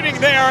targeting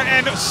there,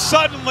 and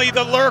suddenly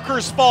the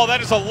lurkers fall.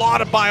 That is a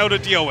lot of bio to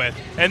deal with.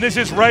 And this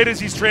is right as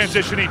he's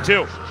transitioning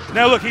too.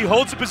 Now look, he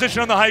holds the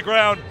position on the high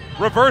ground,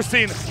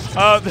 reversing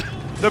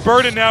the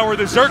burden now where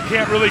the Zerg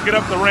can't really get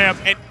up the ramp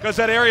because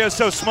that area is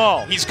so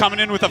small. He's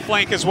coming in with a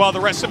flank as well. The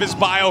rest of his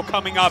bio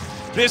coming up.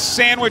 This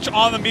sandwich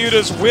on the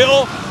mutas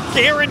will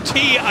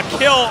guarantee a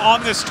kill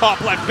on this top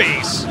left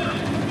base.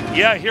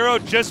 Yeah, Hero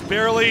just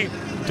barely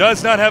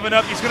does not have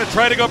enough. He's going to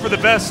try to go for the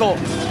Vessel,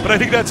 but I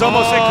think that's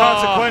almost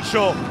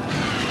inconsequential.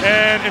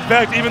 And in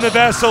fact, even the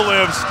Vessel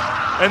lives,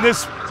 and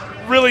this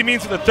really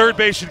means that the third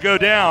base should go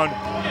down.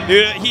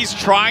 He's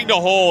trying to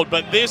hold,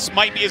 but this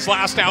might be his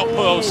last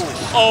outpost.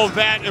 Oh,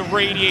 that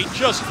irradiate,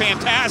 just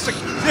fantastic.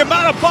 The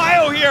amount of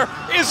bio here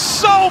is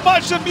so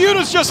much, the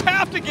mutas just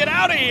have to get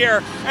out of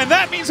here, and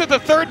that means that the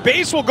third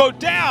base will go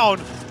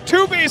down.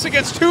 Two base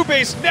against two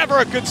base, never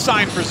a good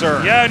sign for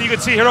Zerg. Yeah, and you can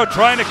see Hero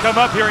trying to come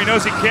up here. He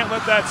knows he can't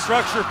let that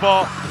structure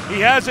fall.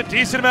 He has a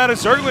decent amount of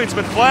Zerglings,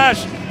 but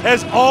Flash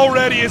has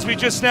already, as we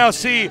just now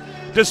see,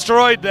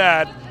 destroyed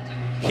that.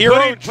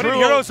 Putting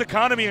Hero's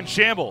economy in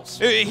shambles.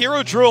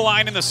 Hero drew a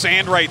line in the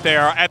sand right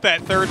there at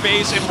that third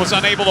base and was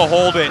unable to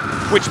hold it,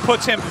 which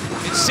puts him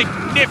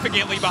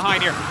significantly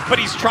behind here. But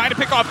he's trying to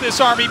pick off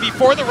this army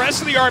before the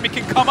rest of the army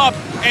can come up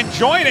and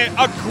join it.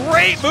 A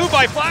great move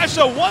by Flash,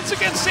 though, once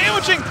again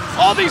sandwiching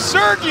all these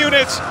Zerg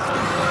units.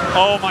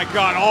 Oh my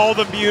god, all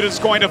the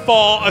mutas going to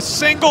fall. A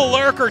single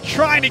lurker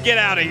trying to get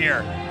out of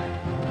here.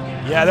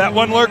 Yeah, that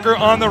one lurker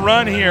on the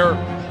run here.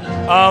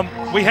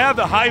 We have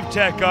the hive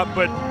tech up,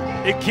 but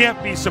it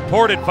can't be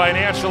supported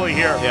financially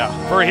here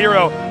for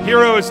Hero.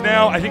 Hero is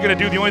now, I think, going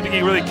to do the only thing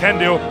he really can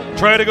do,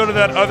 try to go to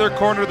that other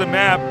corner of the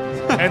map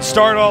and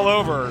start all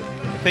over.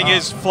 Thing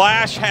is,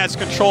 Flash has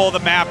control of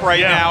the map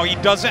right now. He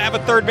doesn't have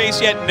a third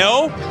base yet,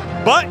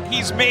 but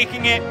he's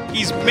making it.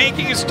 He's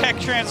making his tech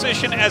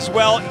transition as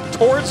well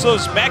towards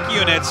those mech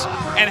units,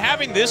 and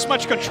having this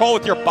much control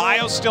with your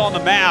bio still on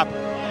the map,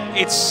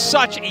 it's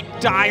such a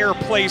dire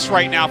place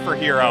right now for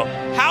Hero.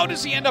 How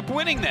does he end up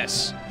winning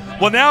this?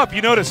 Well, now if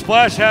you notice,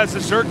 Flash has the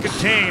Zerg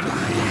contained,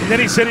 and then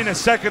he's sending a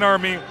second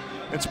army.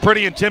 It's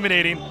pretty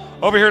intimidating.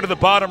 Over here to the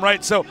bottom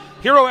right. So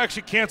Hero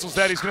actually cancels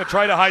that. He's going to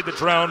try to hide the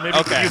drone. Maybe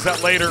he can use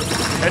that later.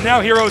 And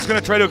now Hero is going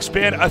to try to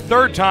expand a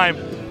third time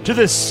to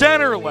the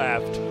center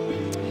left,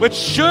 which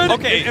should,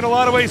 in a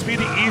lot of ways, be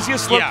the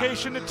easiest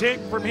location to take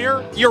from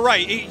here. You're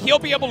right. He'll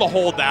be able to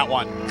hold that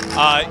one.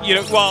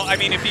 Well, I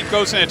mean, if he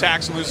goes and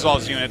attacks and loses all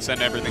his units, then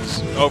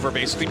everything's over,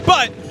 basically.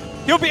 But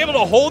he'll be able to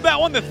hold that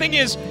one. The thing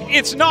is,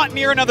 it's not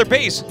near another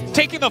base.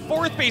 Taking the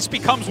fourth base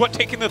becomes what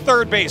taking the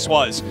third base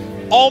was.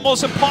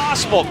 Almost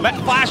impossible.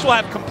 Flash will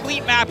have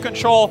complete map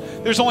control.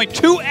 There's only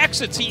 2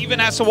 exits he even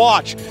has to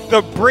watch.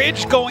 The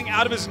bridge going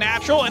out of his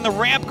natural and the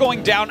ramp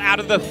going down out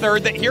of the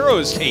third that Hero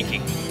is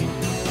taking.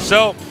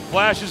 So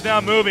Flash is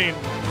now moving.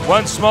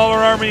 One smaller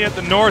army at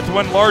the north,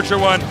 one larger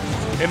one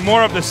in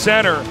more of the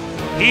center.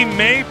 He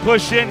may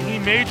push in. He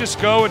may just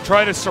go and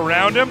try to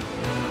surround him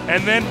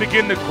and then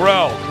begin to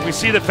grow. We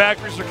see the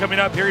factories are coming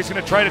up here. He's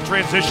going to try to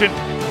transition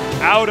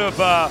out of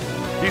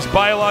these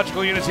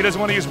biological units. He doesn't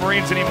want to use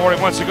Marines anymore.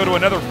 He wants to go to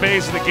another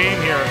phase of the game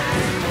here.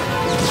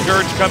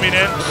 Scourge coming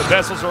in. The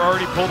vessels are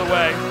already pulled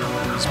away.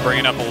 He's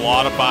bringing up a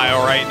lot of bio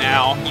right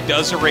now. He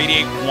does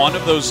irradiate one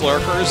of those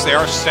lurkers. They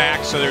are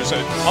stacked, so there's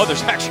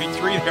actually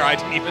 3 there. I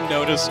didn't even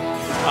notice.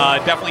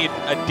 Definitely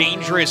a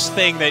dangerous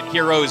thing that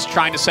Hero is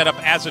trying to set up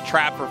as a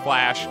trap for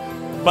Flash.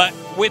 But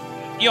with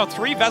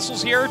 3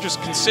 vessels here,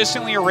 just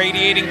consistently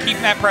irradiating,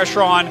 keeping that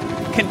pressure on,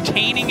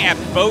 containing at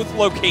both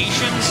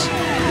locations.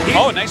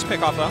 Nice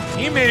pickoff though.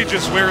 He may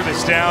just wear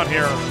this down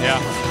here. Yeah.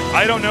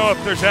 I don't know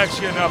if there's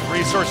actually enough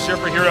resources here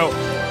for Hero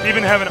to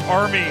even have an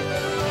army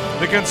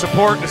that can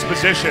support this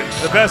position.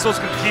 The vessels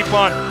can keep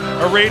on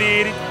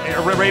irradiating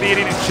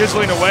and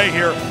chiseling away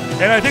here.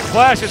 And I think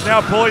Flash is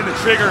now pulling the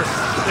trigger,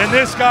 and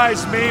this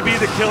guy's maybe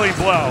the killing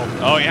blow.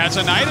 Oh, he has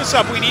a Nidus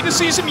up. We need to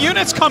see some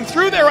units come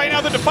through there right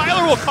now. The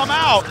Defiler will come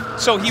out,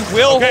 so he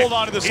will hold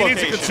on to this location.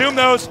 He needs to consume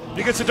those.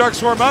 He gets the Dark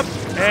Swarm up,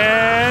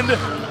 and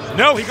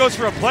no, he goes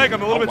for a Plague.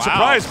 I'm a little bit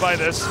surprised by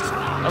this.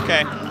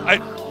 Okay.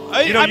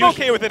 I'm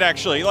okay with it,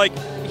 actually. Like,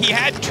 he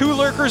had 2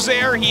 lurkers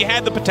there. He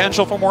had the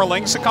potential for more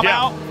links to come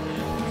out.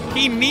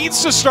 He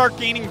needs to start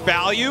gaining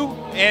value,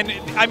 and,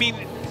 I mean,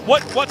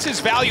 what's his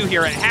value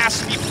here? It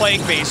has to be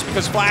plague-based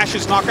because Flash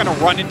is not going to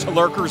run into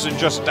lurkers and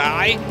just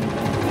die.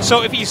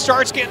 So if he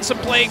starts getting some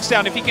plagues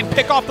down, if he can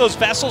pick off those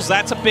vessels,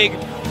 that's a big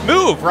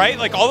move, right?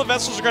 Like, all the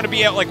vessels are going to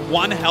be at, like,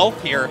 1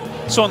 health here.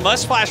 So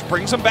unless Flash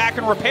brings them back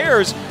and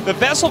repairs, the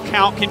vessel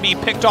count can be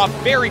picked off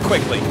very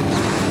quickly.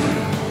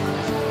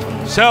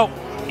 So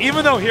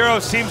even though Hero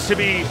seems to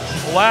be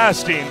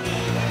lasting,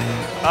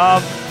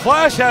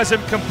 Flash has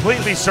him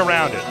completely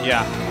surrounded.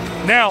 Yeah.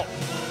 Now,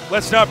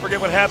 let's not forget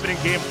what happened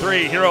in Game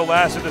 3. Hero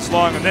lasted this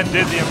long and then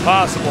did the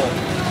impossible.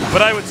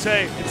 But I would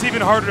say it's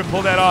even harder to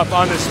pull that off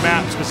on this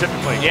map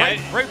specifically. Yeah.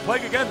 Great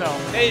plague again, though.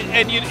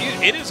 And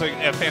it is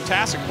a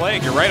fantastic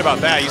plague. You're right about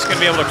that. He's going to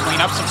be able to clean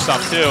up some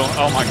stuff, too.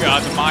 Oh, my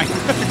God. The mine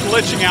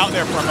glitching out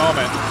there for a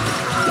moment.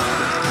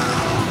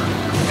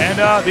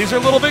 And these are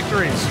little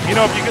victories. You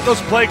know, if you get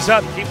those plagues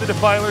up, keep the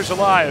Defilers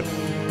alive,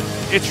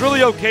 it's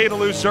really okay to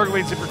lose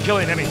Zerglings if you're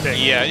killing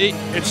anything. Yeah.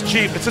 It's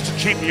cheap. It's such a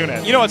cheap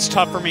unit. You know what's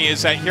tough for me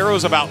is that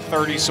Hero's about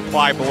 30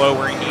 supply below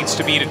where he needs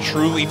to be to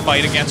truly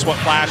fight against what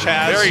Flash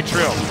has. Very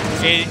true.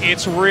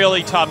 It's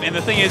really tough. And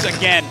the thing is,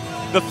 again,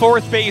 the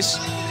 4th base,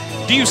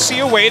 do you see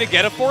a way to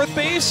get a 4th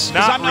base?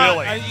 Not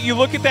really. You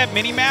look at that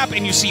mini-map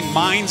and you see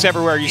mines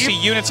everywhere. You see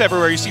units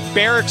everywhere. You see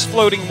barracks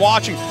floating,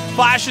 watching.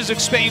 Flash is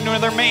expanding to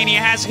their main. He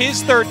has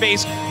his 3rd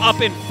base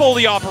up and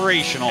fully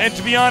operational. And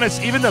to be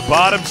honest, even the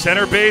bottom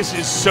center base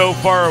is so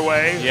far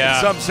away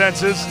in some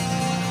senses.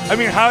 I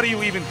mean, how do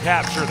you even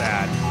capture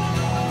that?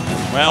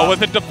 Well,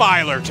 with a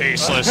Defiler,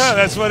 Tasteless.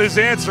 That's what his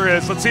answer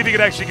is. Let's see if he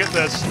can actually get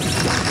this.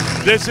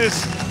 This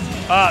is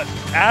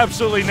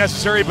absolutely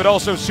necessary, but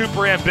also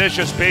super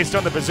ambitious based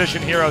on the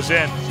position Hero's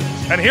in.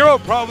 And Hero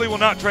probably will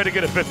not try to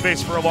get a 5th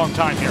base for a long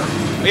time here.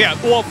 Yeah,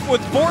 well,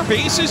 with 4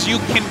 bases, you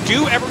can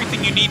do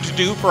everything you need to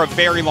do for a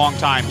very long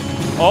time.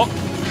 Oh,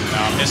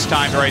 no,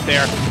 mistimed right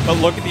there. But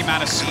look at the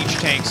amount of siege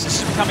tanks.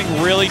 This is becoming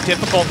really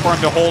difficult for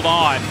him to hold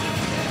on.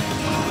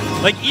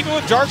 Like, even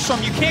with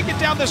Darkstorm, you can't get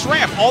down this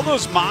ramp. All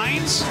those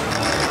mines,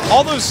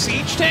 all those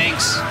siege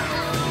tanks,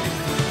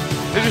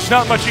 there's just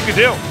not much you can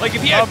do. Like,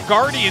 if he had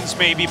Guardians,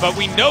 maybe, but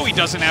we know he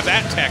doesn't have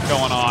that tech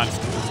going on.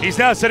 He's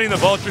now sending the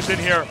Vultures in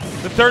here.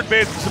 The 3rd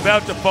base is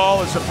about to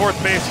fall as the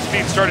 4th base is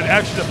being started.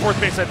 Actually, the 4th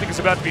base, I think, is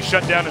about to be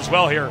shut down as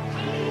well here.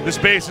 This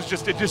base is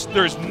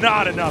there's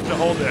not enough to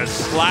hold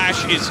this.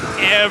 Flash is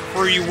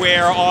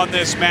everywhere on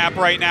this map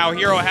right now.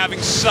 Hero having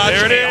such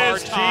a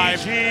hard time.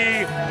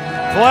 GG.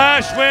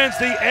 Flash wins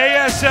the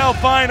ASL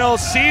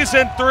Finals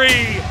Season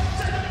 3.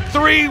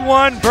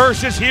 3-1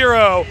 versus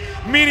Hero,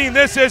 meaning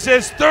this is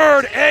his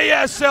 3rd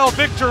ASL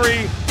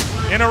victory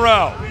in a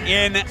row.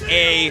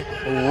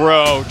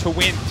 To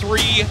win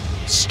 3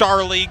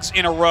 StarLeagues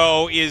in a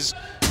row is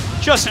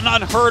just an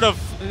unheard of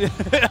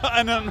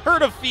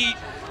feat.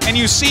 And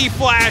you see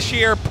Flash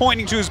here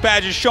pointing to his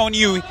badges, showing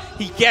you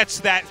he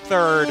gets that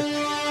 3rd.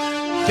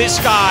 This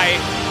guy,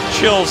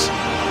 Chills,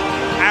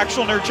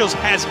 Actual Nerd Chills,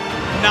 has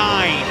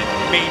 9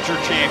 major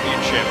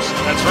championships.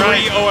 That's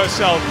right. 3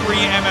 OSL, 3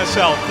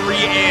 MSL, 3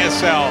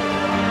 ASL.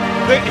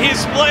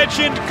 His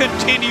legend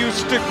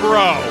continues to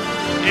grow.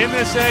 In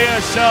this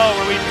ASL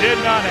where we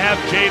did not have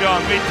Jadon,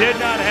 we did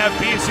not have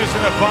Besus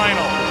in the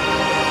final,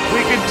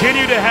 we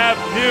continue to have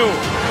new,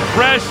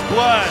 fresh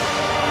blood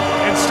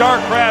in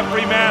StarCraft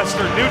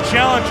Remastered. New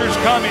challengers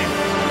coming,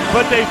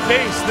 but they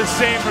face the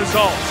same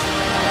results,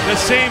 the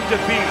same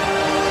defeat.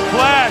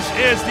 Flash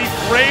is the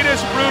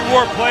greatest Brood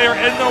War player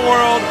in the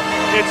world.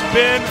 It's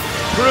been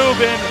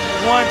proven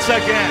once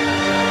again.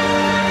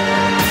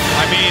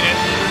 I mean,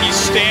 he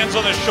stands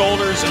on the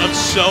shoulders of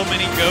so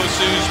many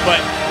Gosus,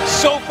 but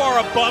so far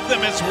above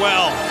them as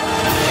well.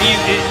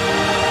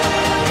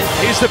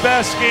 He's the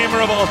best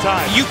gamer of all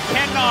time. You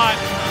cannot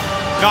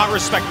not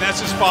respect, and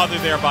that's his father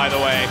there, by the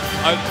way.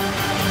 A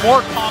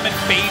more common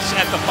face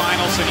at the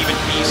finals than even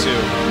Bisu.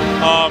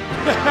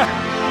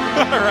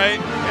 Right?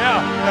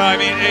 Yeah. No, I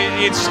mean,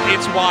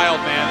 it's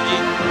wild, man.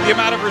 The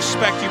amount of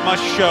respect you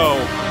must show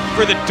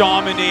for the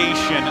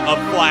domination of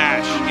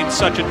Flash in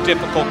such a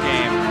difficult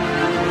game.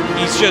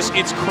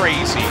 It's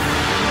crazy.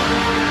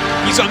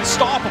 He's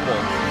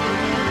unstoppable.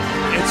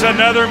 It's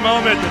another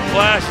moment that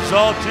Flash is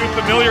all too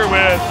familiar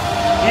with.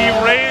 He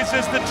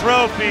raises the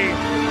trophy.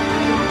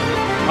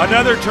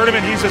 Another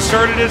tournament, he's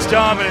asserted his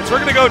dominance. We're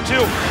going to go to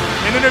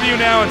an interview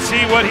now and see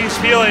what he's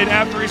feeling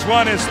after he's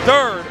won his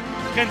 3rd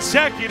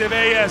consecutive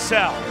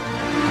ASL.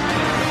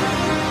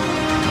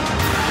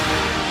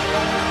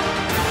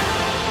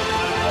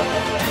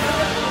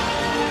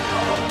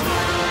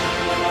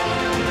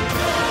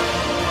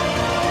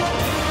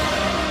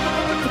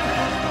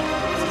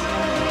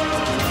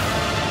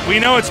 We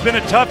know it's been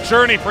a tough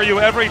journey for you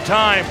every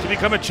time to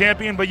become a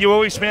champion, but you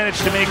always manage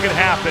to make it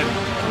happen.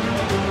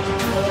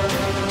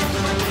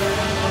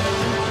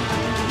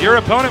 Your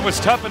opponent was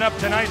tough enough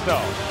tonight,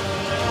 though.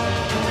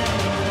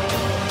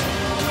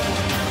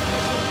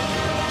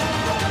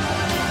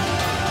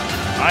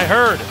 I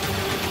heard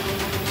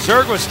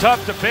Zerg was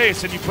tough to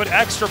face, and you put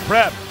extra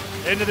prep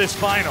into this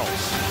finals.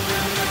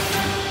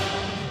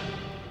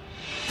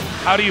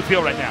 How do you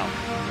feel right now?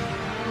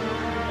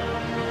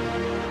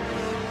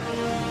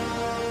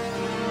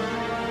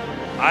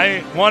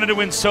 I wanted to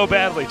win so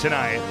badly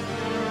tonight.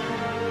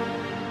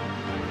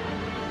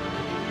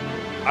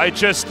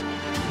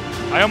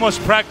 I almost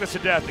practiced to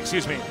death,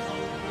 excuse me.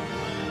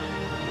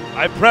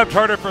 I prepped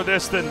harder for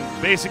this than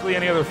basically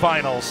any other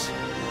finals.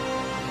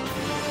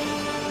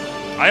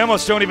 I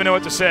almost don't even know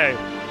what to say.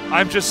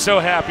 I'm just so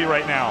happy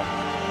right now.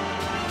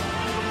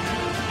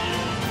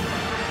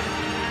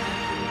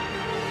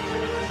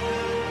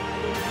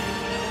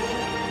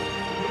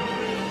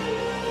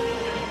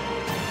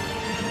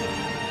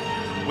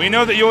 We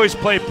know that you always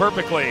play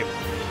perfectly.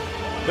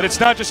 But it's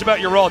not just about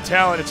your raw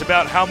talent, it's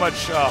about how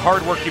much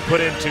hard work you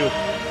put into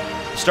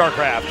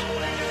StarCraft.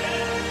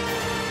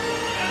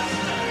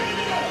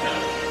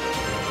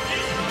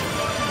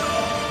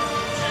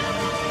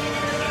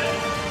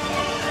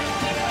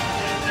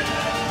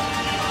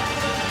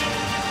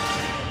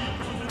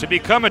 To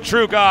become a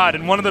true god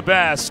and one of the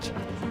best,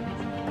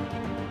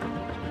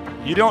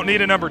 you don't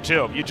need a number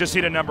 2, you just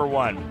need a number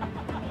 1.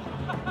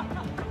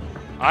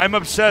 I'm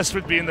obsessed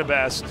with being the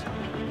best,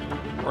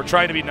 or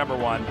trying to be number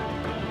 1.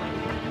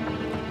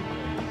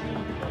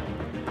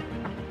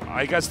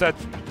 I guess that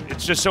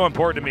it's just so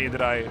important to me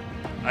that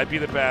I be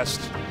the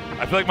best.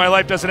 I feel like my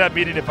life doesn't have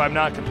meaning if I'm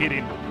not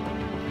competing.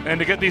 And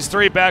to get these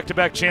 3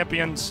 back-to-back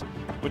champions,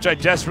 which I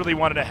desperately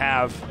wanted to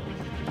have,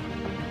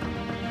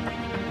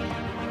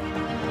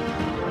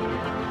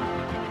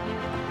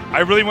 I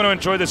really want to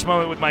enjoy this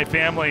moment with my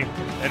family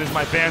and as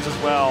my fans as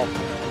well.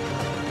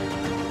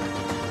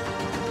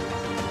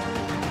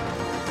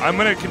 I'm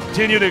going to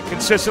continue to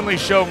consistently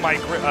show my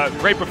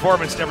great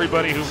performance to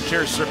everybody who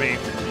cheers for me.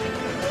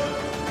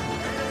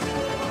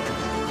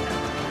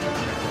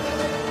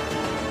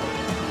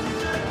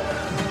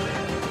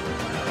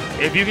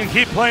 If you can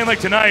keep playing like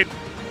tonight,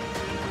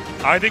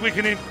 I think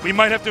we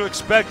might have to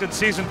expect in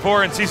Season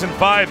 4 and Season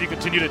 5 you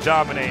continue to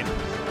dominate.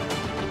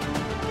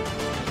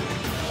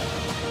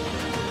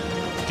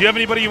 Do you have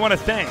anybody you want to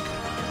thank?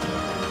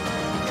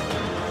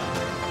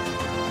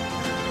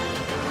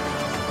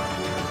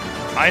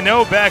 I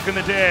know back in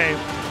the day,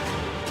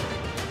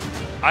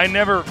 I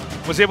never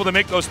was able to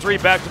make those 3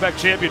 back-to-back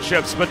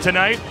championships, but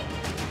tonight,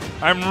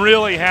 I'm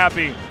really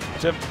happy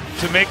to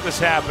make this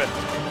happen.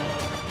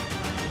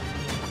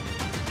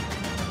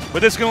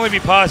 But this can only be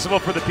possible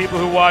for the people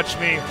who watch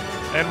me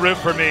and root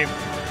for me.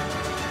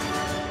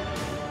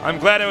 I'm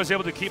glad I was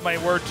able to keep my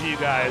word to you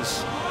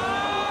guys.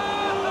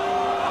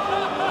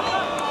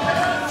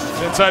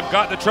 Since I've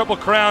got the Triple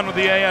Crown with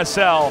the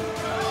ASL,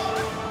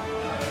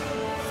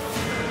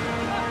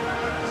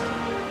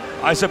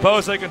 I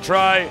suppose I can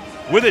try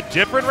with a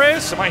different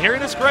race. Am I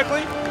hearing this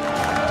correctly?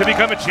 To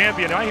become a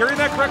champion. Am I hearing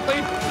that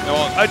correctly?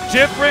 No. A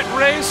different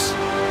race?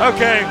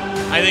 Okay.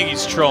 I think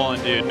he's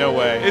trolling, dude. No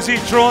way. Is he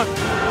trolling?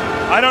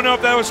 I don't know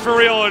if that was for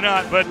real or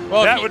not, but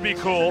that would be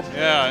cool.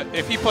 Yeah,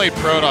 if he played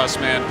Protoss,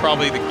 man,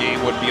 probably the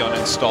game would be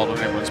uninstalled on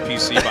everyone's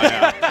PC by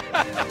now.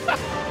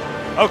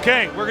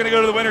 Okay, we're going to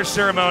go to the winner's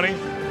ceremony.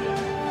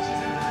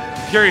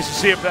 Curious to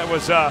see if that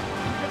was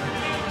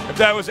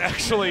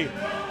actually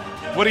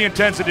what he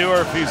intends to do,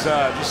 or if he's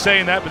just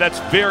saying that, but that's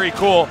very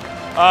cool.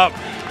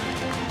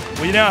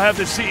 We now have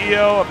the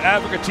CEO of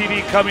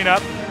AfreecaTV coming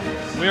up.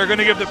 We are going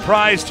to give the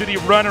prize to the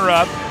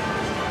runner-up,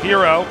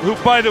 Hero, who,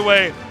 by the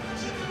way,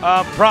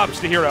 props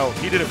to Hero.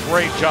 He did a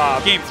great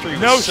job. Game 3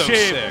 was so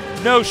sick.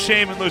 No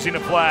shame in losing to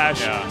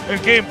Flash. Yeah.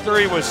 And Game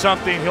 3 was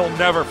something he'll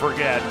never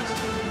forget.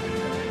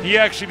 He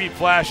actually beat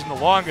Flash in the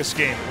longest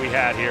game that we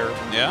had here.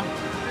 Yeah.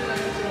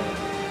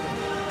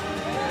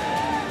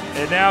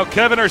 And now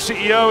Kevin, our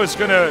CEO, is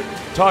going to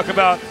talk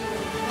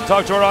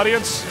to our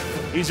audience.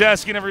 He's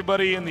asking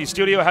everybody in the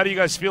studio, how do you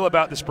guys feel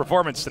about this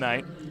performance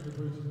tonight?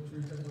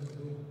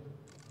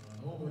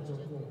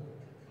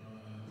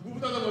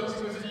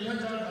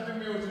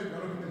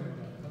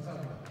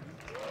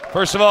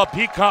 First of all,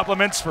 peak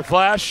compliments for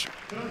Flash.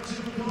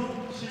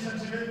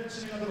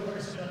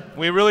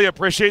 We really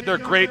appreciate their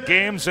great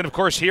games, and of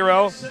course,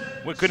 Hero.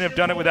 We couldn't have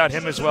done it without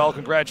him as well.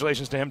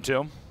 Congratulations to him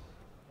too.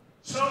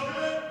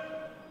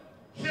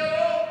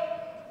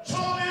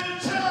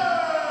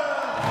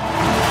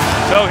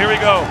 So here we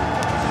go.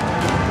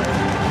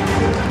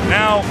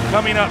 Now,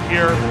 coming up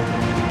here,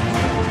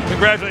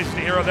 congratulations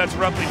to Hero. That's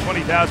roughly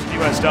 $20,000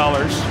 US.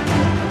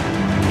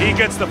 He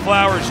gets the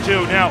flowers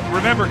too. Now,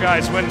 remember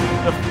guys, when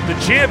the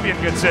champion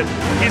gets it,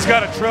 he's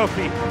got a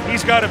trophy.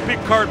 He's got a big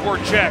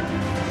cardboard check.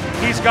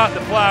 He's got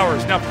the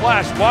flowers. Now,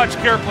 Flash, watch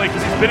carefully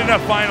because he's been in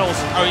enough finals.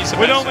 Oh, he's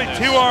with only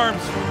 2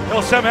 arms,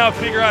 he'll somehow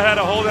figure out how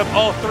to hold up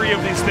all 3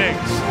 of these things.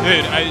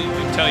 Dude, I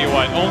tell you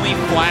what, only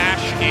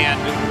Flash and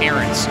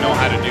parents know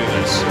how to do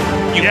this.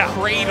 You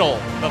cradle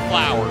the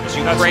flowers.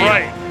 You That's cradle.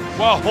 right.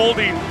 While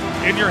holding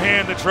in your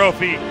hand the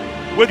trophy,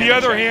 with the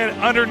other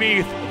hand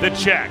underneath the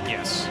check.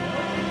 Yes.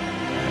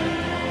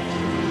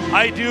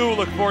 I do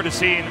look forward to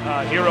seeing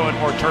Hero in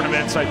more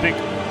tournaments. I think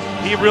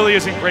he really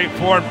is in great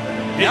form.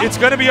 Yeah. It's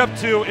going to be up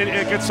to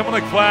against someone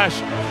like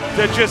Flash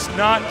to just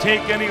not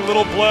take any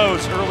little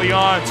blows early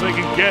on so he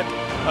can get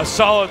a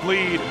solid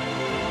lead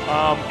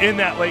in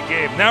that late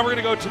game. Now we're going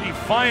to go to the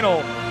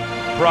final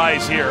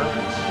prize here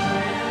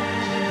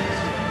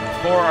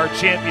for our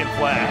champion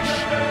Flash.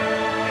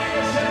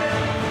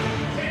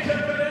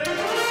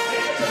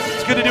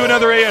 It's good to do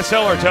another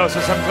ASL,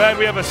 Artosis. I'm glad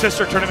we have a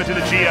sister tournament to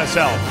the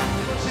GSL.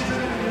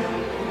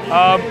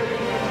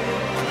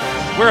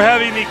 We're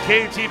having the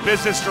KT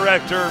Business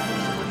Director,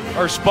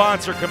 our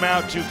sponsor, come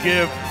out to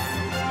give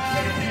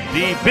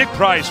the big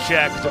prize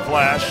check to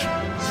Flash.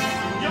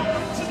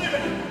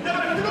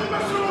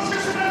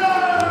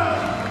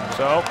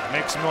 So,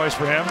 make some noise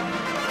for him.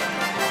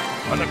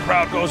 And the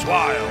crowd goes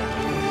wild.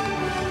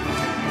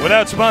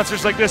 Without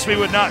sponsors like this, we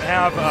would not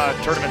have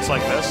tournaments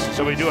like this.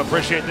 So we do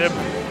appreciate them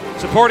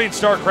supporting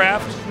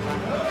StarCraft.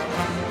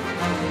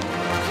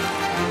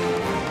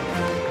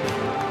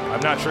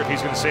 I'm not sure if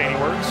he's going to say any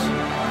words.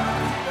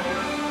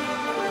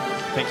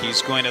 I think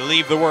he's going to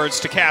leave the words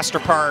to Castor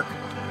Park.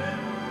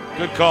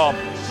 Good call.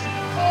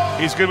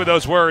 He's good with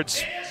those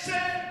words.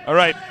 All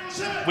right,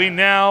 we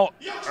now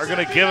are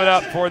going to give it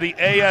up for the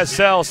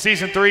ASL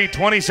Season 3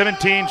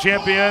 2017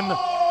 champion,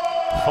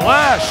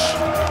 Flash.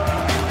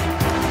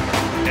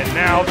 And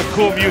now the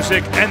cool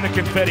music and the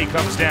confetti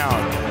comes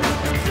down.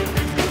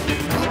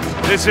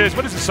 This is,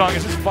 what is this song?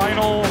 Is this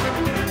Final?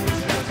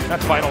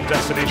 Not Final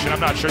Destination, I'm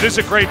not sure. This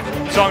is a great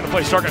song to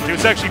play StarCraft 2.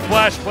 It's actually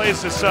Flash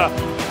plays this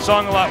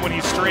song a lot when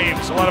he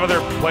streams. A lot of other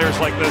players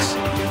like this.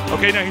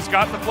 Okay, now he's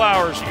got the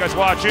flowers. You guys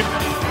watching?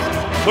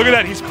 Look at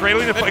that, he's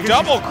cradling the flag.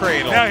 Double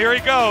cradle. Now here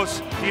he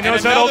goes. He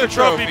knows how to hold the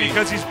trophy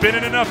because he's been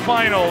in enough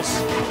finals.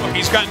 Well,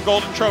 he's gotten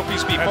golden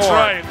trophies before. That's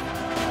right.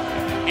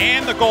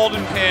 And the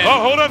golden pin.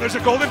 Oh, hold on, there's a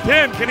golden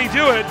pin. Can he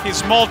do it?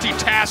 His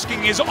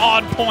multitasking is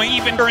on point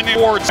even during the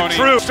awards.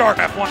 True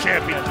StarCraft 1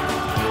 champion.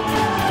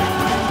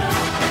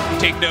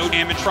 Take no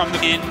damage from the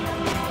pin.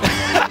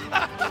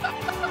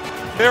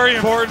 Very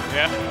important.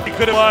 Yeah. He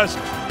could have lost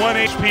 1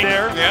 HP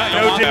there. Yeah,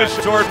 no damage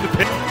toward the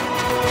pin.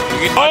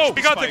 Oh,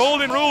 we got the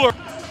golden ruler.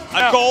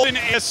 A golden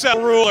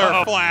ASL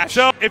ruler, Flash.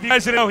 So, if you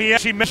guys didn't know, he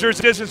actually measures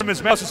distance from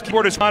his mouse, his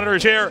keyboard, his monitor,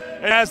 his chair,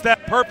 and has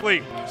that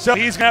purpley. So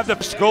he's going to have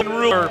the golden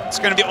ruler. It's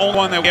going to be the only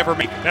one that we ever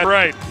make. That's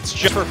right. It's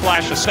just for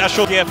Flash, a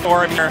special gift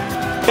for him here.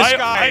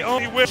 I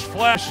only wish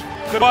Flash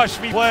could watch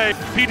me play,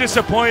 be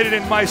disappointed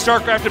in my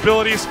StarCraft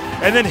abilities,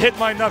 and then hit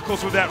my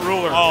knuckles with that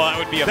ruler. Oh, that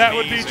would be amazing. That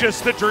would be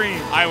just the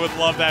dream. I would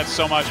love that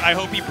so much. I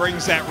hope he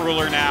brings that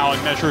ruler now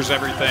and measures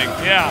everything.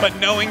 Yeah. But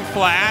knowing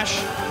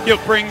Flash, he'll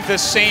bring the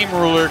same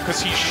ruler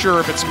because he's sure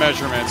of its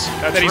measurements.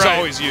 That's that he's right.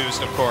 always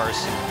used, of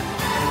course.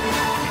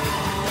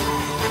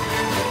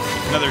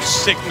 Another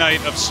sick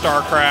night of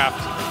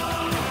StarCraft.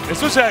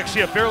 This was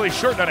actually a fairly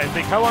short night, I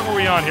think. How long were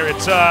we on here?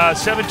 It's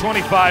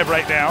 7:25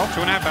 right now.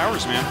 2.5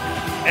 hours, man.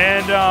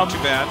 And too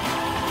bad.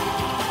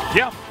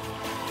 Yeah.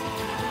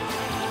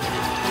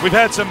 We've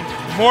had some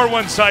more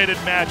one-sided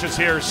matches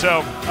here,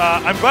 so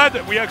I'm glad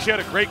that we actually had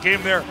a great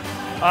game there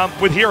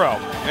with Hero.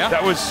 Yeah.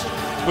 That was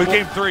with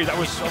Game 3. That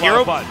was a lot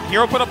of fun.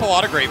 Hero put up a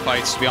lot of great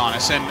fights, to be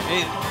honest. And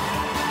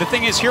the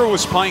thing is, Hero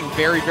was playing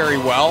very, very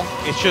well.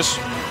 It's just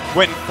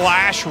when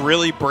Flash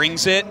really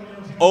brings it,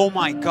 oh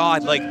my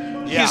God, like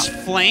his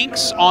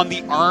flanks on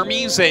the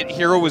armies that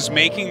Hero was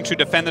making to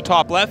defend the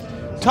top left,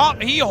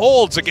 he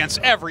holds against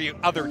every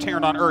other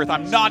Terran on Earth.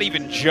 I'm not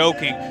even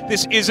joking.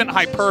 This isn't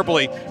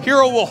hyperbole.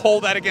 Hero will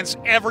hold that against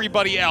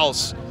everybody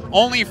else.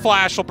 Only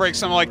Flash will break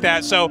something like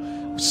that. So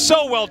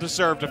well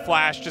deserved to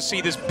Flash to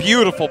see this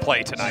beautiful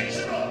play tonight.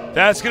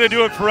 That's going to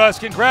do it for us.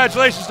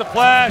 Congratulations to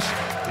Flash.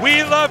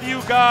 We love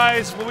you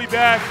guys. We'll be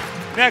back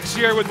next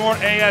year with more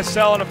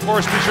ASL. And of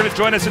course, be sure to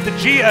join us at the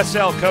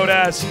GSL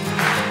Codas.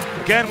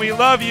 Again, we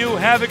love you.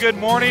 Have a good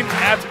morning,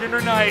 afternoon,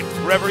 or night,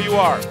 wherever you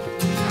are.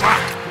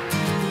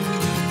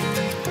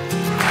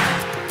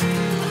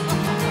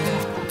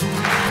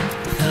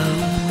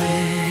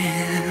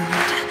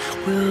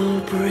 Will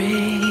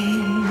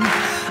bring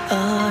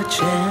a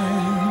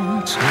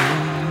gentle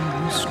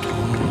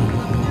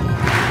storm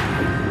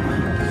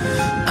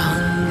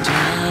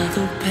under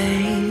the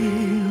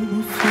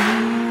baleful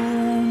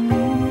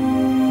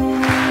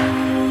moon.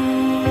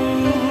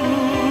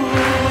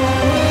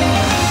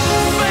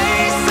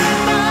 Facing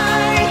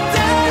my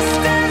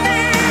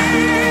destiny,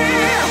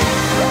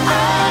 a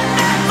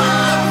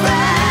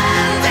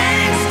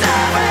never-ending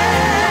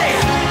story.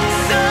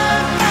 Survivor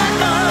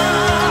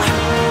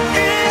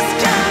is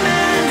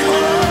coming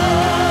home.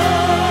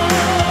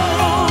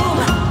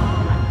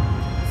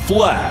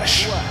 Flash.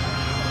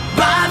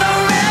 By the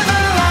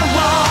river I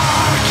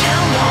walk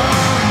and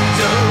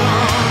wander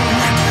on.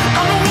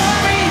 I'm a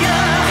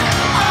warrior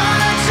on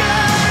a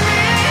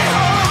journey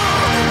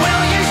home.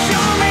 Will you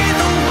show me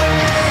the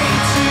way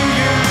to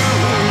you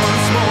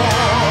once more?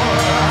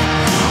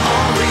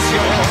 Always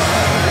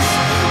yours,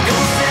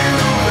 ghost in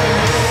the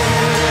rain.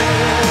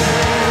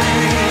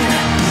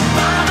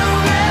 By the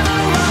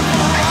river I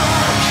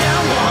walk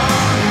and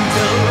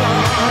wander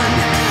on.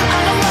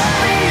 I'm a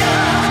warrior,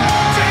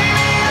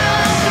 dreaming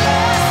of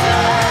lost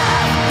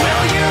love.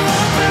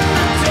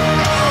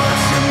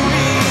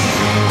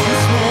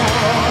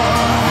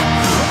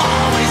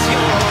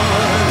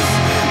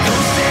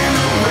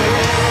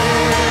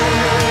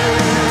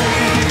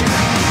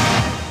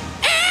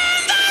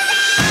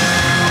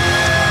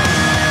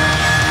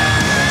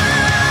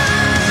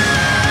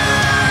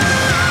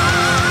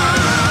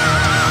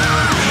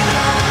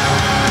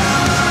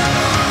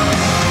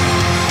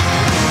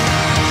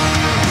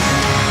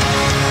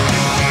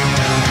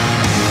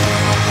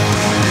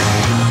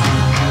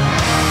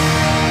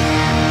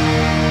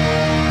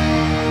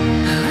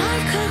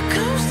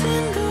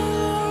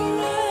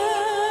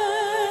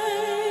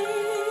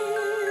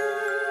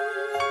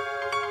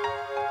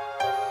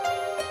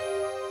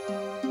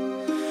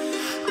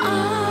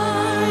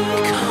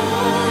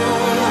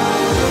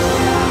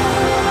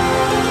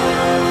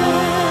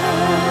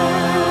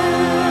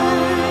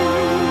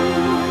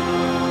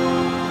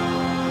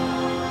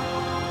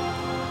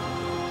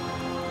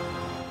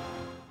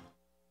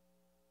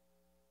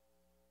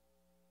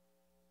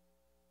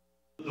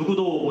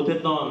 누구도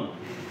못했던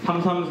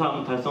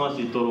 333 달성할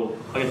수 있도록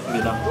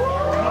하겠습니다.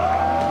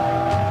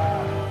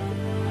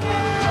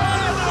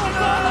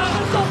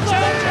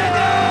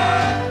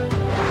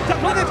 자,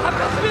 오늘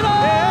잡혔습니다.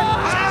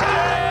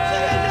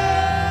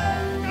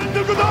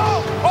 누구도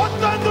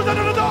어떤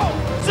도전으로도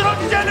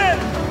쓰러지지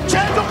않는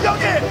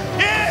최동영의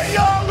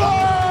이영호.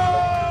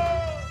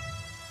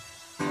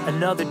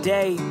 Another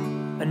day,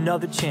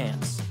 another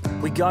chance.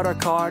 We got our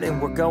card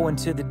and we're going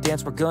to the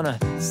dance. We're gonna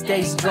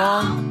stay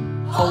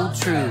strong, hold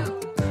true,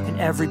 and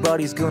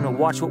everybody's gonna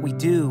watch what we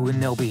do,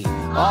 and they'll be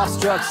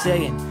awestruck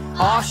saying,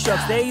 aw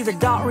shucks, they either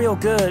got real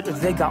good or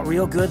they got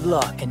real good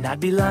luck. And I'd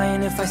be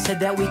lying if I said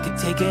that we could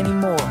take any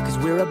more, cause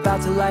we're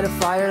about to light a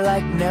fire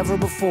like never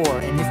before.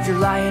 And if you're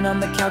lying on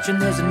the couch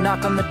and there's a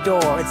knock on the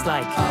door, it's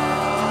like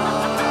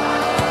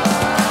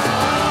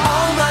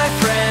all my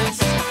friends,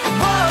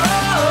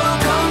 whoa,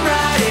 come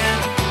right in.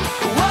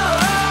 Whoa,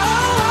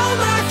 all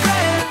my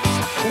friends,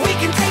 we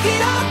can take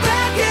it all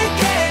back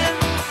again.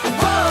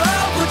 Whoa,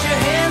 put your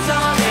hands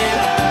on it.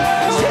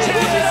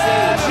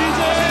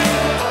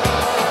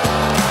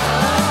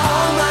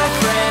 All my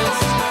friends,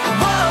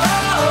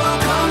 whoa,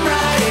 come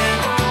right in.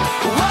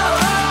 Whoa,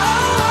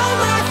 all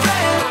my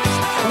friends,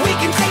 we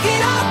can take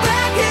it all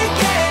back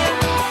again.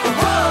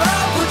 Whoa,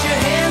 put your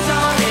hands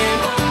on it.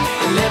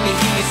 Let me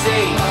hear you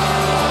say.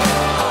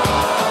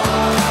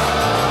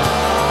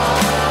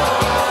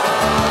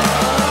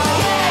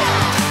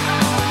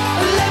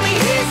 Let me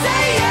hear you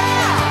say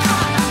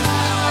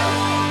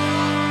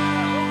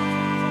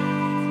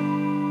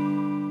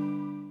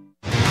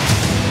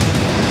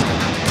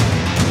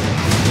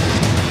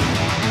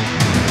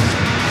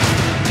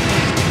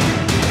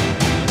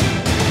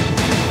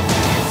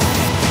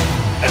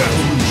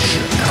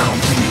Evolution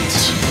complete.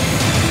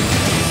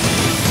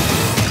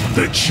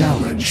 The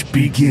challenge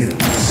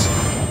begins.